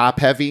not top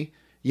heavy.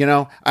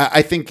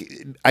 I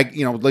think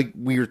like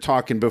we were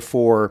talking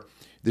before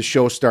the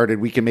show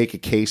started, we can make a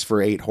case for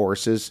 8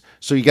 horses.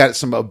 So you got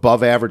some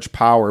above average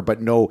power,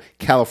 but no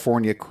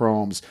California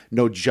Chromes,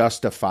 no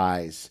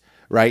Justifies.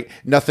 Right?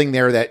 Nothing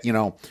there that,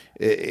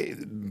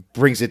 it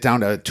brings it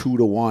down to 2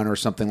 to 1 or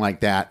something like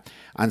that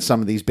on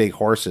some of these big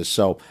horses.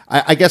 So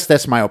I guess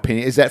that's my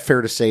opinion. Is that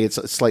fair to say it's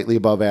slightly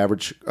above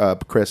average,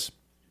 Chris?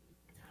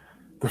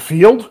 The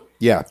field?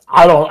 Yeah.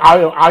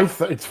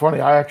 It's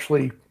funny.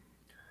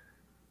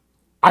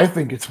 I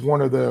think it's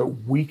one of the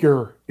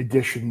weaker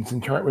editions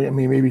in terms. I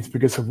mean, maybe it's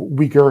because of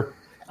weaker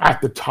at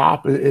the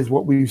top is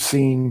what we've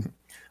seen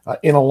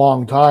in a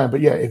long time.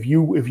 But yeah, if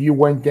you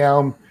went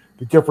down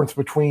the difference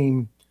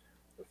between,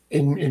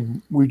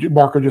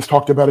 Marco just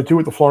talked about it too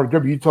with the Florida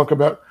Derby. You talk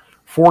about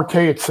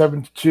Forte at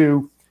 7 to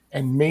 2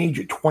 and Mage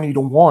at 20 to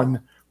 1.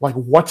 Like,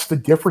 what's the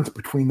difference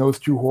between those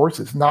two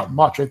horses? Not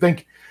much. I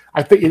think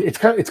it's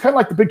kind of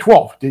like the Big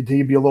 12. To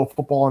be a little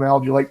football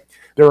analogy, like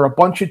there are a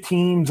bunch of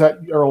teams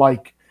that are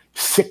like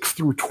 6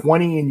 through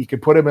 20, and you can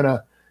put them in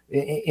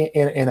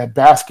a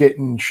basket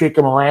and shake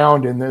them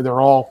around, and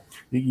they're all,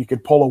 you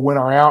could pull a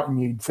winner out,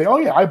 and you'd say, oh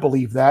yeah, I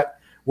believe that.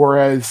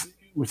 Whereas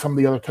with some of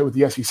the other, with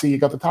the SEC, you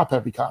got the top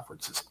heavy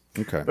conferences.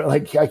 Okay, but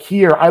like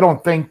here, I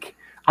don't think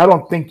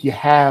you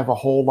have a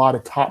whole lot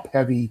of top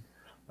heavy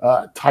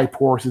type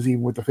horses,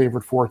 even with the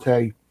favorite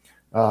Forte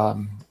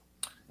and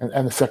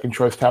the second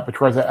choice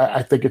Tapatrez.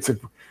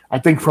 I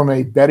think from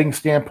a betting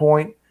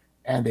standpoint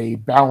and a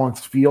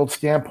balanced field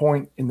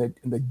standpoint, in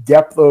the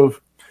depth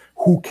of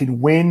who can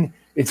win,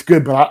 it's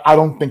good. But I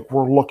don't think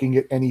we're looking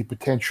at any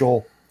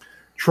potential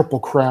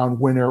Triple Crown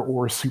winner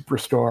or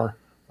superstar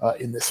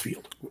in this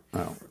field.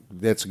 Oh,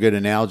 that's a good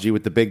analogy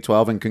with the Big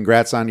 12, and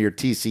congrats on your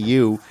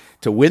TCU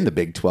to win the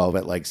Big 12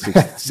 at like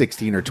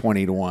 16 or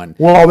 20 to 1.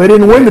 Well, they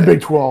didn't win the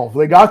Big 12.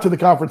 They got to the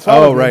conference.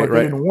 Oh, right.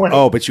 They didn't win it.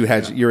 Oh, but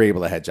you're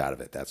able to hedge out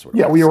of it. That's what.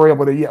 Yeah, we were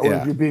able to. Yeah,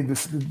 yeah.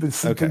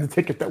 The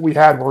ticket that we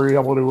had, we were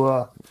able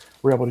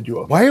to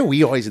do it. Why are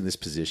we always in this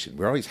position?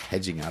 We're always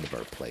hedging out of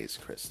our plays,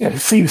 Chris. Yeah,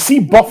 see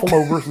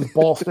Buffalo versus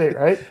Ball State,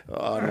 right?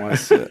 Oh, I don't want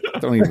to see it.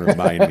 Don't even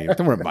remind me.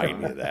 Don't remind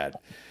me of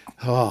that.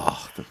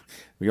 Oh,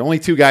 we're only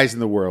 2 guys in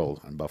the world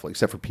on Buffalo,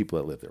 except for people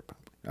that live there.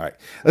 All right,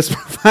 let's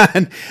move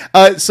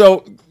on.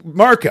 So,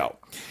 Marco,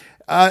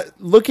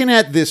 looking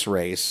at this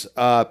race,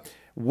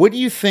 what do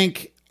you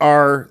think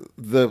are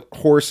the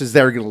horses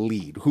that are going to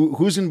lead?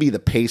 Who's going to be the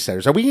pace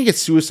setters? Are we going to get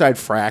suicide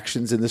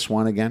fractions in this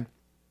one again?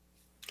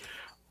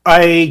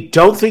 I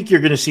don't think you're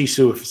going to see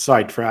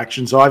suicide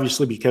fractions,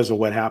 obviously, because of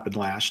what happened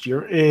last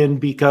year. And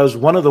because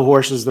one of the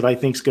horses that I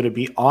think is going to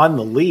be on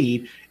the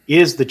lead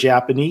is the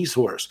Japanese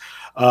horse.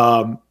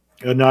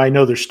 And I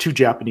know there's 2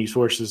 Japanese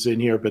horses in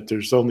here, but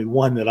there's only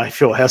one that I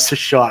feel has a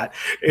shot,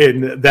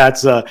 and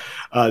that's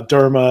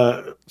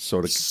Derma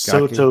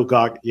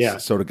Sotogake. Yeah,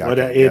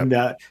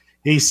 Sotogake.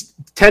 He's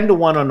 10 to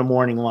 1 on the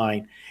morning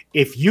line.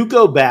 If you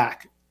go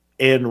back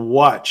and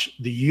watch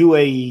the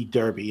UAE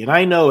Derby, and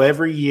I know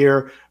every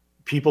year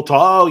people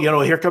talk,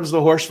 here comes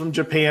the horse from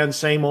Japan,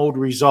 same old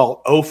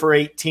result, 0 for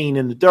 18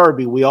 in the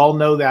Derby. We all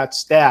know that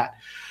stat.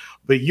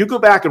 But you go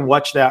back and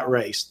watch that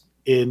race,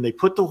 and they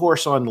put the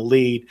horse on the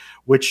lead,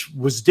 which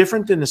was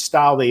different than the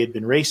style they had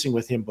been racing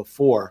with him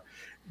before.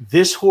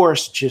 This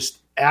horse just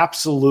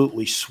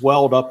absolutely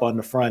swelled up on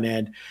the front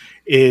end.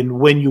 And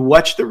when you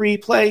watch the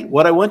replay,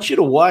 what I want you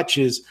to watch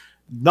is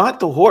not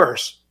the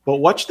horse, but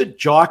watch the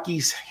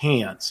jockey's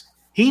hands.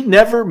 He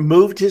never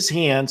moved his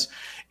hands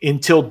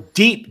until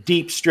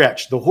deep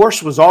stretch. The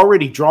horse was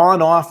already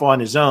drawn off on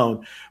his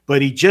own,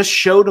 but he just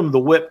showed him the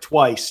whip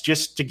twice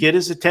just to get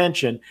his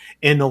attention.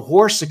 And the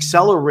horse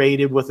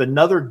accelerated with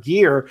another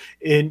gear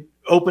and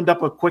opened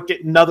up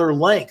another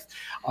length.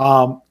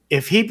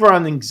 If he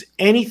brings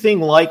anything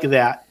like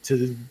that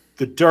to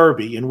the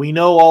Derby, and we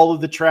know all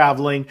of the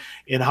traveling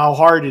and how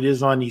hard it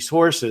is on these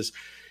horses,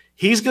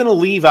 he's going to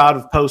leave out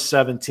of post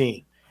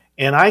 17.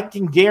 And I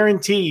can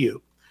guarantee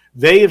you,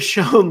 they have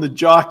shown the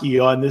jockey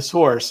on this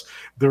horse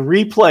the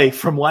replay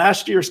from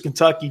last year's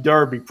Kentucky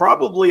Derby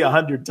probably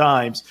 100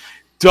 times.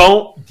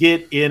 Don't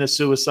get in a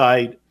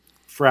suicide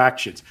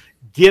fractions.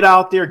 Get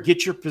out there,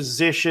 get your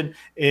position,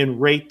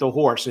 and rate the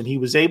horse. And he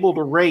was able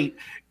to rate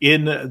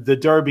in the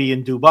Derby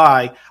in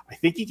Dubai. I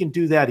think he can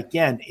do that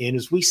again. And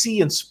as we see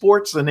in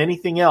sports and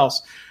anything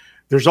else,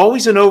 there's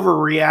always an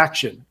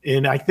overreaction.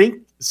 And I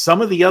think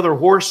some of the other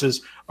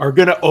horses are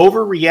going to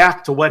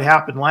overreact to what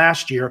happened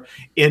last year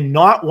and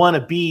not want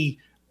to be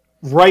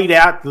right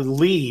at the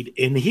lead.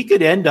 And he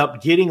could end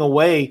up getting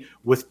away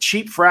with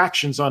cheap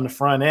fractions on the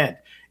front end.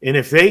 And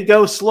if they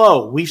go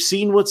slow, we've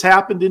seen what's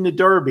happened in the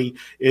Derby,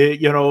 in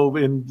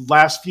the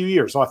last few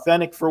years,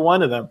 Authentic for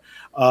one of them.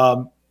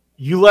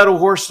 You let a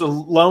horse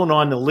alone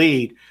on the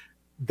lead,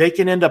 they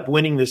can end up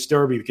winning this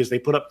Derby because they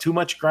put up too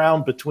much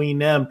ground between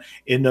them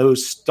and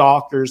those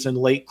stalkers and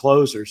late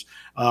closers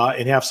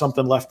and have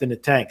something left in the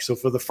tank. So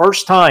for the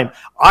first time,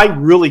 I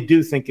really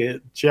do think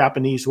a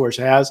Japanese horse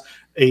has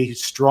a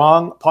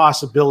strong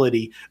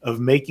possibility of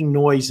making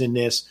noise in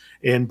this.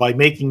 And by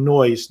making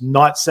noise,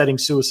 not setting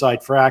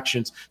suicide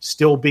fractions,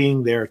 still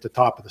being there at the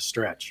top of the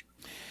stretch.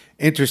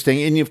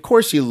 Interesting. And of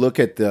course, you look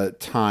at the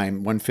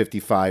time,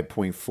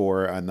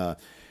 155.4 on the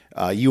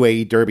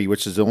UAE Derby,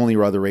 which is the only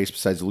other race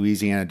besides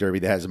Louisiana Derby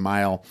that has a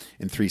mile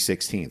and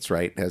 3/16,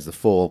 right? It has the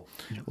full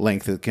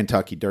length of the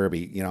Kentucky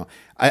Derby.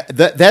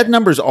 That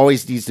number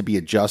always needs to be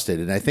adjusted.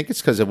 And I think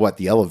it's because of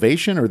the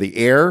elevation or the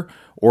air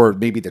or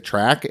maybe the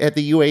track at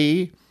the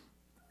UAE.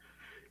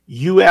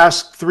 You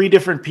ask three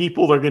different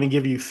people, they're going to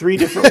give you three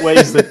different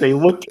ways that they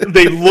look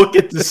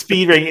at the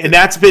speed rating. And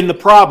that's been the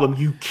problem.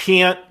 You're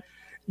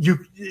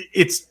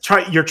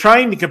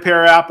trying to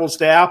compare apples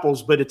to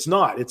apples, but it's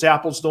not. It's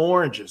apples to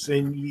oranges.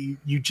 And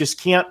you just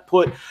can't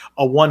put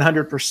a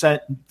 100%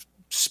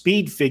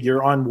 speed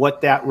figure on what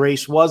that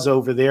race was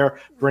over there,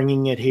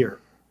 bringing it here.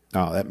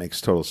 Oh, that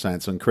makes total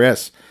sense. And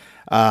Chris,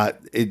 do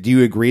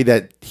you agree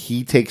that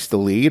he takes the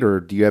lead, or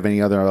do you have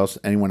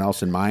anyone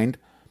else in mind?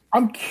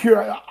 I'm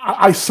curious.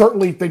 I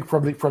certainly think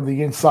from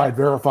the inside,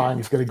 Verifying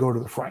is going to go to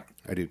the front.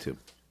 I do too.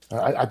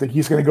 I think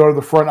he's going to go to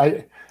the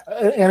front.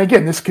 And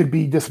again, this could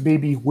be just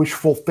maybe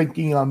wishful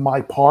thinking on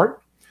my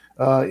part,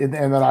 and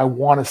that I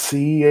want to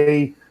see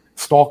a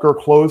stalker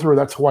closer.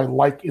 That's who I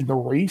like in the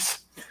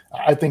race.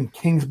 I think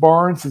Kings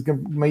Barnes is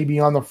going to maybe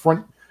on the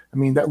front. I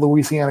mean, that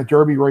Louisiana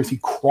Derby race, he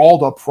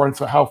crawled up front.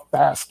 So how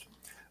fast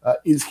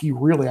is he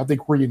really? I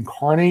think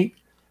Reincarnate,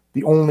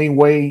 the only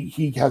way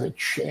he has a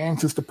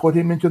chance is to put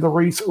him into the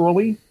race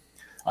early.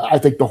 I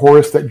think the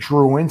horse that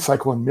drew in,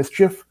 Cyclone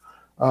Mischief,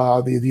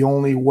 the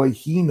only way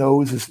he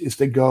knows is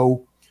to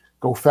go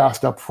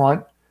fast up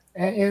front.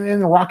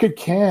 And Rocket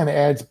Can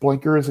adds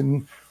blinkers,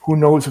 and who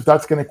knows if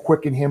that's going to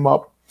quicken him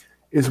up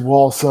as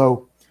well.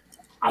 So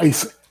I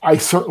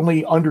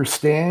certainly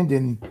understand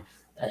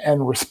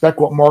and respect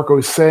what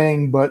Marco's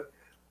saying, but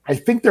I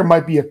think there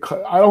might be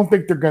I don't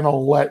think they're going to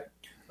let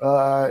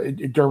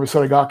Derby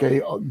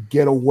Sotogake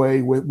get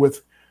away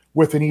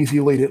with an easy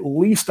lead. At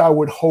least I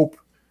would hope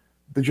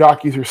the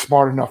jockeys are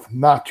smart enough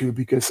not to,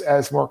 because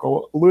as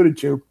Marco alluded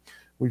to,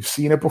 we've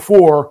seen it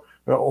before.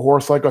 A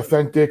horse like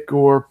Authentic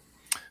or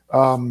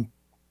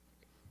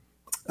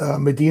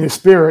Medina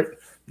Spirit,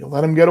 you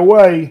let them get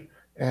away,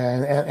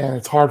 and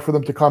it's hard for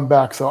them to come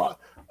back. So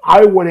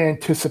I would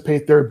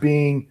anticipate there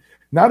being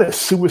not a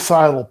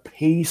suicidal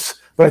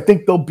pace, but I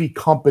think there'll be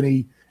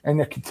company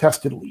and a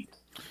contested lead.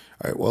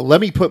 All right, well,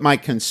 let me put my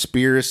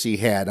conspiracy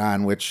hat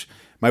on, which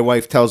my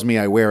wife tells me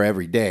I wear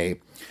every day.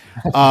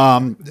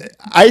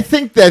 I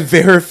think that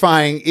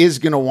Verifying is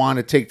going to want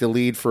to take the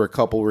lead for a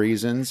couple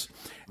reasons.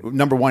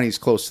 Number one, he's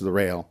close to the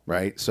rail,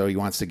 right? So he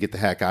wants to get the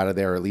heck out of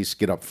there, or at least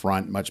get up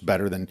front, much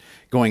better than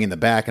going in the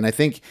back. And I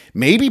think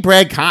maybe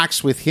Brad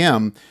Cox with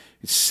him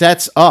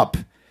sets up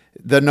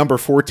the number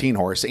 14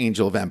 horse,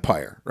 Angel of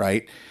Empire,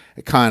 right?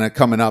 Kind of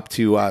coming up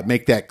to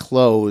make that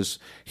close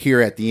here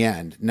at the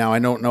end. Now, I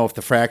don't know if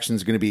the fraction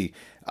is going to be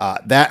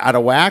that out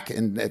of whack,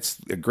 and it's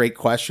a great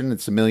question.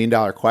 It's $1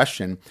 million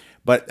question.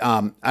 But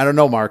I don't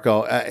know,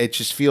 Marco. It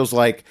just feels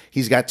like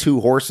he's got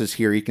two horses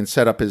here. He can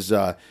set up his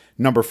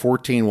number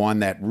 14 one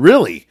that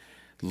really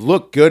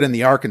looked good in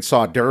the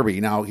Arkansas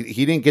Derby. Now,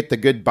 he didn't get the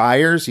good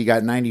buyers. He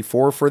got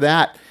 94 for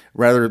that.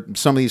 Rather,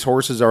 some of these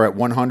horses are at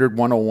 100,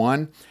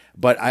 101.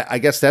 But I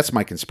guess that's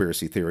my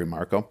conspiracy theory,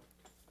 Marco.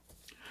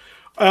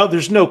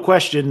 There's no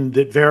question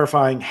that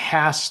Verifying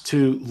has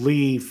to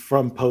leave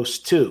from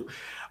post 2.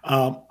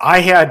 I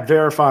had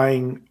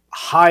Verifying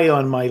high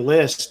on my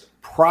list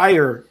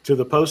prior to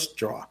the post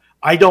draw.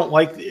 I don't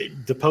like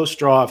the post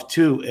draw of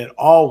 2 at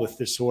all with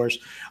this horse.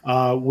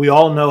 We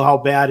all know how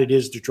bad it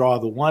is to draw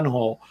the 1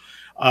 hole.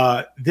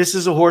 This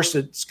is a horse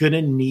that's going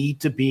to need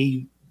to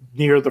be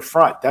near the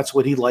front. That's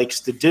what he likes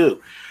to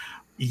do.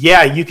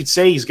 Yeah, you could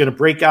say he's going to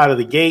break out of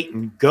the gate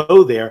and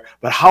go there,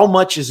 but how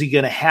much is he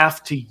going to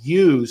have to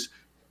use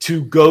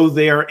to go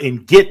there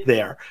and get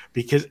there?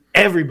 Because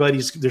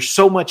there's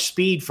so much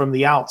speed from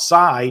the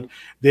outside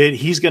that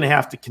he's going to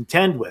have to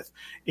contend with.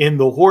 In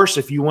the horse,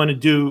 if you want to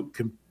do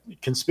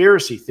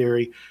conspiracy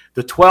theory,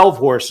 the 12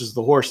 horse is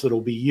the horse that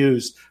will be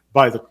used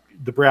by the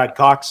Brad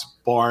Cox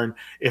barn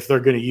if they're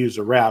going to use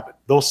a rabbit.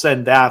 They'll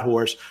send that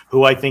horse,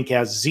 who I think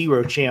has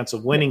zero chance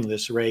of winning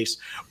this race,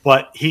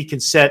 but he can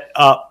set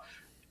up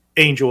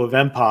Angel of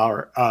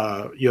Empire,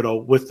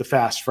 with the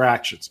fast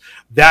fractions.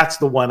 That's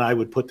the one I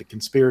would put the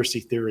conspiracy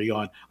theory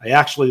on. I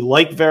actually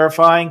like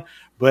Verifying,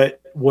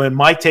 but when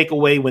my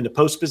takeaway when the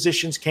post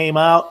positions came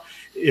out,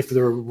 if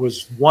there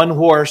was one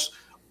horse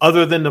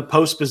other than the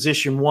post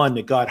position one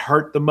that got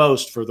hurt the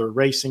most for their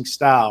racing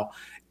style,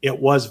 it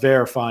was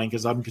Verifying,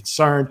 because I'm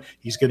concerned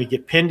he's going to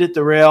get pinned at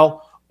the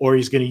rail or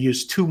he's going to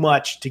use too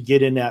much to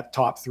get in that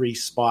top 3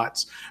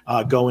 spots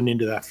going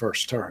into that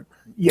first turn.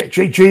 Yeah,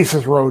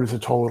 Jason's Road is a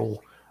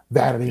total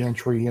vanity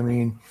entry. I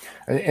mean,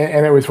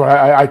 and it was what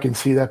I can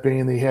see that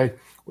being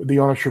the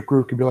ownership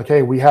group can be like,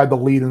 hey, we had the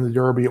lead in the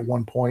Derby at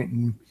one point,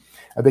 and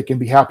they can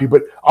be happy.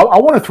 But I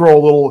want to throw a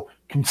little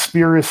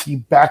conspiracy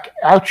back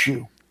at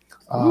you,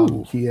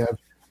 Kiev.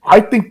 I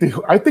think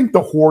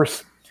the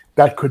horse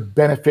that could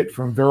benefit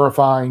from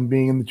Verifying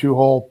being in the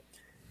 2-hole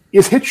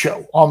is Hit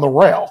Show on the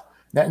rail.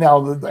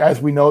 Now, as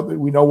we know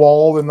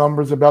all the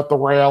numbers about the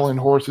rail and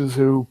horses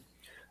who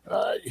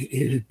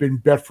had been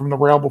bet from the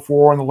rail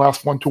before and the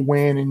last one to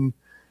win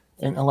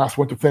and the last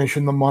one to finish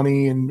in the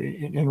money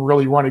and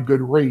really run a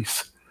good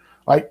race.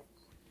 Like,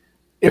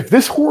 if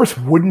this horse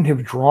wouldn't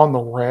have drawn the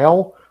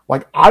rail,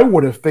 like, I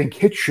would have think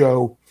Hit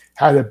Show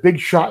had a big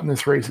shot in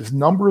this race. His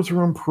numbers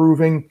are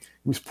improving.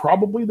 He was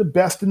probably the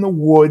best in the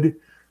wood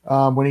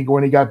when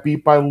he got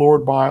beat by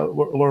Lord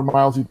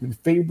Miles. He's been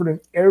favored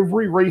in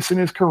every race in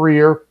his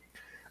career.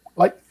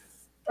 Like,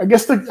 I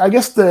guess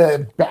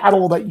the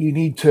battle that you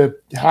need to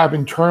have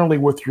internally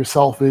with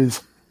yourself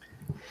is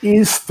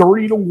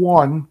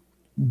 30-1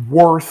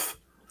 worth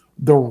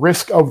the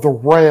risk of the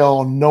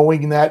rail,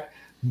 knowing that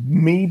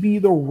maybe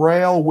the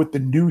rail with the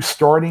new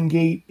starting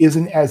gate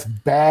isn't as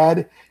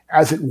bad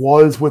as it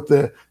was with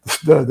the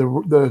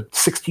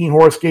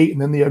 16-horse gate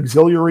and then the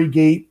auxiliary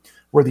gate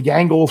where the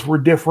angles were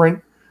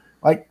different.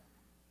 Like,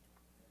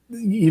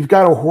 you've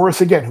got a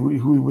horse again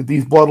who with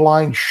these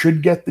bloodlines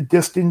should get the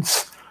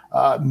distance.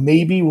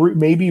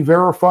 Maybe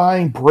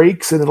Verifying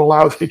breaks and it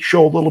allows Hit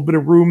Show a little bit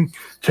of room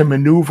to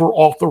maneuver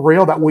off the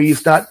rail. That way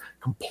he's not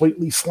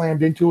completely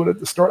slammed into it at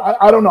the start.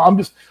 I don't know.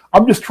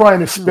 I'm just trying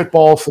to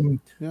spitball some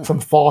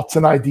thoughts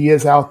and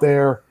ideas out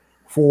there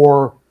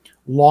for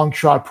long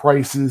shot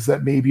prices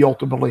that maybe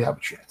ultimately have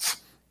a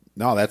chance.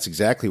 No, that's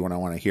exactly what I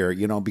want to hear,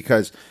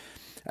 because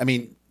I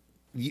mean,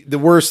 the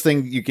worst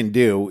thing you can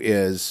do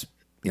is,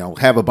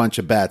 have a bunch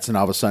of bets and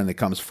all of a sudden it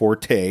comes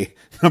Forte,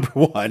 number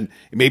one,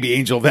 maybe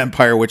Angel of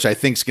Empire, which I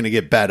think is going to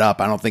get bet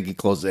up. I don't think he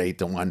closes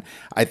 8-1.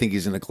 I think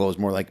he's going to close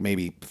more like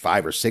maybe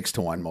 5 or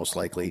 6-1, most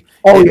likely.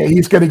 Oh, yeah,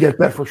 he's going to get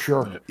bet for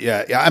sure.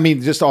 Yeah. I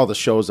mean, just all the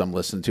shows I'm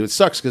listening to. It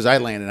sucks because I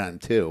landed on him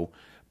too.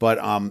 But,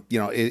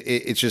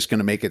 it's just going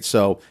to make it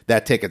so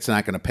that ticket's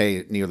not going to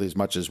pay nearly as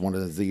much as one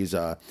of these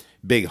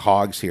big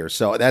hogs here.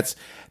 So that's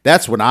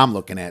what I'm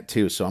looking at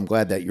too. So I'm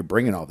glad that you're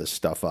bringing all this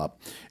stuff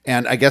up.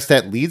 And I guess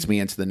that leads me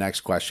into the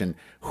next question.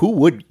 Who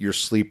would your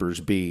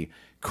sleepers be,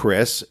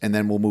 Chris? And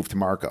then we'll move to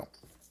Marco.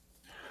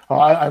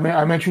 I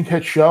mentioned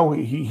Hit Show.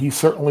 He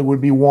certainly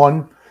would be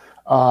one.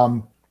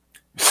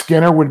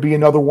 Skinner would be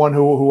another one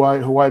who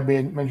I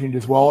mentioned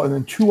as well. And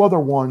then 2 other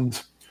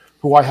ones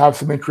who I have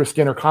some interest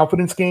in are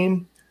Confidence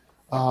Game,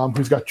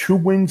 who's got 2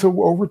 wins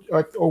over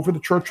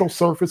the Churchill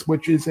surface,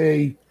 which is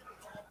a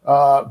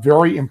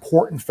very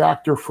important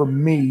factor for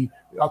me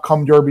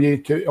come Derby.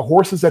 To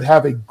horses that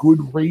have a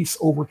good race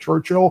over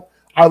Churchill,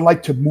 I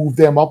like to move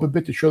them up a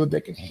bit to show that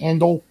they can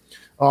handle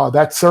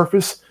that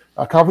surface.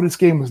 Confidence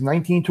Game was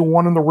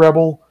 19-1 in the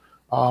Rebel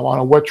on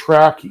a wet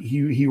track.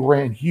 He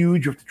ran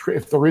huge.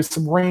 If there is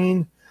some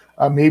rain,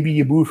 maybe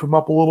you move him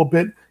up a little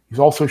bit. He's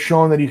also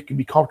shown that he can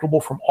be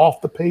comfortable from off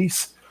the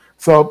pace.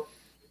 So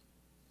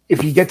if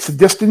he gets the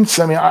distance,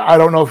 I mean, I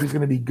don't know if he's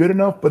going to be good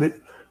enough, but at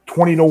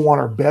 20-1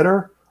 or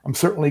better, I'm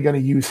certainly going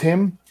to use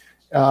him.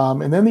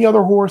 And then the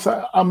other horse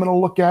I'm going to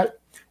look at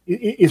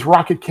is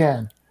Rocket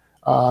Can.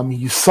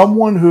 He's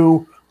someone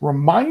who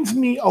reminds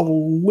me a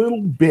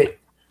little bit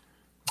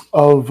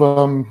of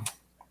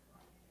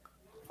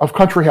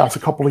Country House a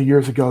couple of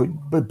years ago.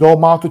 But Bill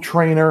Mott, the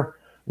trainer,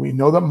 we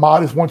know that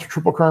Mott has won a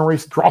Triple Crown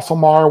race.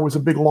 Drosselmeyer was a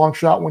big long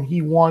shot when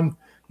he won.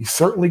 He's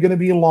certainly going to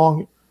be a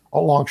long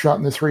shot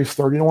in this race.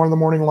 30-1 in the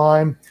morning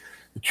line.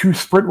 The 2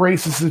 sprint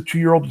races, the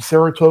 2-year-old at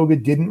Saratoga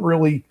didn't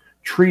really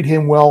treat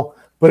him well.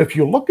 But if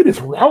you look at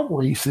his route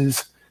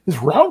races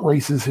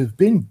have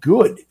been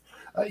good.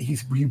 He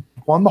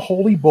won the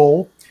Holy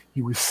Bull.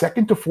 He was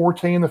second to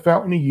Forte in the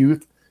Fountain of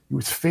Youth. He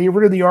was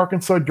favored in the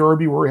Arkansas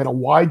Derby, where he had a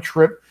wide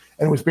trip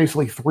and was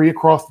basically 3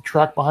 across the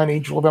track behind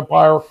Angel of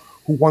Empire,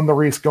 who won the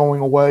race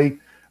going away.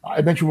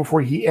 I mentioned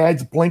before he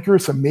adds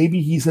blinkers, so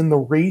maybe he's in the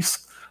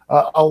race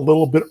a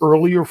little bit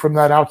earlier from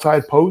that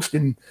outside post,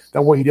 and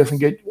that way he doesn't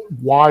get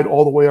wide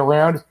all the way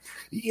around.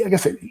 Like I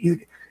said,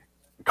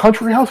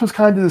 Country House was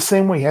kind of the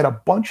same way. He had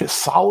a bunch of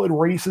solid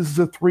races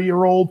as a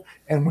 3-year-old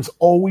and was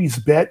always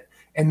bet,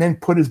 and then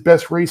put his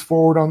best race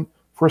forward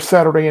for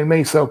Saturday in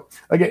May. So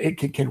again,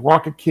 can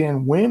Rocket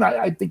Can win?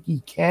 I think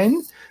he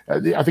can.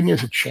 I think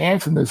there's a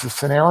chance, and there's a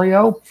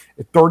scenario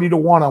at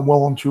 30-1. I'm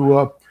willing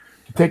to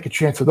take a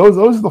chance. So those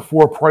are the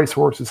 4 price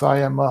horses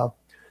I am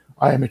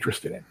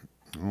interested in.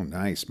 Oh,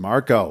 nice,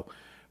 Marco.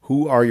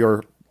 Who are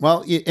your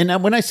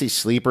and when I say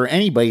sleeper,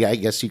 anybody I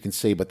guess you can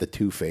say, but the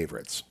 2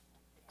 favorites.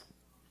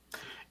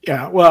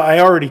 Yeah, well, I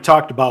already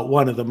talked about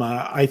one of them.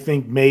 I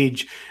think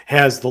Mage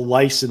has the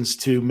license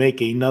to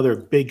make another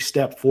big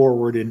step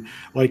forward. And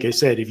like I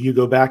said, if you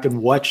go back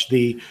and watch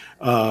the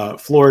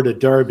Florida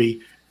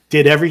Derby,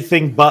 did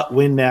everything but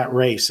win that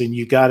race. And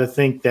you got to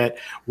think that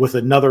with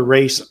another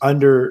race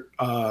under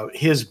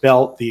his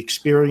belt, the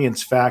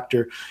experience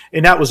factor,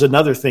 and that was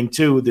another thing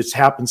too that's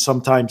happened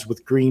sometimes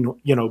with green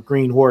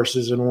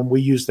horses. And when we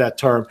use that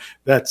term,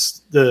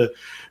 that's the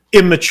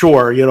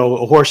immature,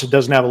 a horse that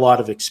doesn't have a lot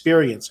of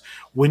experience.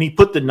 When he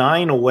put the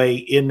 9 away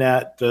in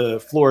that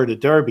Florida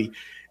Derby,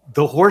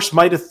 the horse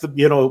might have,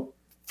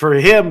 for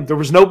him, there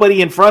was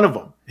nobody in front of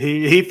him.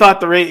 He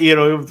thought the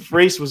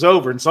race was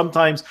over. And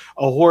sometimes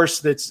a horse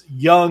that's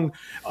young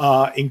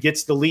and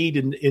gets the lead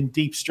in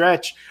deep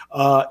stretch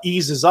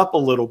eases up a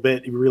little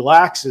bit, he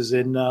relaxes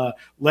and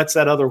lets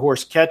that other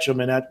horse catch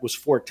him. And that was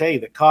Forte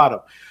that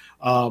caught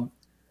him.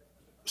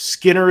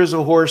 Skinner is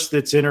a horse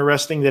that's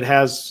interesting, that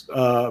has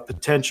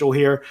potential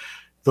here.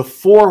 The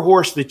 4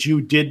 horse that you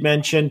did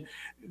mention,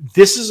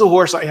 this is a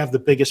horse I have the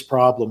biggest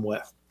problem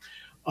with.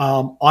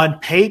 On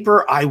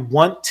paper, I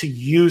want to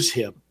use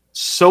him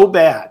so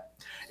bad.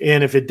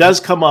 And if it does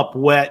come up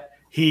wet,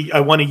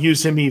 I want to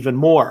use him even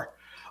more.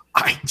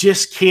 I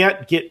just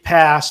can't get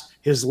past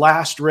his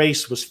last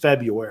race was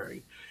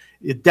February.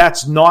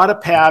 That's not a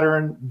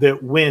pattern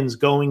that wins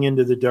going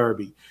into the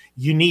Derby.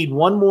 You need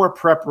one more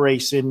prep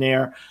race in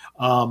there.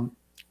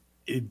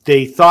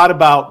 They thought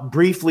about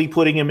briefly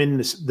putting him in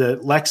the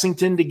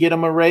Lexington to get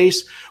him a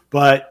race,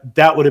 but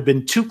that would have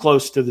been too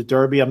close to the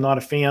Derby. I'm not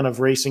a fan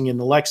of racing in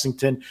the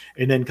Lexington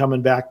and then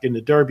coming back in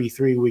the Derby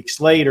 3 weeks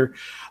later.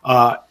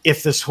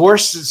 If this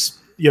horse is,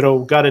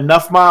 got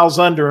enough miles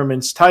under him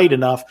and it's tight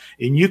enough,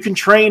 and you can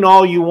train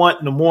all you want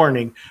in the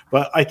morning,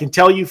 but I can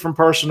tell you from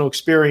personal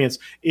experience,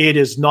 it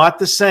is not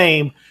the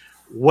same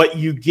what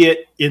you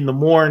get in the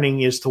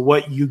morning is to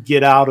what you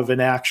get out of an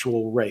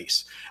actual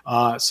race.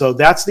 So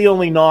that's the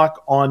only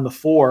knock on the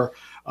 4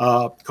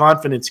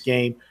 confidence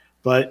game,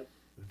 but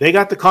they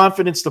got the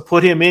confidence to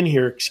put him in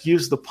here,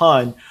 excuse the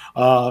pun,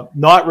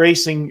 not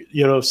racing,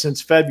 since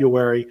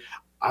February.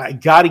 I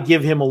got to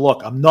give him a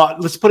look.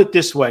 Let's put it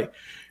this way.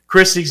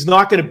 Chris, he's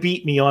not going to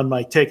beat me on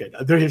my ticket.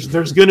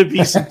 There's going to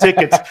be some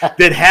tickets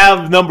that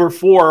have number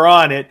 4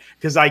 on it,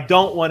 because I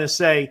don't want to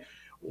say,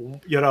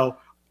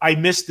 I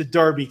missed the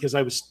Derby because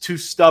I was too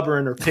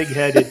stubborn or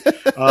pig-headed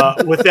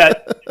with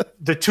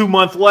the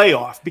 2-month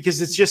layoff,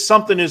 because it's just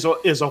something as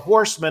a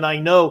horseman I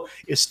know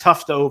is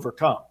tough to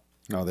overcome.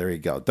 Oh, there you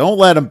go. Don't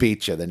let him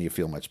beat you. Then you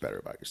feel much better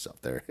about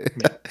yourself there.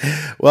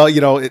 Well,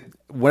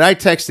 when I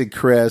texted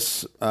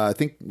Chris, I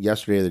think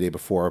yesterday or the day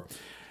before,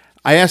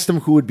 I asked him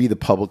who would be the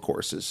public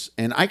horses.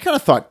 And I kind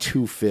of thought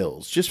 2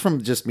 Phils, just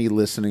from me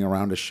listening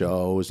around to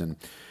shows and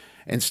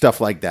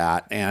stuff like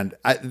that. And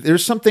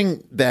there's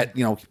something that,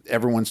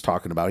 everyone's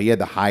talking about. He had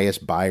the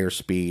highest buyer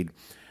speed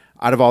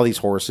out of all these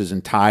horses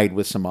and tied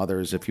with some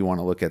others, if you want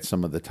to look at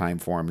some of the time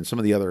form and some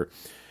of the other,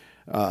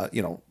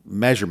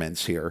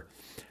 measurements here.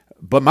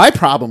 But my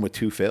problem with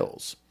 2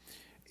 Phils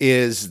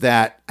is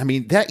that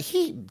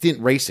he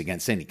didn't race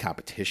against any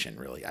competition,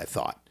 really, I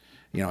thought.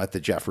 At the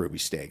Jeff Ruby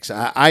Stakes.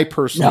 I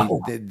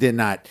personally did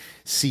not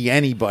see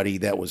anybody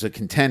that was a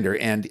contender.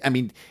 And,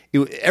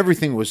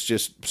 everything was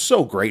just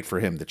so great for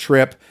him. The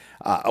trip,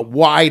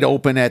 wide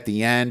open at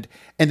the end.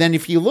 And then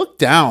if you look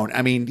down,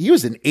 he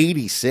was in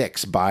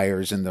 86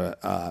 buyers was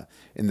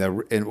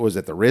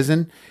it the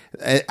Risen?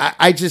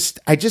 I just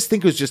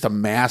think it was just a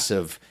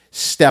massive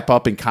step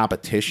up in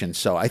competition.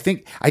 So I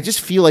just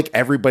feel like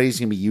everybody's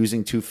going to be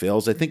using 2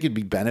 Phils. I think it'd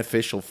be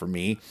beneficial for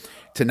me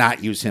to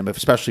not use him,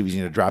 especially if he's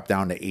going to drop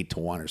down to 8-1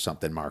 or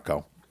something,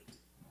 Marco.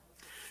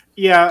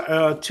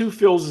 Yeah, 2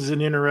 Phils is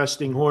an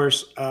interesting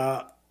horse.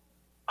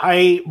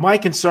 My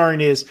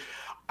concern is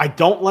I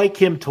don't like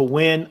him to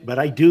win, but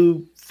I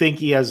do think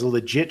he has a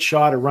legit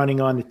shot of running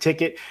on the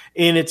ticket.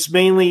 And it's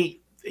mainly,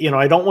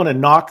 I don't want to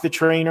knock the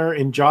trainer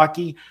and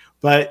jockey,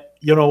 but,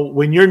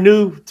 when you're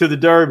new to the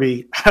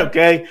Derby,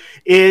 okay,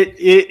 it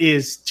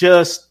is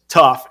just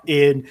tough.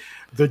 In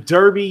the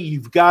Derby,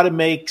 you've got to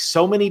make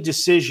so many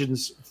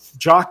decisions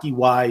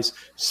jockey-wise,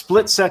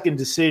 split-second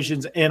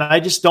decisions, and I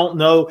just don't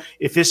know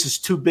if this is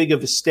too big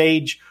of a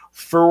stage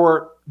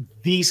for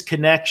these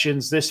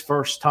connections this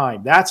first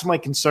time. That's my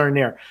concern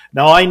there.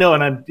 Now I know,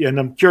 and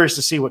I'm curious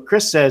to see what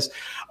Chris says.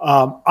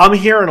 I'm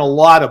hearing a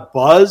lot of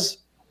buzz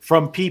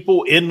from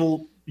people in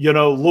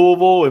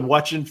Louisville and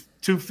watching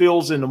 2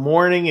 Phils in the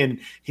morning, and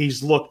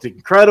he's looked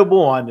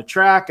incredible on the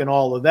track and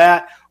all of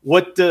that.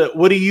 What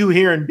are you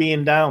hearing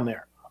being down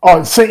there?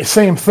 Oh,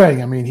 same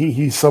thing.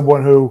 He's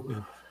someone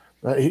who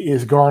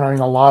is garnering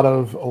a lot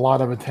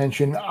of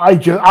attention.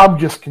 I'm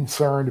just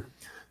concerned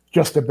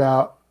just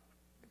about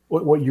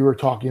what you were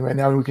talking about.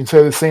 Now we can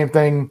say the same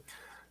thing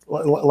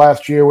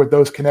last year with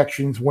those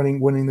connections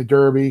winning the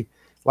Derby,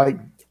 like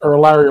or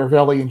Larry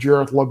Ravelli and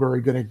Jareth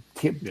Ludbury going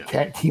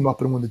to team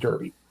up and win the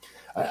Derby.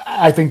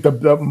 I think a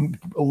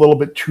little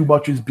bit too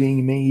much is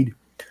being made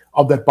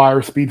of that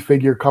Buyer Speed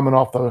figure coming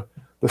off the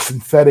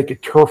synthetic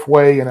at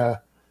Turfway and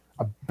a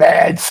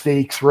bad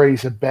stakes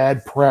race, a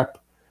bad prep.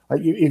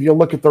 If you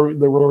look at the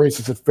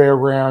races at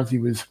Fairgrounds, he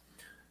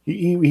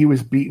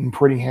was beaten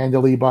pretty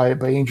handily by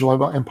Angel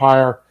of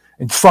Empire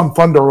and Sun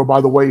Thunder, who, by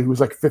the way, who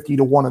was like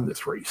 50-1 in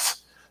this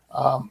race.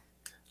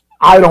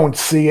 I don't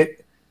see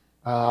it.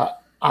 Where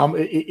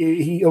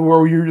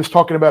you're just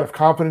talking about if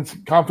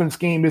confidence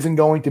game isn't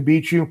going to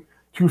beat you.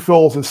 Two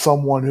Phils is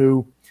someone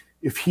who,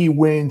 if he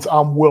wins,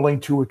 I'm willing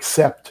to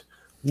accept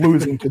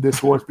losing to this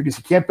horse because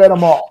you can't bet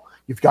them all.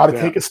 You've got to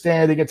take a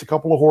stand against a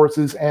couple of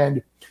horses,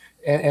 and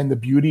the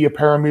beauty of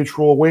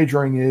parimutuel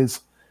wagering is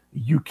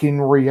you can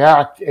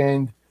react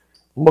and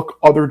look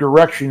other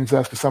directions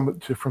as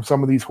to from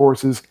some of these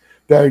horses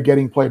that are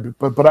getting played.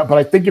 But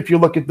I think if you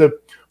look at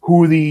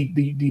who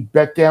the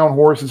bet down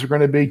horses are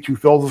going to be, Two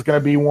Phils is going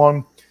to be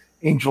one,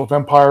 Angel of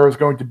Empire is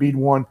going to be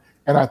one,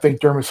 and I think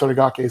Dermot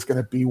Sotogake is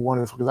going to be one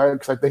of this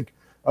because I think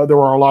there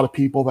are a lot of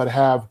people that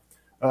have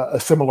a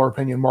similar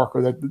opinion,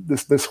 Marco, that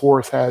this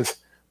horse has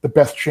the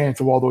best chance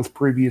of all those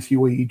previous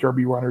UAE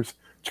Derby runners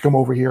to come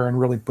over here and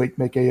really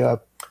make a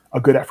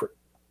good effort.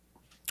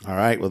 All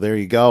right, well, there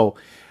you go.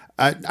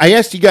 I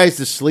asked you guys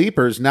the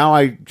sleepers. Now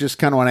I just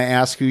kind of want to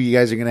ask who you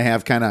guys are going to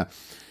have kind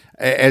of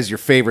as your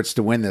favorites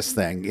to win this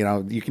thing. You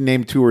know, you can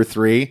name two or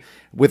three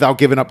without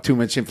giving up too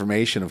much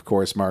information, of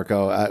course,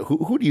 Marco.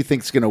 Who do you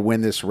think is going to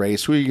win this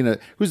race? Who's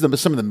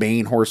some of the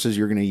main horses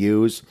you're going to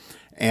use,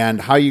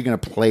 and how are you going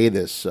to play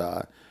this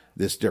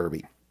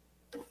Derby?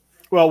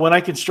 Well, when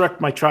I construct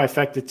my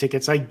trifecta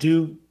tickets, I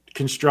do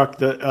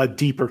construct a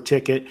deeper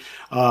ticket.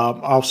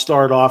 I'll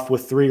start off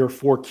with 3 or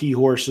 4 key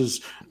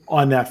horses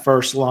on that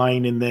first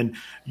line, and then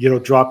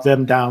drop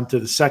them down to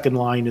the second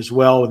line as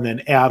well, and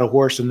then add a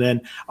horse, and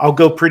then I'll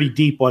go pretty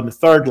deep on the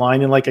third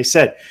line. And like I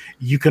said,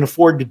 you can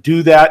afford to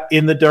do that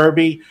in the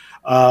Derby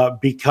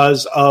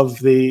because of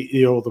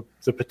the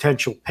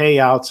potential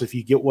payouts if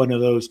you get one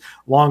of those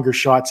longer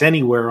shots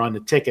anywhere on the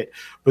ticket.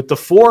 But the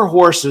 4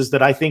 horses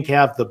that I think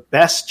have the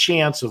best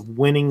chance of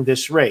winning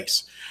this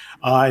race,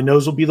 and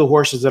those will be the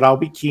horses that I'll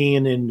be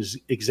keying in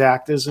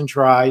exactas and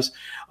tries.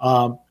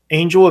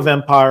 Angel of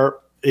Empire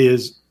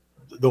is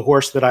the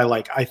horse that I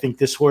like. I think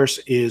this horse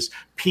is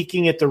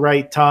peaking at the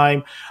right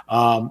time.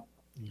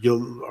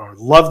 You'll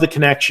love the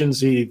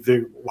connections.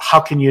 How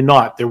can you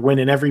not? They're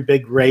winning every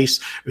big race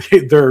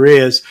there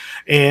is.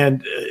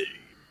 And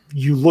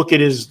you look at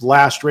his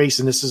last race,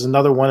 and this is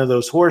another one of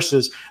those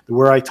horses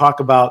where I talk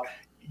about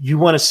you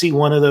want to see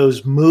one of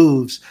those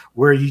moves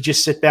where you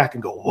just sit back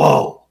and go,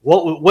 whoa,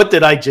 what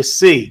did I just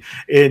see?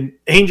 And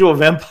Angel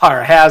of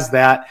Empire has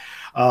that.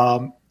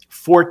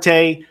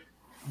 Forte,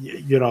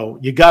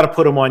 you got to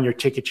put them on your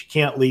ticket. You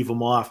can't leave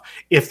them off.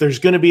 If there's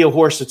going to be a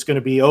horse that's going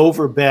to be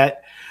overbet,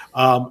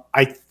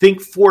 I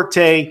think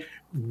Forte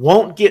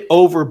won't get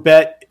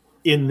overbet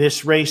in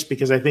this race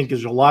because I think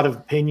there's a lot of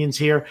opinions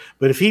here.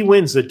 But if he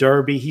wins the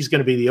Derby, he's going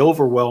to be the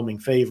overwhelming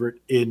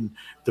favorite in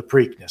the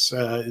Preakness.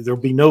 There'll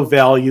be no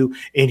value,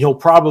 and he'll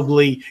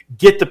probably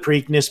get the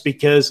Preakness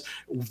because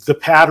the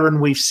pattern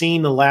we've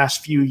seen the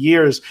last few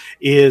years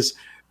is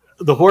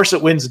the horse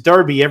that wins the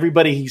Derby,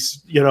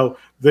 everybody's,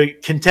 the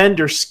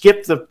contenders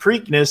skip the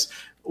Preakness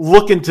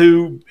looking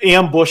to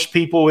ambush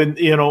people in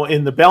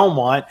the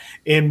Belmont.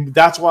 And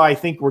that's why I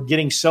think we're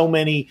getting so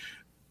many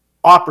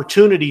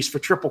opportunities for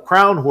Triple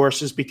Crown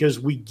horses, because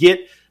we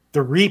get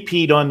the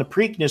repeat on the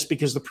Preakness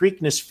because the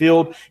Preakness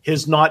field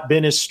has not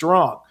been as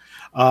strong.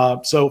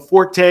 So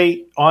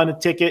Forte on a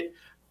ticket,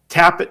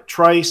 Tapit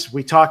Trice,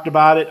 we talked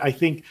about it. I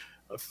think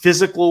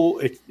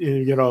physical,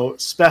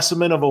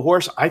 specimen of a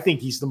horse. I think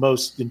he's the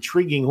most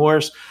intriguing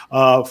horse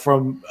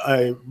from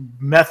a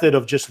method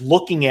of just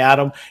looking at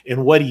him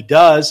and what he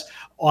does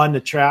on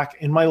the track.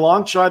 And my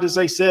long shot, as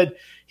I said,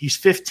 he's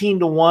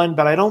 15-1,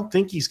 but I don't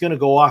think he's going to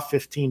go off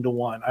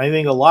 15-1. I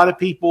think a lot of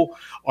people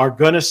are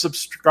going to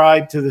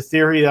subscribe to the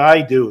theory that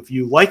I do. If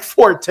you like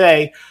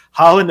Forte,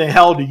 how in the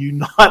hell do you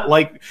not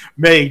like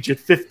Mage at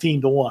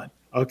 15-1?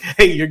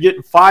 Okay, you're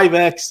getting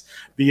 5x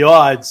the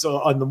odds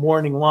on the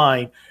morning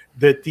line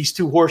that these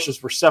two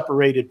horses were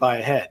separated by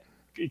a head.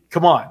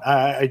 Come on.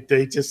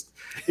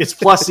 It's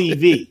plus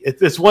EV.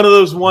 It's one of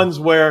those ones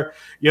where,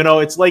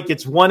 it's like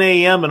it's 1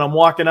 a.m. and I'm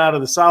walking out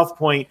of the South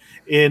Point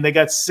and they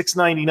got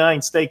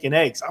 $6.99 steak and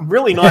eggs. I'm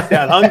really not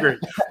that hungry,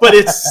 but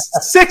it's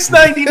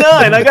 $6.99.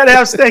 I got to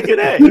have steak and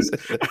eggs.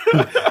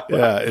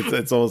 Yeah.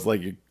 It's almost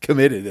like you're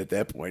committed at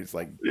that point. It's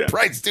like,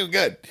 price too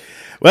good.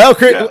 Well,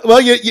 Chris,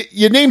 well,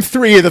 you named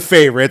 3 of the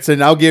favorites,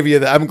 and I'll give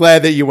you I'm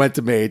glad that you went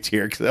to Mage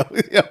here. So,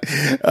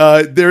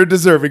 they're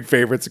deserving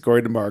favorites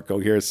according to Marco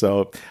here.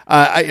 So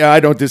I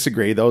don't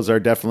disagree. Those are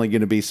definitely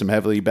going to be some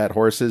heavily bet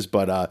horses,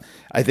 but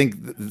I think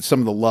some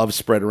of the love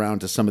spread around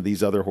to some of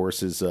these other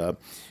horses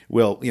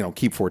will,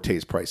 keep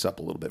Forte's price up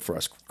a little bit for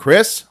us.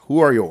 Chris, who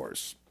are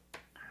yours?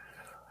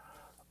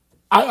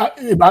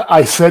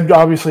 I said,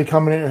 obviously,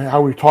 coming in,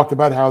 how we talked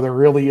about how there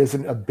really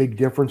isn't a big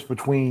difference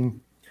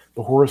between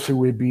the horse who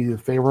would be the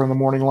favorite on the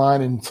morning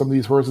line and some of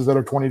these horses that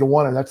are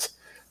 20-1, and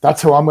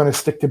that's how I'm going to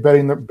stick to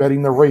betting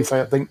the race.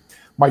 I think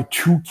my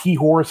two key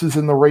horses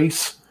in the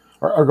race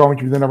are going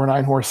to be the number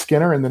 9 horse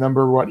Skinner and the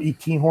number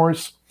 18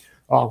 horse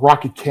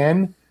Rocket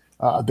Ken.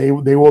 They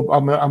will.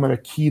 I'm going to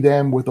key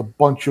them with a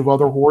bunch of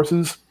other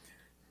horses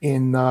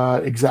in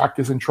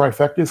exactas and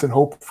trifectas and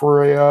hope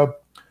for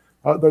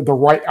the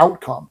right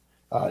outcome.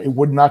 It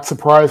would not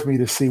surprise me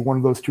to see one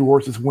of those two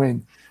horses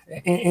win.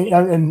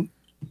 And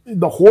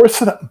the horse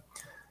that,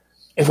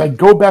 as I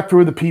go back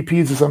through the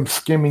PPs, as I'm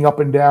skimming up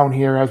and down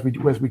here as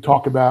we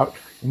talk about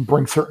and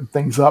bring certain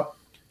things up,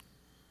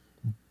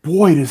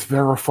 boy, does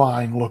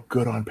Verifying look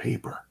good on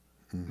paper.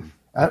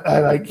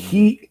 Mm-hmm.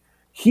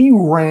 He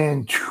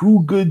ran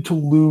too good to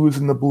lose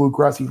in the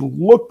Bluegrass. He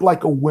looked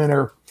like a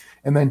winner,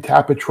 and then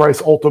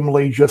Tapatrice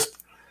ultimately just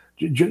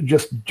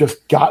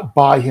got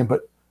by him.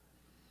 But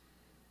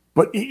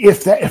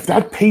if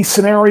that pace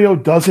scenario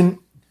doesn't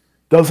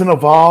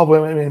evolve,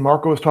 I mean,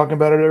 Marco was talking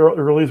about it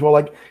early as well.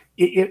 Like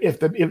if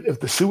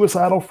the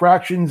suicidal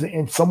fractions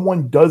and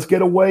someone does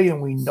get away,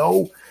 and we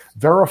know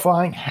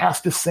Verifying has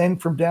to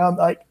send from down,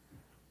 like,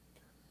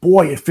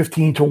 boy, at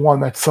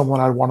 15-1, that's someone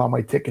I'd want on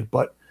my ticket.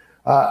 But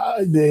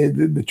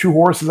the two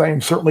horses I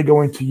am certainly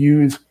going to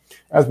use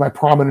as my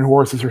prominent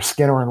horses are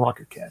Skinner and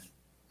Rocket Ken.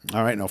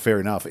 All right, no, fair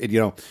enough.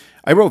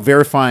 I wrote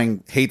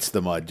Verifying hates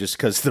the mud just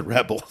because of the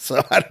Rebel,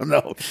 so I don't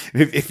know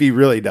if he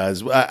really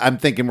does. I'm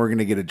thinking we're going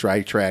to get a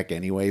dry track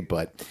anyway,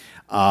 but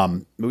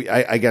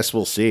I guess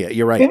we'll see.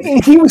 You're right.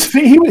 And he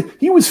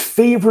was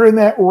favored in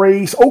that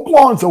race.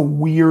 Oaklawn's a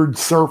weird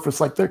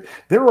surface. Like there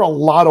are a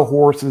lot of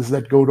horses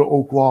that go to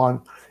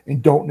Oaklawn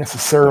and don't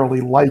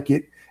necessarily like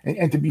it,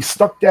 and to be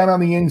stuck down on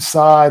the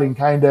inside and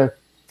kind of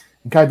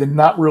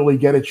not really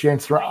get a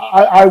chance to.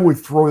 I would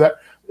throw that.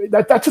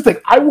 That's the thing.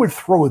 I would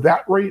throw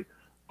that race.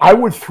 I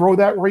would throw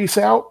that race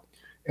out,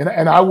 and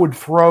I would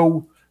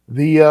throw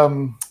the.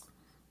 I'm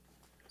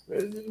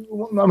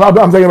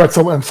thinking about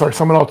someone. I'm sorry.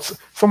 Someone else.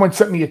 Someone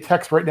sent me a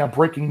text right now.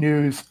 Breaking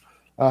news.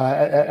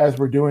 As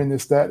we're doing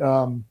this, that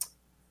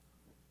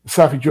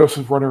Safi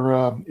Joseph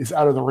runner is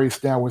out of the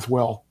race now as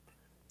well.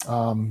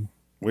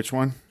 Which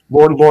one?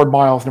 Lord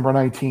Miles, number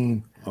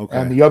 19. Okay.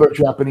 And the other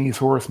Japanese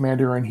horse,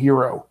 Mandarin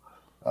Hero,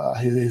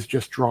 is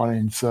just drawn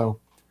in. So.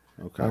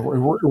 Okay.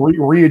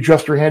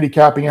 Readjust your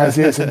handicapping as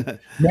is. And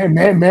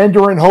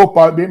Mandarin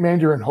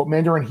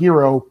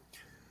Hero,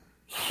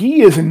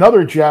 he is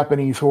another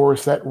Japanese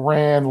horse that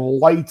ran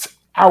lights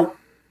out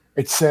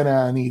at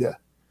Santa Anita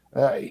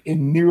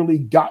and nearly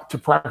got to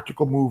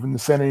practical move in the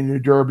Santa Anita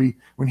Derby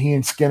when he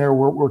and Skinner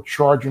were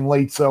charging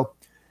late. So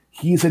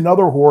he's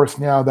another horse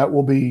now that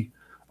will be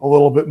a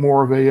little bit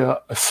more of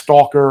a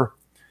stalker,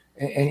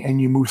 and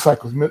you move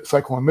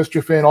Cyclone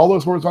Mischief in. All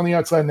those horses on the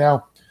outside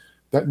now.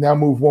 That now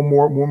move one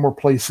more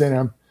place in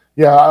him.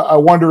 Yeah, I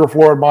wonder if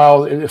Lord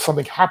Miles, if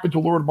something happened to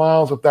Lord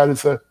Miles, if that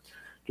is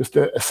just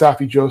a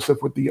Safi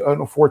Joseph with the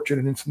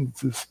unfortunate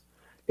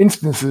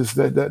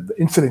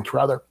incident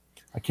rather.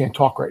 I can't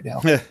talk right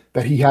now.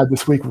 That he had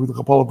this week with a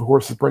couple of the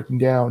horses breaking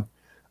down.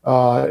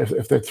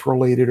 If that's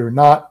related or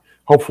not.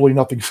 Hopefully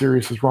nothing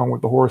serious is wrong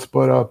with the horse.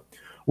 But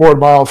Lord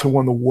Miles, who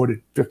won the Wood at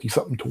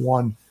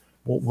 50-something-1,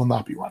 will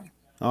not be running.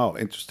 Oh,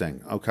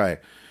 interesting. Okay,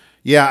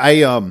 yeah,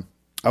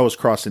 I was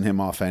crossing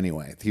him off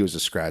anyway. He was a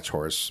scratch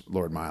horse,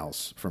 Lord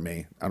Miles, for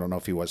me. I don't know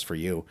if he was for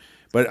you,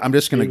 but I'm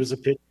just going to. He was a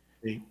pitch.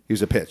 He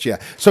was a pitch, yeah.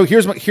 So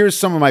here's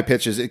some of my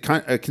pitches.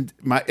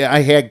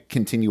 I had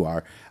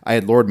Continuar. I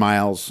had Lord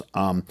Miles.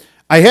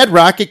 I had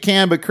Rocket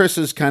Can, but Chris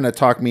has kind of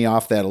talked me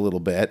off that a little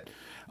bit.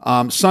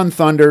 Sun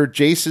Thunder,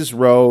 Jace's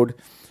Road,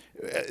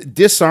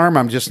 Disarm.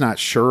 I'm just not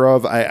sure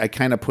of. I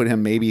kind of put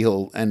him. Maybe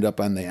he'll end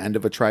up on the end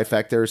of a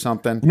trifecta or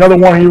something. Another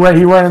one he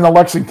ran in the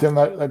Lexington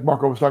that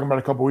Marco was talking about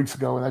a couple weeks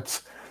ago, and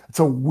it's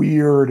a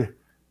weird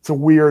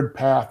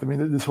path. I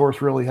mean, this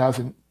horse really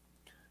hasn't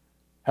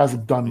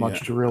done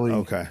much to really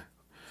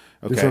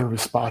deserve a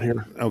spot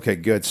here. Okay,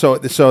 good. So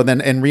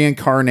then, and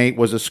Reincarnate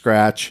was a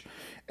scratch,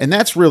 and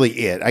that's really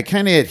it. I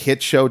kind of had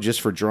Hit Show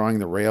just for drawing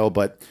the rail,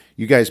 but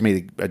you guys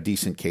made a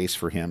decent case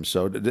for him.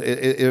 So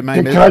can I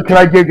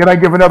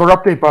give another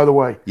update, by the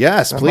way?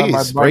 Yes,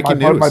 please. Breaking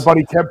news. My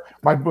buddy Kev,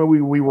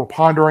 we were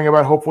pondering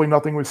about hopefully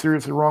nothing was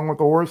seriously wrong with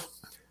the horse.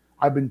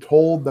 I've been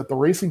told that the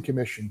racing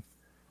commission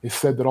has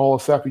said that all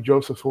of Safi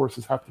Joseph's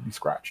horses have to be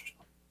scratched.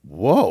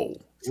 Whoa.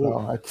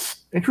 So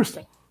that's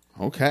interesting.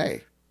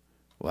 Okay.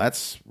 Well,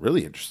 that's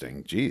really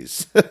interesting.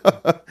 Jeez. They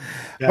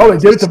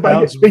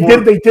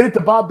did it to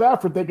Bob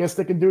Baffert. I guess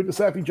they can do it to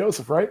Safi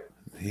Joseph, right?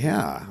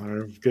 Yeah.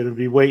 We're going to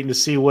be waiting to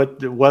see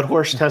what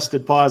horse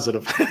tested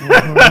positive.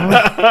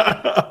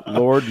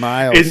 Lord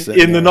Miles.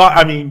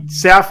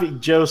 Safi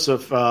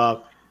Joseph,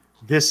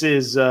 this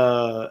is,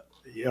 I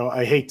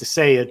hate to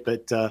say it,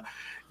 but,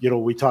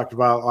 we talked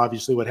about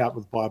obviously what happened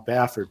with Bob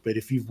Baffert, but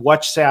if you've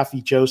watched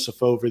Safi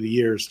Joseph over the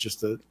years,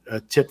 just a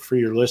tip for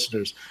your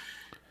listeners,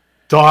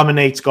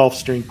 dominates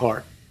Gulfstream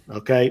Park.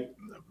 Okay.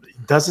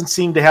 doesn't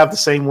seem to have the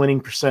same winning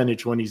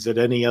percentage when he's at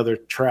any other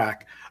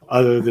track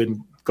other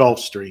than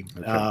Gulfstream.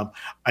 Okay.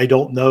 I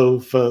don't know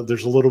if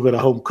there's a little bit of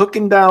home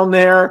cooking down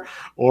there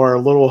or a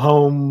little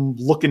home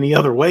looking the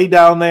other way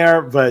down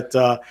there, but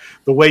the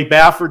way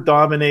Baffert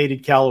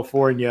dominated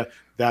California,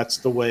 that's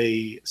the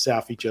way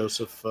Safi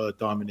Joseph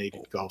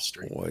dominated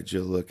Gulfstream. Would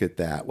you look at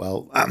that?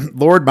 Well,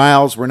 Lord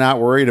Miles, we're not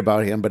worried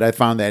about him, but I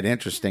found that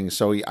interesting.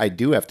 So I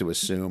do have to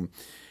assume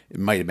it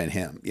might have been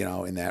him,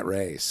 in that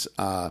race.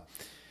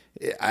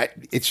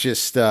 It's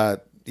just,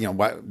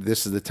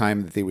 this is the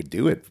time that they would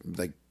do it.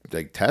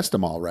 Like test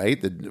them all,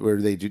 right? Do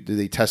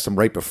they test them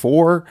right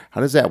before?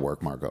 How does that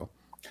work, Marco?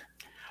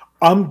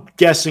 I'm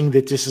guessing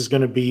that this is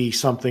going to be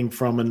something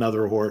from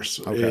another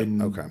horse. Okay.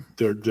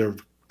 They're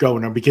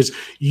going on because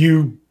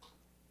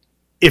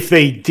if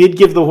they did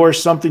give the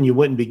horse something, you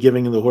wouldn't be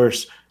giving the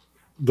horse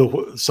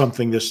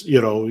something.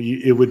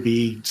 It would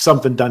be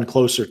something done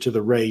closer to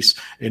the race,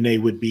 and they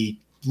would be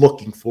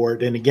looking for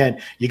it. And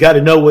again, you got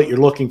to know what you're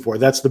looking for.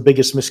 That's the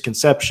biggest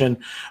misconception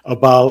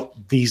about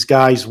these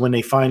guys when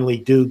they finally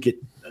do get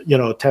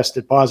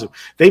tested positive.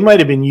 They might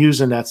have been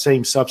using that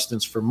same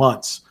substance for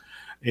months.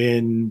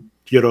 And,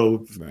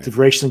 right. The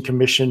Racing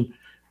Commission,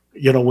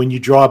 when you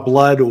draw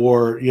blood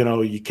or,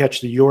 you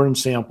catch the urine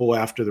sample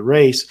after the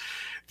race,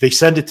 they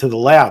send it to the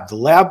lab. The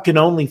lab can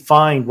only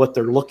find what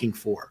they're looking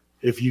for.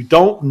 If you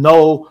don't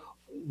know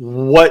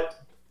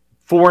what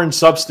foreign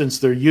substance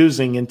they're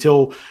using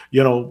until,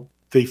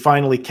 they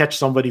finally catch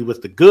somebody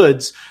with the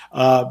goods,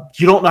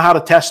 you don't know how to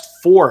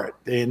test for it.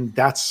 And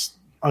that's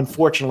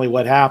unfortunately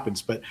what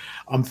happens. But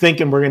I'm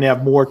thinking we're going to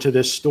have more to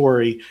this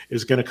story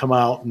is going to come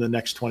out in the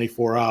next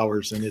 24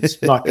 hours, and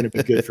it's not going to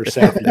be good for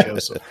Safi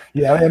Joseph.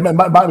 Yeah, and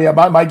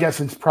my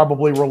guess is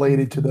probably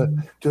related to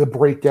the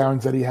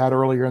breakdowns that he had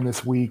earlier in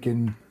this week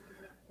and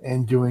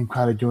doing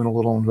a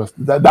little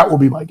investment. That will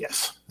be my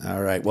guess.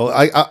 All right. Well,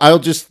 I'll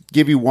just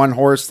give you one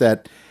horse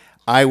that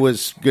I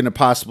was going to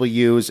possibly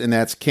use, and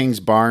that's King's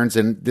Barnes.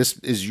 And this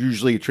is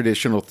usually a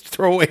traditional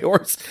throwaway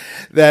horse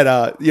that,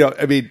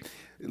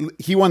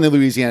 he won the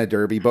Louisiana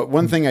Derby, but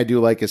one thing I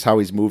do like is how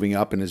he's moving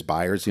up in his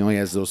buyers. He only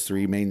has those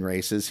 3 main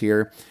races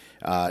here,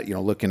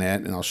 looking at,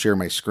 and I'll share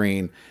my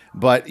screen.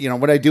 But,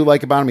 what I do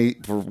like about him,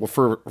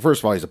 first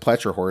of all, he's a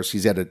Pletcher horse.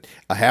 He's at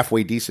a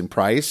halfway decent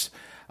price.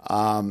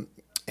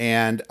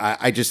 And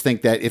I just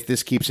think that if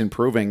this keeps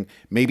improving,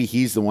 maybe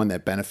he's the one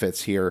that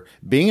benefits here,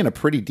 being in a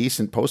pretty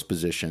decent post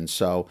position.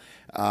 So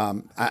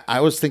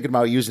I was thinking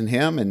about using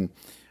him, and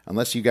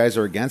unless you guys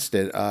are against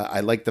it, I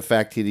like the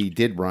fact that he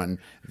did run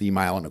the 1.25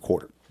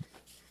 miles.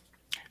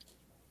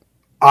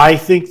 I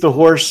think the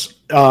horse,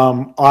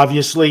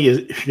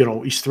 obviously,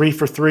 he's 3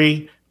 for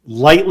 3,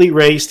 lightly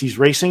raced. He's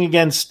racing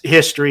against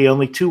history.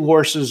 Only 2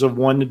 horses have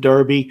won the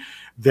Derby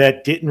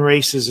that didn't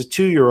race as a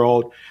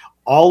 2-year-old.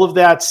 All of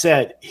that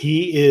said,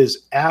 he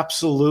is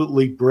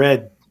absolutely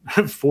bred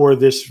for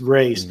this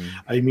race. Mm-hmm.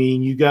 I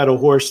mean, you got a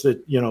horse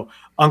that,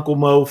 Uncle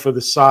Mo for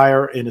the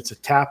sire, and it's a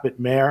Tappet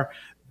mare.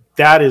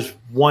 That is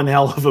one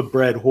hell of a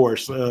bred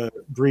horse,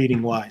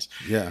 breeding wise.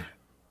 Yeah.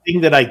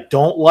 Thing that I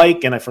don't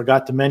like, and I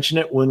forgot to mention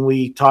it when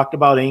we talked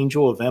about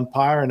Angel of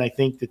Empire, and I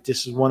think that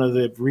this is one of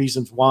the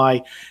reasons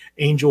why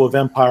Angel of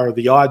Empire,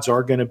 the odds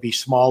are going to be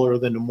smaller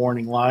than the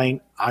morning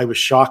line. I was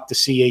shocked to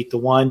see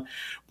 8-1,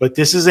 but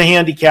this is a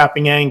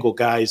handicapping angle,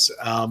 guys.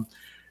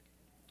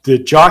 The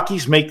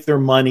jockeys make their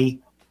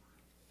money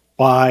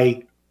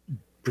by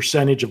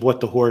percentage of what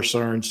the horse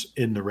earns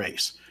in the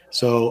race.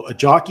 So a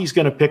jockey's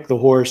going to pick the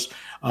horse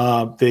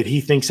that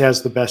he thinks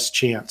has the best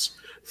chance.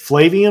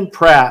 Flavian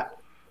Pratt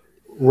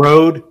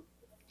rode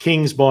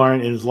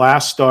Kingsbarn in his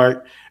last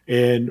start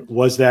and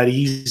was that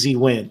easy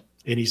win,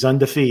 and he's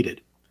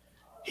undefeated.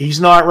 He's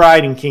not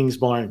riding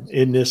Kingsbarn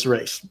in this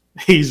race.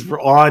 He's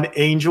on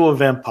Angel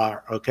of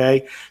Empire,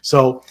 okay?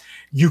 So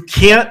you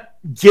can't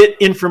get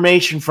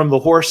information from the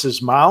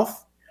horse's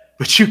mouth,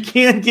 but you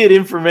can get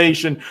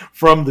information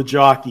from the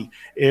jockey.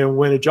 And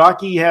when a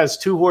jockey has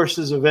 2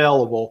 horses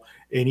available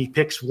and he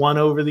picks one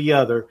over the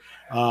other,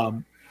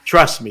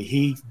 trust me,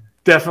 he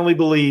definitely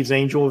believes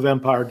Angel of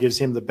Empire gives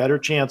him the better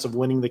chance of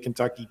winning the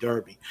Kentucky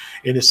Derby.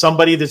 And as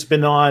somebody that's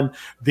been on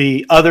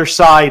the other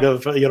side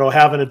of,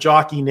 having a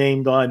jockey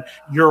named on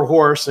your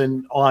horse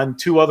and on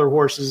 2 other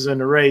horses in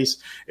the race,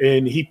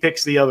 and he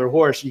picks the other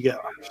horse, you go,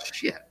 oh,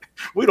 shit,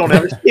 we don't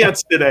have a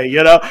chance today,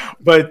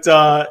 But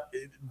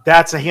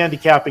that's a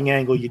handicapping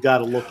angle you got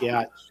to look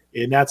at.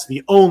 And that's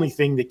the only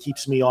thing that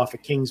keeps me off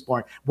of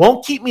Kingsbarn.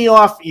 Won't keep me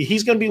off.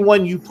 He's going to be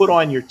one you put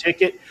on your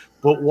ticket,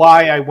 but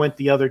why I went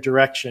the other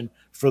direction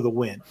for the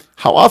win.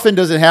 How often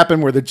does it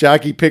happen where the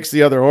jockey picks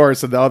the other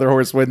horse and the other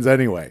horse wins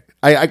anyway?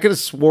 I could have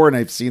sworn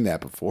I've seen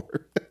that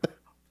before.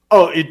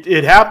 Oh,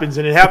 it happens,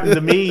 and it happened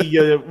to me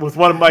with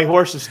one of my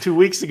horses 2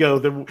 weeks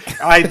ago.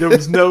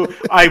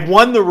 I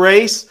won the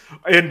race,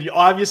 and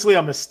obviously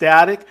I'm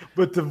ecstatic,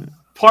 but the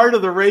part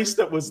of the race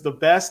that was the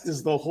best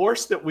is the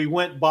horse that we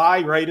went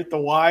by right at the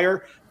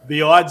wire.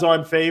 The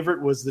odds-on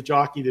favorite was the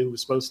jockey that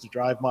was supposed to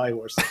drive my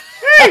horse.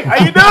 Hey,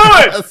 how you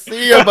doing?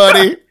 See you,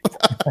 buddy.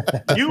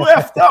 You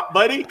effed up,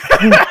 buddy.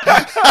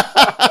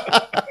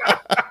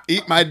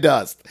 Eat my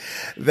dust.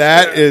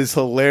 That is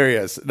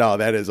hilarious. No,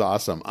 that is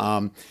awesome.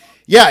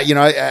 Yeah,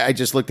 I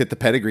just looked at the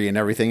pedigree and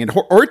everything, and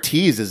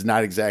Ortiz is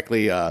not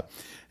exactly,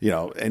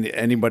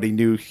 anybody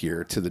new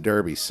here to the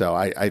Derby. So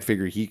I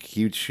figure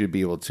he should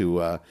be able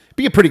to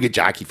be a pretty good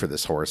jockey for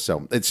this horse.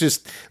 So it's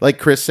just like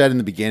Chris said in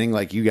the beginning,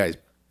 like you guys,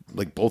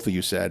 like both of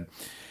you said,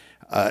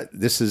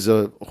 this is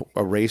a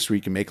race where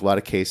you can make a lot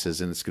of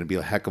cases, and it's going to be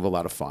a heck of a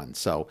lot of fun.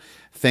 So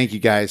thank you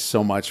guys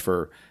so much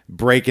for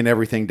breaking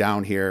everything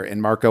down here.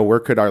 And Marco, where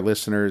could our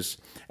listeners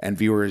and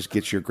viewers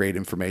get your great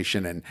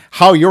information and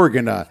how you're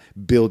going to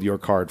build your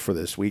card for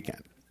this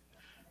weekend?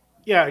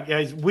 Yeah,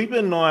 guys, we've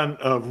been on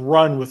a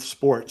run with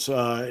sports.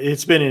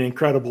 It's been an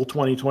incredible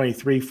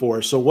 2023 for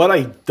us. So what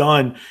I've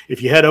done,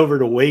 if you head over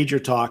to Wager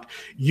Talk,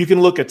 you can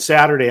look at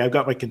Saturday. I've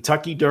got my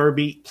Kentucky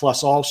Derby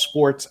plus all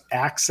sports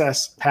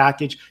access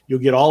package. You'll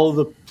get all of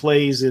the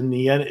plays in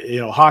the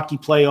hockey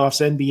playoffs,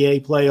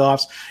 NBA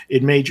playoffs,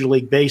 in Major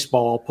League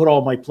Baseball. I'll put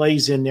all my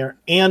plays in there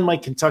and my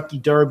Kentucky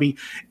Derby,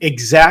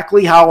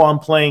 exactly how I'm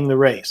playing the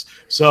race.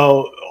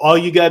 So all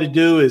you got to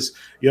do is,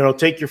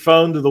 take your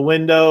phone to the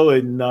window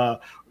and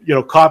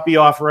copy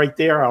off right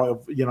there.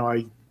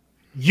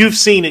 You've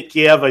seen it,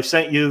 Kiev. I've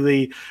sent you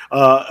the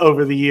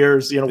over the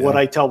years. What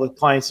I tell the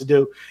clients to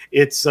do.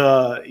 It's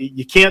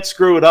you can't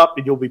screw it up,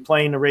 and you'll be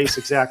playing the race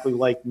exactly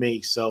like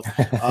me. So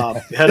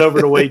head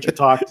over to Wager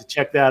Talk to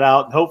check that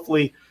out, and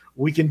hopefully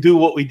we can do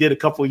what we did a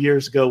couple of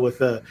years ago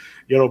with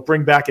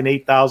bring back an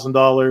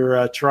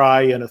 $8,000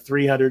 try and a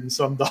 $300 and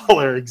some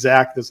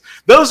exactas.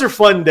 Those are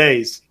fun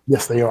days.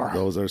 Yes, they are.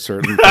 Those are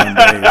certainly fun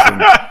days.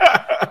 And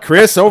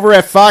Chris, over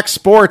at Fox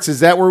Sports,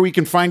 is that where we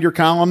can find your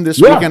column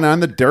this weekend on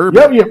the Derby?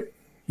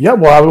 Yeah.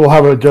 Well, I will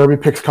have a Derby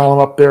picks column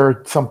up there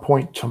at some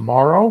point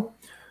tomorrow,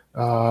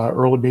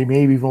 early,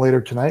 maybe even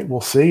later tonight.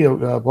 We'll see.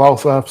 We'll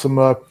also have some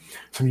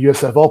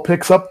USFL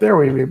picks up there.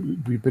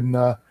 We've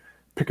been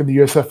picking the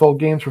USFL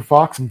games for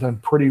Fox and done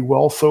pretty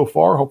well so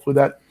far. Hopefully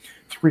that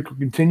streak will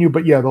continue.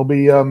 But yeah, there'll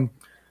be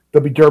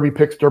Derby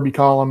picks, Derby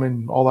column,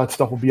 and all that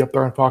stuff will be up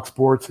there on Fox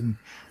Sports. And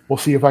we'll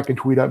see if I can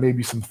tweet out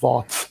maybe some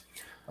thoughts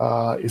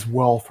as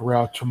well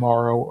throughout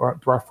tomorrow, or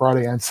throughout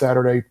Friday and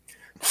Saturday.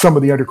 Some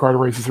of the undercard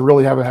races. I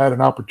really haven't had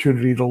an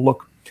opportunity to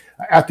look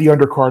at the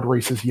undercard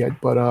races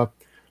yet, but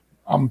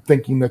I'm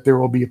thinking that there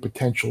will be a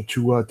potential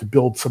to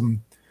build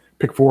some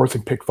pick fours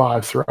and pick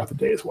fives throughout the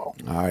day as well.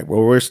 All right.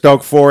 Well, we're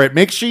stoked for it.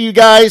 Make sure you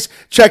guys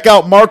check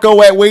out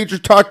Marco at Wager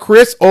Talk,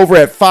 Chris over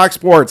at Fox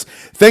Sports.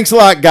 Thanks a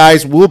lot,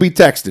 guys. We'll be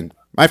texting.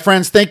 My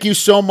friends, thank you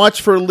so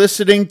much for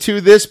listening to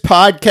this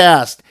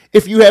podcast.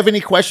 If you have any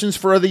questions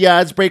for the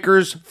odds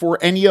breakers, for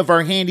any of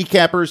our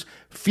handicappers,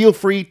 feel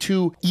free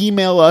to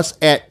email us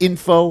at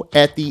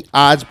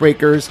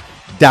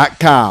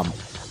info@theoddsbreakers.com.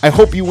 I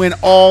hope you win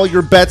all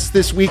your bets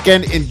this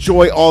weekend.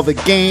 Enjoy all the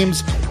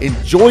games.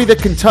 Enjoy the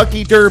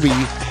Kentucky Derby.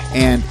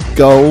 And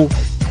go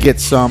get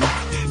some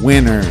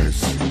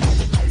winners.